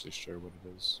not actually sure what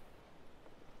it is.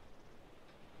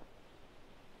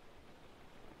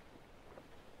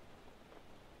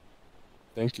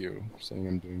 Thank you, saying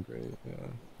I'm doing great. Yeah.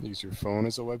 Use your phone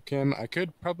as a webcam. I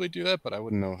could probably do that, but I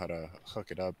wouldn't know how to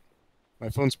hook it up. My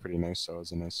phone's pretty nice, so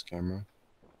it's a nice camera.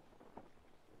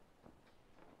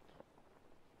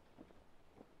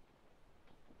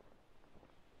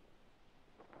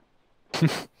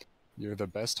 You're the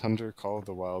best Hunter Call of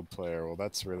the Wild player. Well,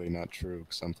 that's really not true,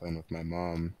 because I'm playing with my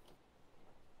mom.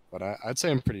 But I'd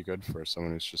say I'm pretty good for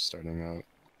someone who's just starting out.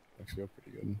 I feel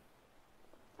pretty good.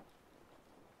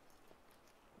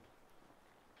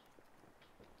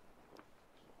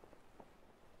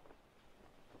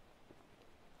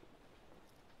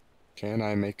 Can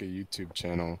I make a YouTube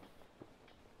channel?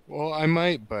 Well, I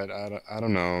might, but I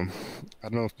don't know. I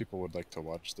don't know if people would like to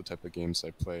watch the type of games I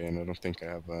play, and I don't think I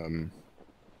have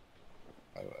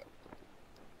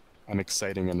an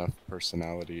exciting enough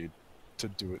personality to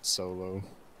do it solo.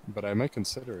 But I might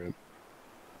consider it.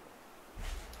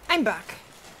 I'm back.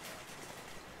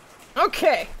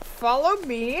 Okay, follow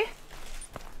me.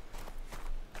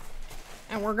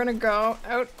 And we're gonna go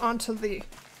out onto the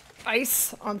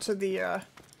ice, onto the,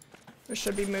 there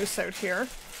should be moose out here.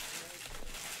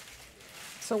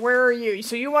 So where are you?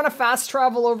 So you want to fast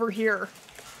travel over here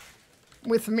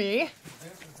with me?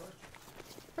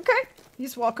 Okay,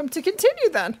 he's welcome to continue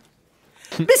then.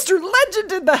 Mr.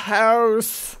 Legend in the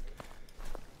house!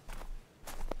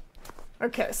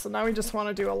 Okay, so now we just want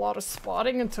to do a lot of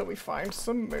spotting until we find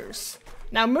some moose.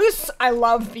 Now moose I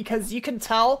love because you can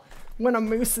tell when a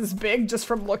moose is big just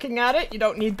from looking at it. You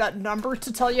don't need that number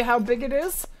to tell you how big it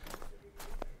is.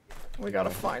 We gotta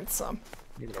find some.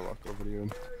 I'm gonna walk over to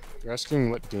you. You're asking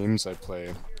what games I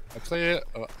play. I play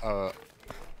a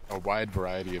wide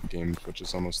variety of games, which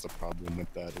is almost the problem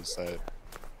with that, is that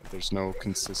there's no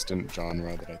consistent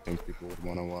genre that I think people would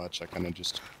want to watch. I kind of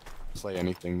just play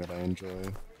anything that I enjoy.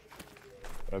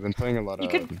 But I've been playing a lot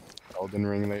of Elden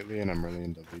Ring lately, and I'm really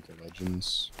into League of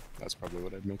Legends. That's probably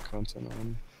what I'd make content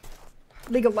on.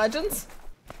 League of Legends?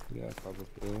 Yeah,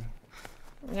 probably.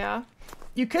 Yeah.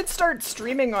 You could start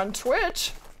streaming on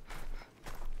Twitch.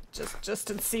 Just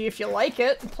to see if you like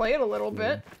it and play it a little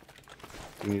bit.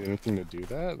 Do you need anything to do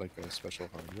that? Like a special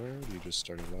hardware? Or do you just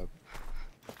start it up?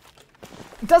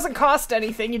 It doesn't cost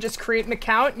anything. You just create an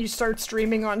account and you start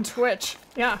streaming on Twitch.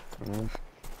 Yeah.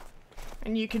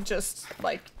 And you could just,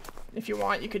 like, if you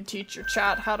want, you could teach your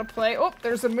chat how to play. Oh,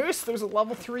 there's a moose. There's a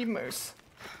level 3 moose.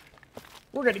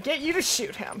 We're gonna get you to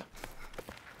shoot him.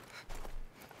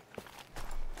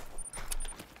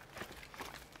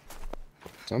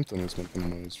 Something is making a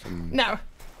noise from Now,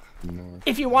 north.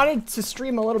 if you wanted to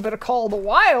stream a little bit of Call of the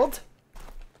Wild,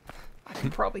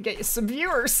 That'll probably get you some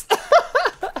viewers. Yeah.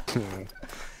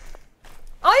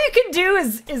 All you can do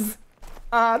is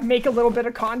make a little bit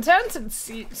of content and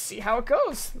see how it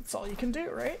goes. That's all you can do,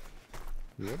 right?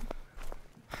 Yep.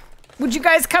 Would you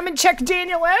guys come and check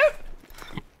Daniel out?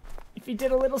 If he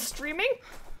did a little streaming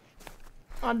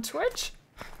on Twitch?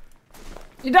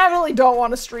 You definitely don't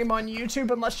want to stream on YouTube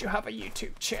unless you have a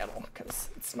YouTube channel, because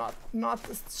it's not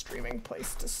the streaming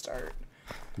place to start.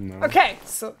 No. Okay,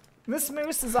 so this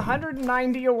moose is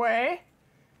 190 away.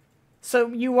 So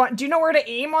do you know where to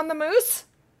aim on the moose?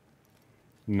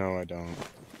 No, I don't.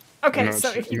 Okay, No, so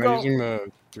if you am I go... using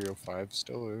the 305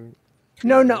 still? Or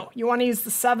No, you want to use the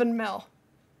 7 mil.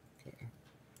 Okay.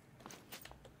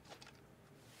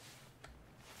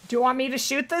 Do you want me to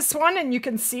shoot this one and you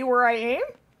can see where I aim?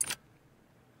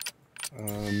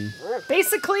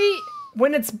 Basically,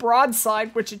 when it's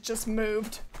broadside, which it just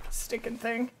moved, sticking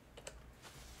thing.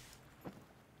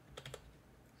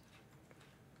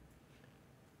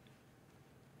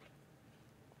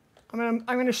 I'm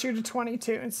gonna shoot a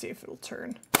 22 and see if it'll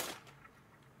turn.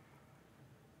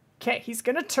 Okay, he's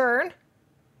gonna turn.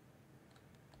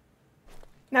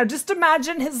 Now just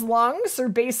imagine his lungs are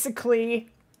basically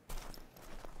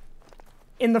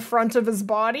in the front of his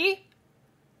body,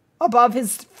 above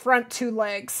his front 2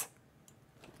 legs.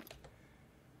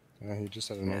 Yeah, he just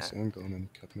had a nice angle and then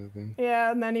kept moving.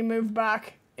 Yeah, and then he moved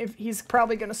back. If he's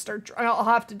probably gonna start... I'll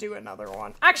have to do another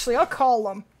one. Actually, I'll call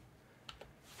him.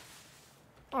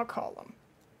 So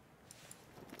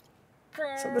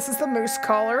this is the moose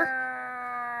collar.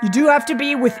 You do have to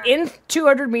be within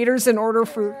 200 meters in order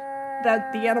for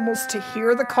the animals to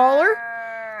hear the collar.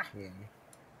 Yeah.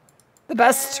 The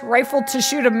best rifle to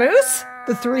shoot a moose?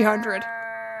 The 300.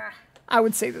 I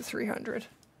would say the 300.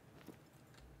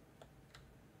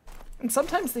 And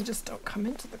sometimes they just don't come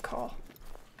into the call.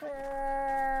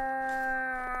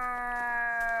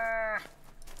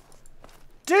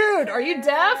 Dude, are you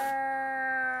deaf?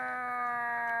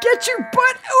 Get your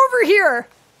butt over here!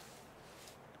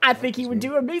 I think he would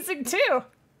do amazing too.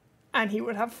 And he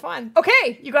would have fun.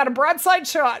 Okay, you got a broadside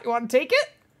shot. You want to take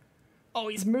it? Oh,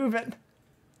 he's moving.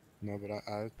 No, but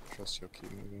I trust you'll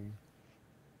keep moving.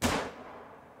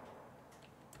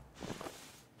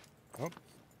 Oh.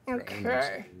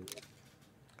 Okay.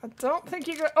 I don't think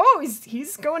you got... Oh,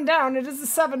 he's going down. It is a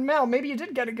 7 mil. Maybe you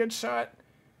did get a good shot.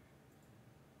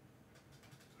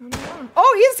 I don't know.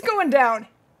 Oh, he is going down.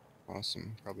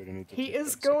 Awesome. Probably didn't need to. He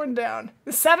is going down.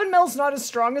 The 7 mil's not as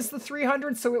strong as the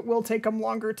 300, so it will take him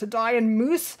longer to die. And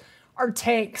moose are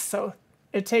tanks, so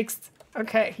it takes...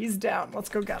 Okay, he's down. Let's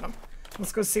go get him.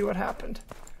 Let's go see what happened.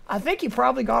 I think he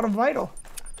probably got a vital.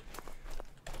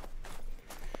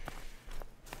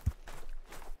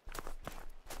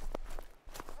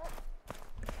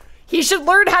 He should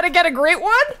learn how to get a great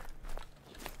one?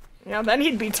 Yeah, then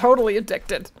he'd be totally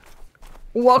addicted.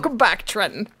 Welcome back,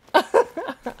 Trenton.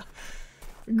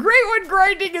 Great one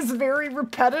grinding is very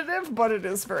repetitive, but it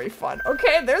is very fun.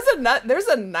 Okay, there's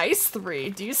a nice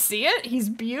 3. Do you see it? He's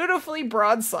beautifully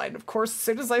broadside. Of course, as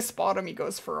soon as I spot him, he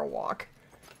goes for a walk.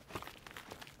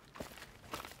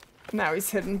 Now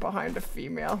he's hidden behind a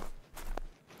female.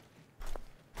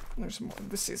 There's more.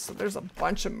 So there's a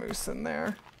bunch of moose in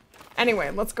there.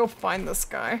 Anyway, let's go find this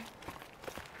guy.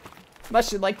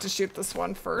 Unless you'd like to shoot this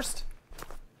one first.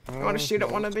 You want to shoot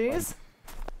at one of these?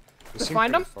 To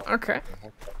find him? Okay.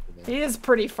 He is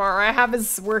pretty far. I have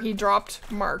his where he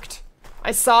dropped marked.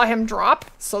 I saw him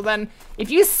drop, so then if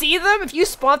you see them, if you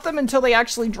spot them until they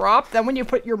actually drop, then when you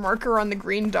put your marker on the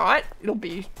green dot, it'll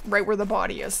be right where the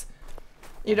body is.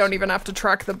 You don't even have to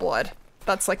track the blood.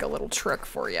 That's like a little trick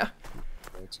for you.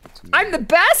 I'm the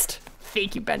best?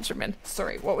 Thank you, Benjamin.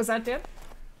 Sorry, what was that, Dan?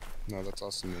 No, that's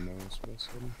awesome to know. That's what I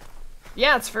said.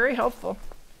 Yeah, it's very helpful.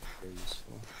 Very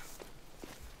useful.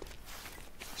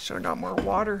 Should have got more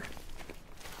water.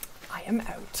 I am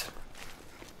out.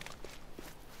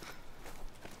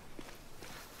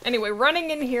 Anyway, running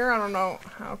in here, I don't know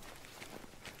how...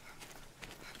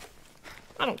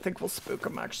 I don't think we'll spook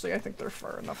them, actually. I think they're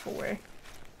far enough away.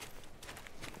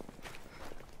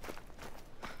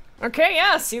 Okay,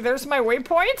 yeah, see, there's my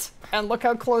waypoint. And look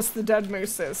how close the dead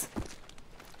moose is.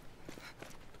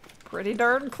 Pretty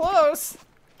darn close.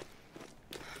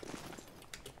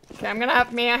 Okay,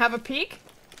 may I have a peek?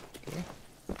 Okay.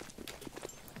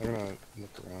 I'm gonna look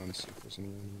around, see if there's any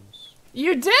animals.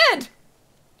 You did!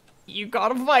 You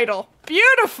got a vital.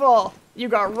 Beautiful! You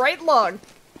got right lung.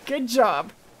 Good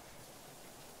job.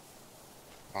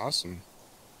 Awesome.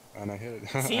 And I hit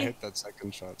it. I hit that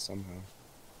second shot somehow.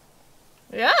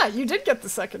 Yeah, you did get the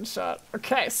second shot.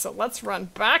 Okay, so let's run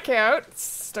back out,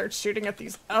 start shooting at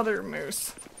these other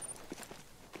moose.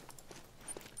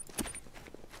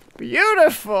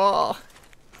 Beautiful.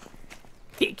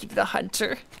 Thank you, the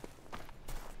hunter.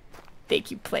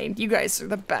 Thank you, Plane. You guys are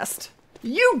the best.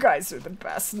 You guys are the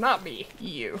best, not me.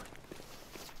 You.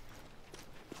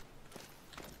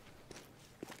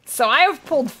 So I have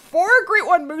pulled 4 Great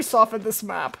One Moose off of this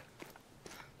map.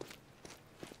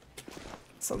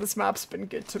 So this map's been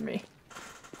good to me.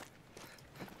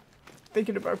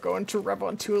 Thinking about going to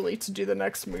Revontuli to do the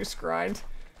next moose grind.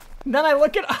 And then I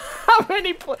look at how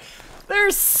many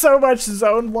there's so much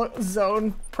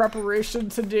zone preparation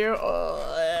to do.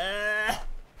 I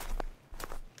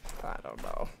don't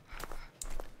know.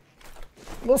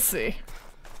 We'll see.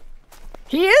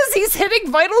 He's hitting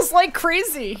vitals like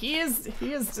crazy. He is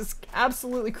just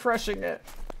absolutely crushing it.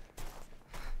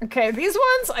 Okay, these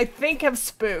ones I think have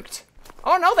spooked.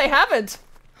 Oh no, they haven't.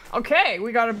 Okay,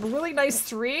 we got a really nice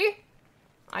 3.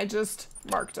 I just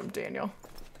marked him, Daniel.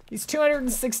 He's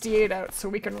 268 out, so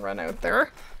we can run out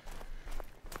there.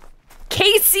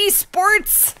 KC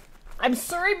Sports! I'm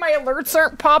sorry my alerts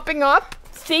aren't popping up.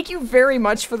 Thank you very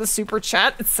much for the super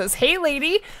chat. It says, hey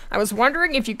lady, I was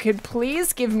wondering if you could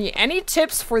please give me any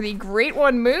tips for the Great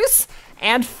One Moose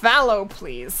and fallow,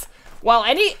 please. Well,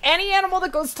 any animal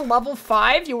that goes to level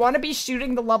 5, you want to be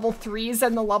shooting the level 3s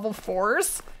and the level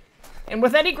 4s. And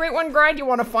with any Great One grind, you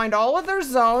want to find all of their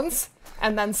zones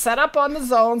and then set up on the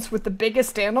zones with the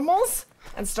biggest animals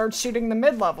and start shooting the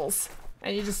mid-levels.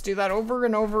 And you just do that over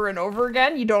and over and over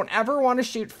again. You don't ever want to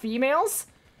shoot females.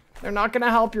 They're not going to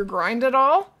help your grind at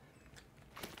all.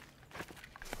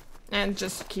 And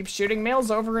just keep shooting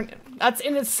males over and... That's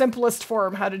in its simplest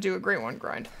form how to do a Great One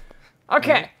grind.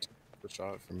 Okay. The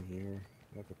shot from here.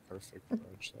 You have a perfect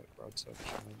broadside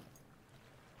shot.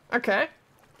 Okay.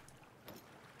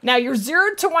 Now you're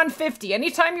 0 to 150.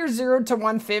 Anytime you're 0 to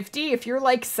 150, if you're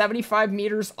like 75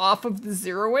 meters off of the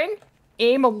zeroing,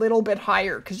 aim a little bit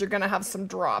higher because you're going to have some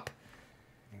drop.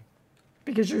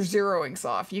 Because your zeroing's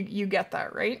off. You get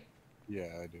that, right? Yeah,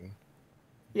 I do.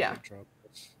 Yeah.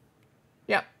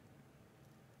 Yep.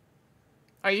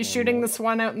 Are you shooting this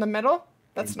one out in the middle?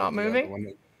 That's not moving? The one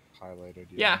that highlighted,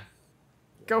 yeah.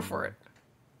 Go for it.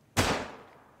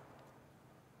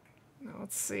 Now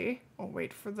let's see. I'll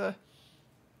wait for the...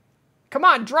 Come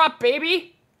on, drop,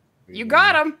 baby! You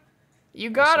got him! You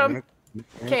got him!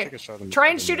 Okay, try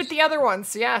and shoot at the other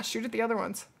ones. Yeah, shoot at the other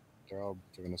ones. They're all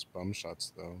giving us bum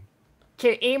shots, though.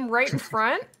 Okay, aim right in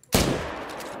front.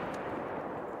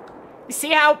 You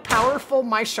see how powerful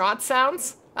my shot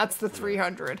sounds? That's the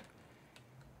 300.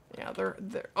 Yeah, they're...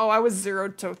 Oh, I was 0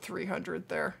 to 300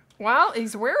 there. Well,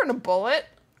 he's wearing a bullet.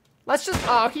 Let's just...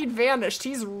 Oh, he vanished.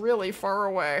 He's really far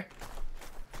away.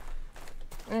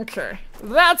 Okay,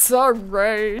 that's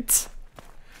alright.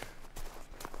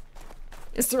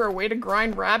 Is there a way to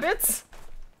grind rabbits?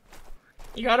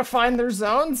 You gotta find their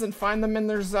zones and find them in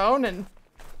their zone and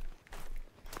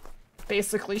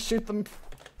basically shoot them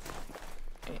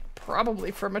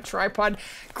probably from a tripod.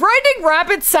 Grinding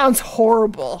rabbits sounds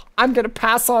horrible. I'm gonna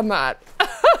pass on that.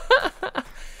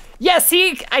 Yes,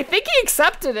 I think he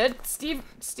accepted it.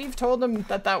 Steve told him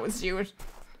that that was you.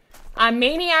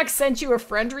 Maniac sent you a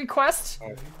friend request.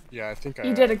 Yeah, I think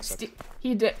he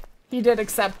did. He did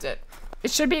accept it.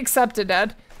 It should be accepted,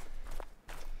 Ed.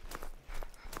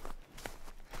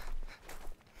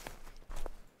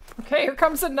 Okay, here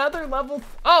comes another level.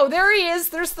 Oh, there he is.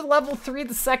 There's the level 3,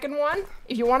 the second one.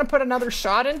 If you want to put another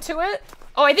shot into it.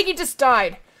 Oh, I think he just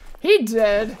died. He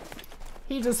did.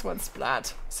 He just went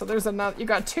splat. So there's another. You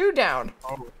got 2 down.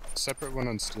 Oh, separate one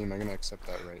on Steam. I'm gonna accept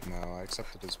that right now. I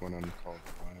accepted his one on Call Wild.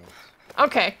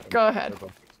 Okay, go ahead.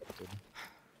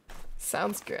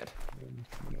 Sounds good.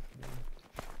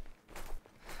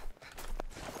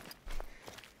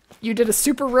 You did a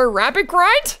super rare rabbit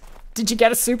grind? Did you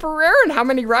get a super rare? And how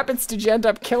many rabbits did you end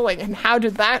up killing? And how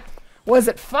did that... Was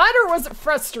it fun or was it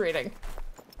frustrating?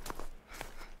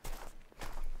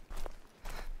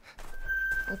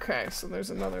 Okay, so there's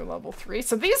another level 3.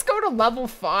 So these go to level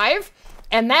 5.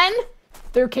 And then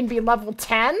there can be level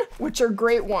 10, which are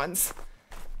great ones.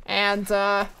 And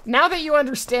now that you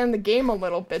understand the game a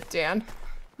little bit, Dan,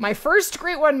 my first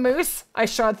Great One Moose, I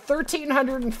shot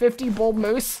 1,350 bull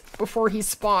moose before he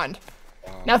spawned.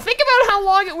 Now think about how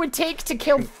long it would take to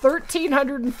kill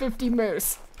 1,350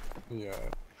 moose. Yeah.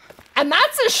 And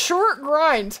that's a short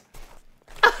grind.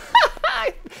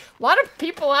 A lot of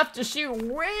people have to shoot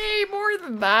way more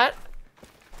than that.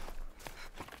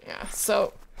 Yeah,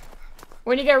 so...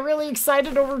 When you get really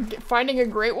excited over finding a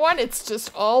great one, it's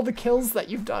just all the kills that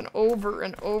you've done over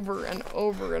and over and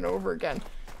over and over again.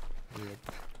 Yep.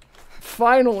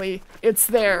 Finally, it's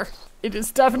there. It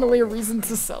is definitely a reason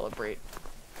to celebrate.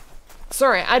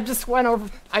 Sorry, I just went over.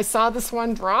 I saw this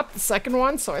one drop, the second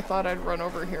one, so I thought I'd run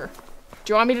over here.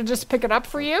 Do you want me to just pick it up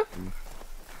for you?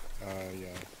 Yeah.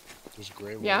 There's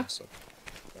gray wolves Yeah? up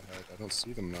ahead. I don't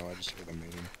see them now, I just hear them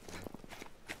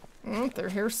mating. They're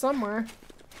here somewhere.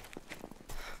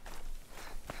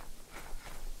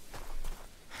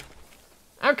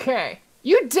 Okay.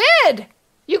 You did!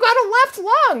 You got a left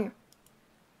lung!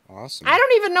 Awesome. I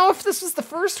don't even know if this was the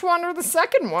first one or the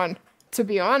second one, to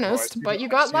be honest, but you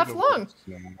got left lung.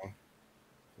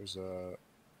 There's a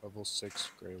level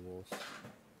 6 gray wolf.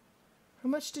 How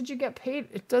much did you get paid?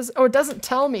 It does. Oh, it doesn't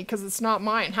tell me because it's not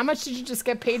mine. How much did you just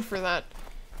get paid for that?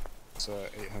 It's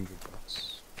 800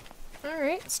 bucks.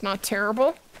 Alright, it's not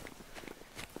terrible.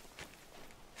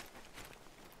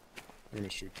 I'm gonna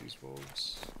shoot these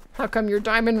wolves. How come your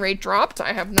diamond rate dropped?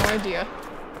 I have no idea.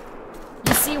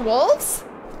 You see wolves?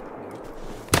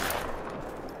 Got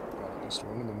at least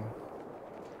one of them.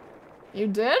 You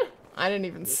did? I didn't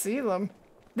even see them.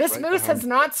 This Right moose has behind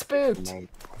not spooked. No.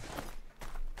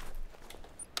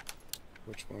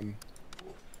 Which one?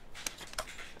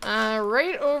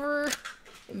 Right over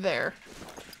there.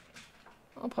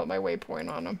 I'll put my waypoint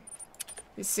on him.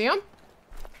 You see him?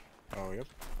 Oh, yep.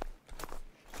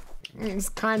 He's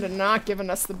kind of not giving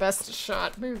us the best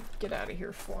shot. Move, get out of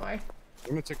here, fly. I'm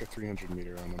gonna take a 300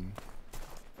 meter on him.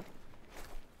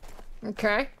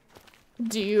 Okay.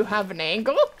 Do you have an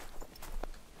angle?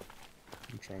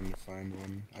 I'm trying to find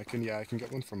one. I can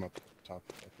get one from up top,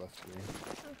 up left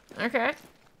here. Okay.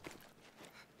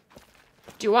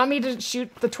 Do you want me to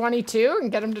shoot the 22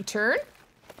 and get him to turn?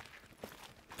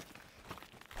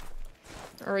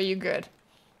 Or are you good?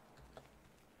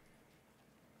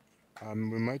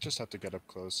 We might just have to get up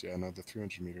close. Yeah, no, the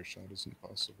 300 meter shot isn't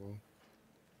possible.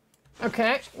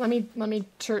 Okay, let me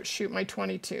shoot my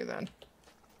 22 then.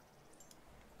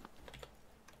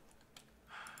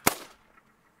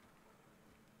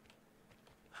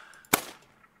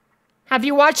 Have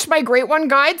you watched my Great One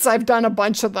guides? I've done a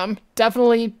bunch of them.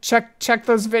 Definitely check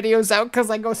those videos out because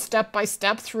I go step by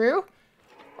step through.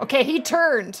 Okay, he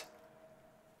turned.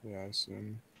 Yeah, I see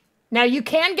him. Now you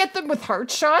can get them with heart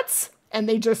shots, and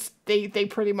they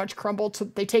pretty much crumble to.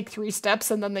 They take 3 steps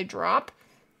and then they drop.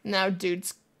 Now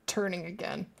dude's turning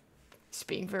again. He's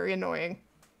being very annoying.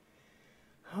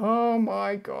 Oh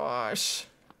my gosh.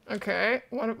 Okay,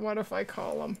 what if I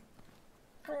call him?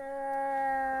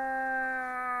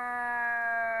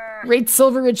 Rate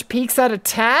Silver Ridge Peaks out of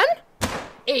 10?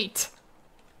 8.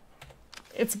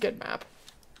 It's a good map.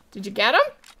 Did you get him?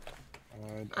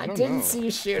 I didn't know. see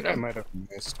you shoot I him. might have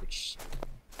missed, which...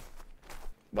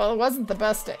 Well, it wasn't the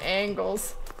best of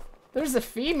angles. There's a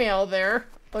female there.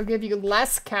 They'll give you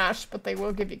less cash, but they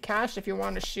will give you cash if you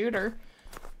want to shoot her.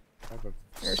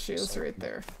 There she is right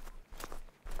there.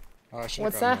 Oh, I should've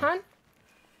What's gotten that, her. hon?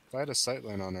 If I had a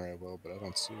sightline on her, I will, but I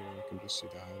don't see her. I can just see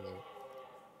the highlight.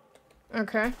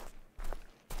 Okay.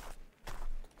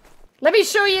 Let me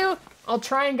show you. I'll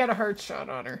try and get a heart shot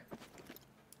on her.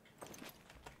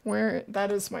 Where?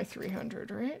 That is my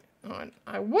 300, right? Oh,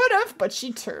 I would have, but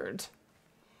she turned.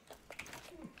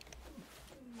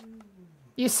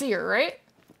 You see her, right?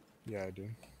 Yeah, I do.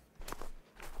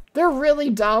 They're really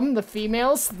dumb, the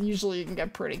females. Usually you can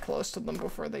get pretty close to them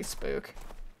before they spook.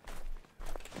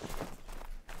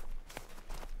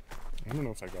 I don't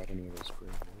know if I got any of those gray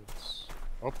wolves.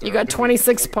 Oh, You got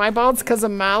 26 piebalds because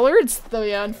of mallards? Though,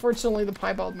 yeah, unfortunately the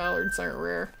piebald mallards aren't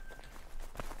rare.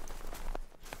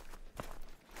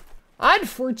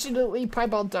 Unfortunately,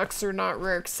 piebald ducks are not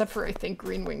rare, except for, I think,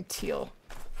 green-winged teal.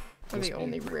 Are the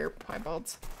only rare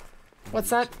piebalds. What's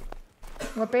that?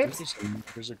 What, babes?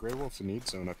 There's a gray wolf need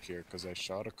zone up here, because I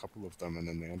shot a couple of them and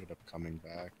then they ended up coming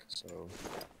back, so...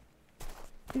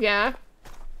 Yeah.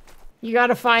 You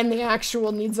gotta find the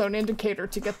actual need zone indicator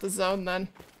to get the zone, then.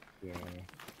 Yeah.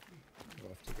 We'll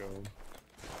have to go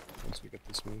once we get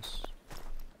this moose.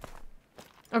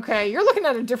 Okay, you're looking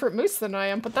at a different moose than I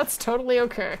am, but that's totally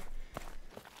okay.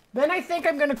 Then I think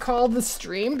I'm gonna call the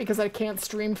stream, because I can't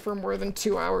stream for more than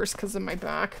 2 hours because of my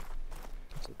back.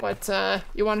 Okay. But,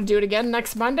 you want to do it again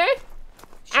next Monday?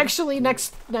 Sure. Actually,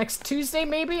 next Tuesday,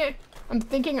 maybe? I'm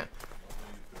thinking...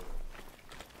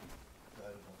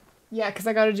 Yeah, because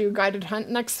I gotta do a guided hunt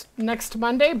next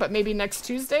Monday, but maybe next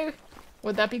Tuesday?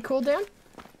 Would that be cool, Dan?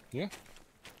 Yeah.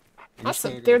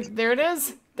 Awesome. There it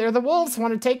is. They're the wolves.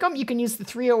 Want to take them? You can use the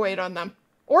 308 on them.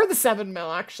 Or the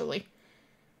 7mm, actually.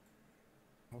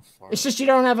 How far? It's just you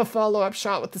don't have a follow-up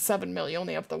shot with the 7mm. You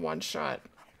only have the one shot.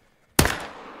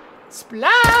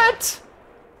 Splat!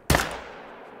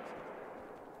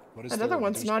 What is That there? other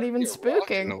one's There's not even gotta be a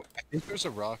rock in spooking. the- I think there's a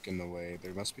rock in the way.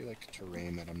 There must be like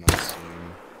terrain that I'm not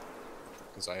seeing.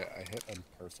 Because I hit a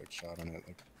perfect shot on it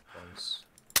like twice.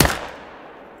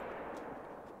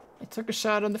 I took a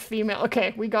shot on the female.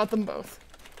 Okay, we got them both.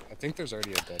 I think there's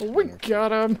already a dead We one or two.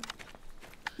 got him.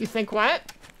 You think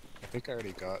what? I think I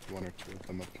already got one or two of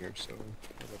them up here, so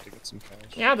I'll have to get some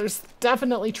cash. Yeah, there's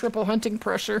definitely triple hunting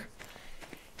pressure.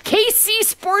 KC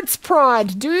Sports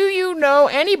Prod, do you know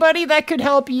anybody that could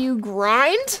help you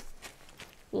grind?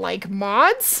 Like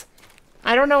mods?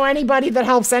 I don't know anybody that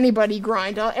helps anybody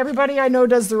grind. Everybody I know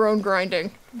does their own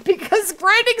grinding. Because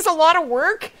grinding's a lot of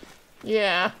work.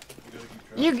 Yeah.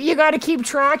 You gotta keep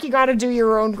track, you gotta do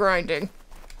your own grinding.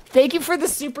 Thank you for the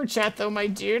super chat though, my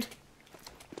dude.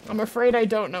 I'm afraid I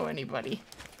don't know anybody.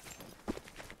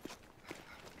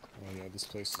 Oh yeah, this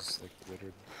place is like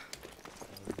littered.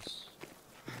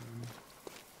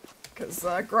 Because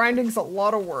grinding's a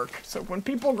lot of work. So when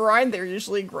people grind, they're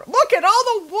usually look at all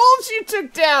the wolves you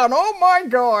took down! Oh my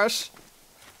gosh!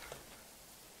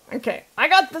 Okay, I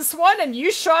got this one and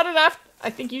you shot it after. I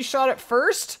think you shot it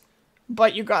first,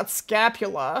 but you got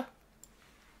scapula.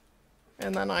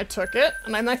 And then I took it,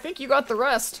 and then I think you got the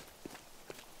rest.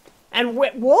 And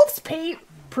wolves pay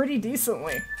pretty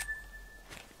decently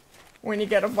when you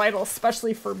get a vital,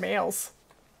 especially for males.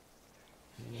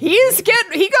 He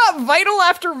got vital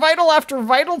after vital after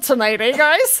vital tonight, eh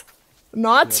guys?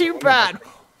 Not too bad.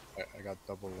 I got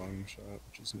double lung shot,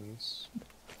 which is nice.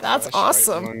 That's Flash,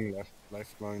 awesome. Right lung,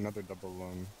 left lung, another double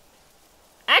lung.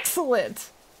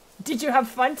 Excellent. Did you have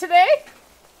fun today?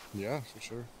 Yeah, for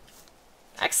sure.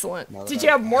 Excellent. Did you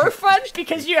have more fun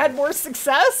because you had more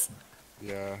success?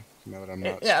 Yeah, now that I'm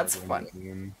not Yeah, it's struggling fun. with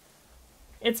him.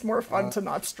 It's more fun to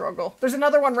not struggle. There's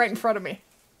another one right in front of me.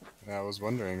 Yeah, I was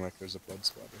wondering, like, there's a blood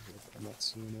splatter here, but I'm not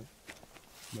seeing it.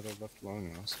 Another left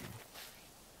lung, awesome.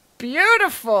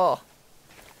 Beautiful.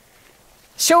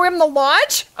 Show him the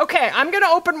lodge? Okay, I'm gonna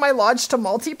open my lodge to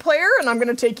multiplayer, and I'm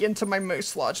gonna take you into my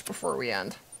moose lodge before we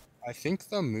end. I think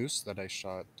the moose that I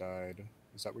shot died.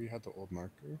 Is that where you had the old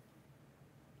marker?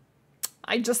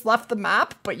 I just left the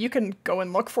map, but you can go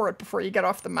and look for it before you get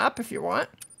off the map if you want.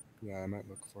 Yeah, I might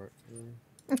look for it.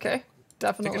 For... Okay,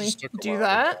 definitely just took a do while.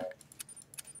 that.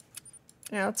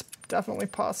 Yeah, it's definitely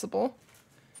possible.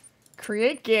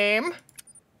 Create game.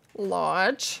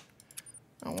 Lodge.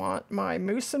 I want my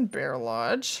moose and bear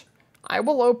lodge. I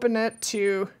will open it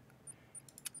to...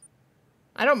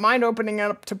 I don't mind opening it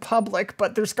up to public,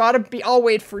 but there's gotta be... I'll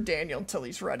wait for Daniel until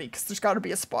he's ready, because there's gotta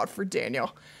be a spot for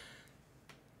Daniel.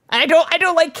 And I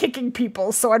don't like kicking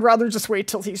people, so I'd rather just wait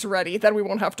till he's ready. Then we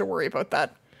won't have to worry about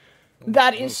that.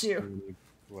 That issue. I don't see any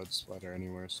blood splatter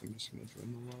anywhere, so I'm just gonna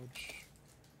join the lodge.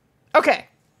 Okay.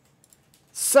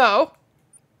 So,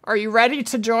 are you ready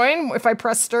to join if I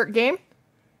press start game?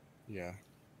 Yeah.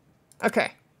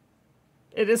 Okay.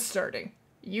 It is starting.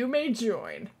 You may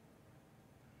join.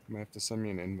 You might have to send me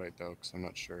an invite though, because I'm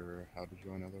not sure how to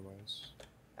join otherwise.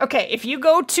 Okay, if you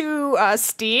go to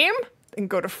Steam and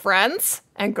go to Friends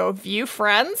and go View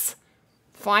Friends,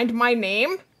 find my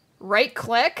name, right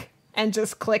click, and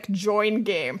just click Join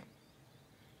Game.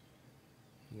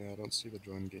 Yeah, I don't see the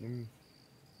join game.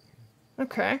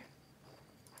 Okay.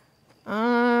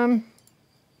 I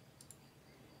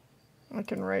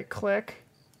can right click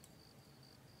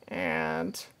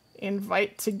and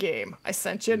invite to game. I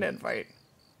sent you an invite.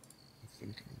 I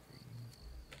think I'm...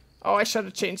 Oh, I should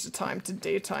have changed the time to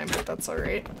daytime, but that's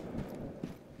alright.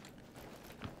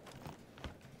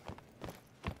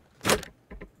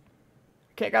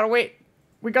 Okay, gotta wait.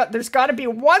 There's gotta be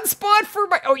one spot for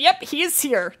my, oh yep, he's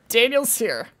here. Daniel's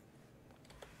here.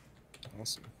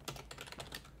 Awesome.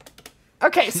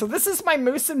 Okay, so this is my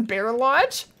moose and bear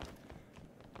lodge.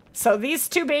 So these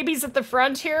two babies at the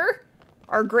front here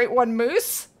are Great One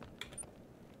Moose.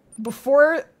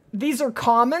 These are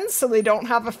commons, so they don't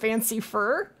have a fancy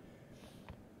fur.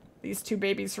 These two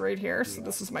babies right here. So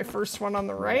this is my first one on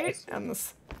the right, and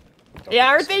this. Yeah,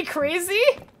 aren't they crazy?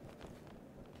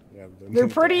 Yeah, They're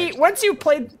pretty. Once you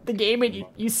play the game and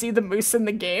you see the moose in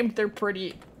the game, they're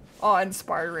pretty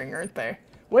awe-inspiring, aren't they?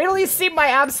 Wait till you see my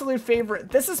absolute favorite.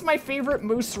 This is my favorite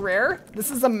moose rare. This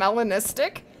is a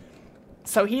melanistic.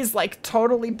 So he's like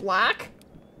totally black.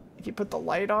 If you put the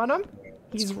light on him,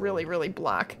 he's really, really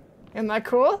black. Isn't that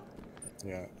cool?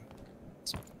 Yeah.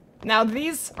 Now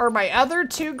these are my other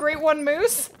two Great One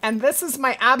Moose, and this is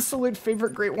my absolute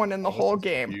favorite Great One in the whole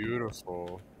game.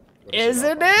 Beautiful.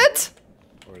 Isn't it?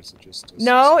 Or is it just a...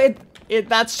 No,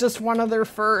 that's just one of their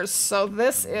furs. So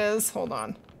this is, hold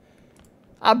on,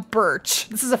 a birch.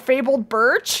 This is a fabled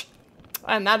birch,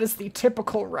 and that is the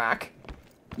typical rack.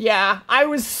 Yeah, I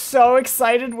was so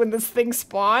excited when this thing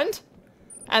spawned.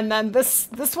 And then this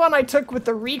one I took with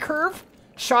the recurve,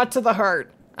 shot to the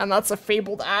heart. And that's a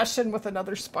fabled ashen with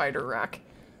another spider rack.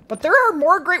 But there are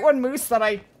more Great One Moose that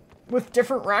I with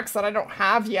different racks that I don't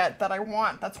have yet that I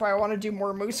want. That's why I want to do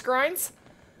more moose grinds.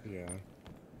 Yeah.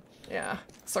 Yeah.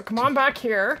 So come on back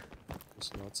here.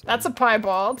 So That's a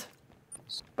piebald.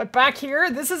 But back here,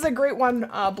 this is a great one,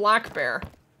 black bear.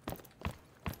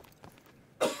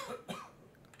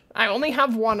 I only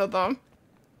have one of them.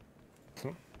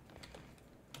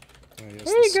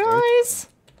 Yes, Hey guys!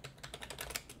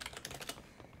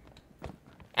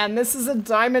 And this is a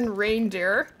diamond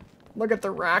reindeer. Look at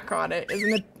the rack on it.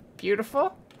 Isn't it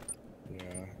beautiful?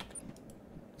 Yeah.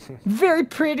 Very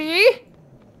pretty!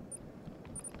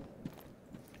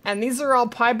 And these are all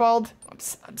piebald.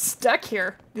 I'm stuck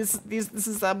here. This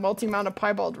is a multi-mount of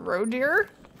piebald roe deer.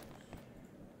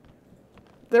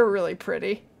 They're really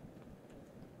pretty.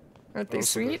 Aren't they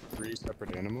sweet? 3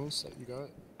 separate animals that you got?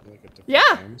 Like at different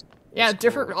Yeah! times? Yeah, That's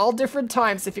different, cool. all different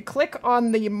times. If you click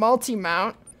on the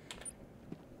multi-mount,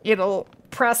 it'll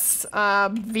press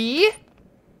V,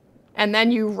 and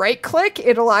then you right-click,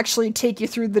 it'll actually take you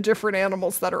through the different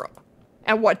animals that are,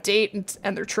 and what date,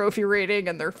 and their trophy rating,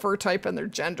 and their fur type, and their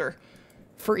gender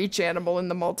for each animal in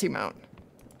the multi-mount.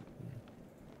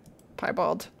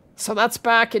 Piebald. So that's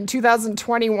back in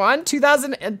 2021.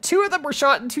 2002 of them were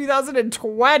shot in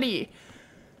 2020.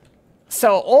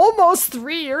 So almost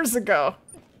 3 years ago.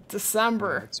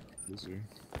 December. That's crazy.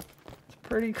 It's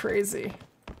pretty crazy.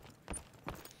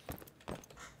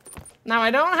 Now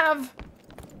I don't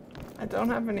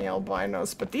have any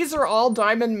albinos, but these are all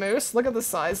diamond moose. Look at the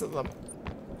size of them.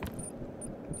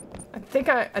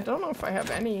 I don't know if I have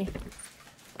any.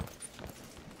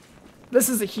 This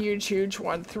is a huge, huge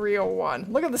one, 301.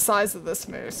 Look at the size of this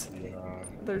moose. Yeah.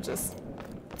 They're just,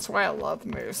 that's why I love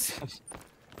moose.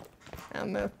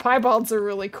 And the piebalds are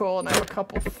really cool, and I have a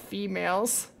couple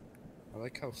females. I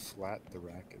like how flat the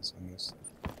rack is on this.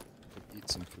 Could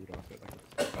eat some food off it.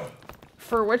 Like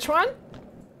For which one?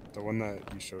 the one that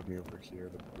you showed me over here,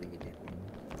 the really big one.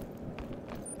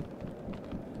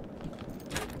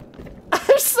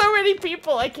 There's so many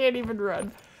people, I can't even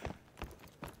run.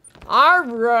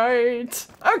 Alright.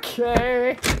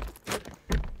 Okay.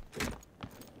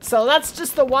 So that's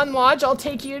just the one lodge. I'll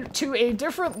take you to a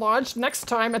different lodge next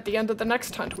time at the end of the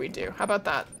next hunt we do. How about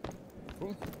that?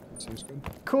 Cool. Seems good.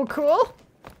 Cool, cool.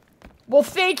 Well,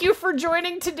 thank you for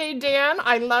joining today, Dan.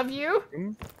 I love you.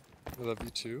 I love you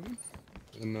too.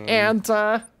 And,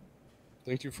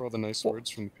 thank you for all the nice words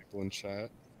from the people in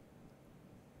chat.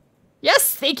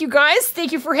 yes, thank you guys.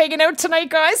 Thank you for hanging out tonight,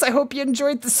 guys. I hope you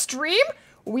enjoyed the stream.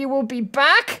 We will be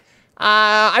back.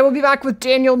 I will be back with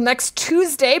Daniel next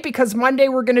Tuesday because Monday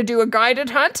we're going to do a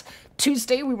guided hunt.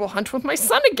 Tuesday we will hunt with my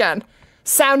son again.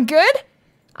 Sound good?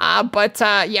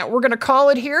 Yeah, we're going to call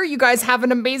it here. You guys have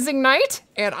an amazing night,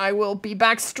 and I will be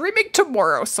back streaming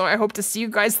tomorrow, so I hope to see you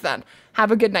guys then.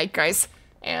 Have a good night, guys.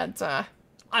 And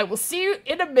I will see you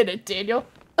in a minute, Daniel.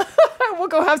 We'll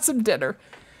go have some dinner.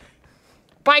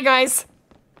 Bye, guys.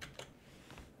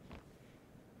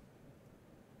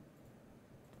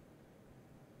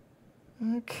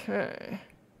 Okay.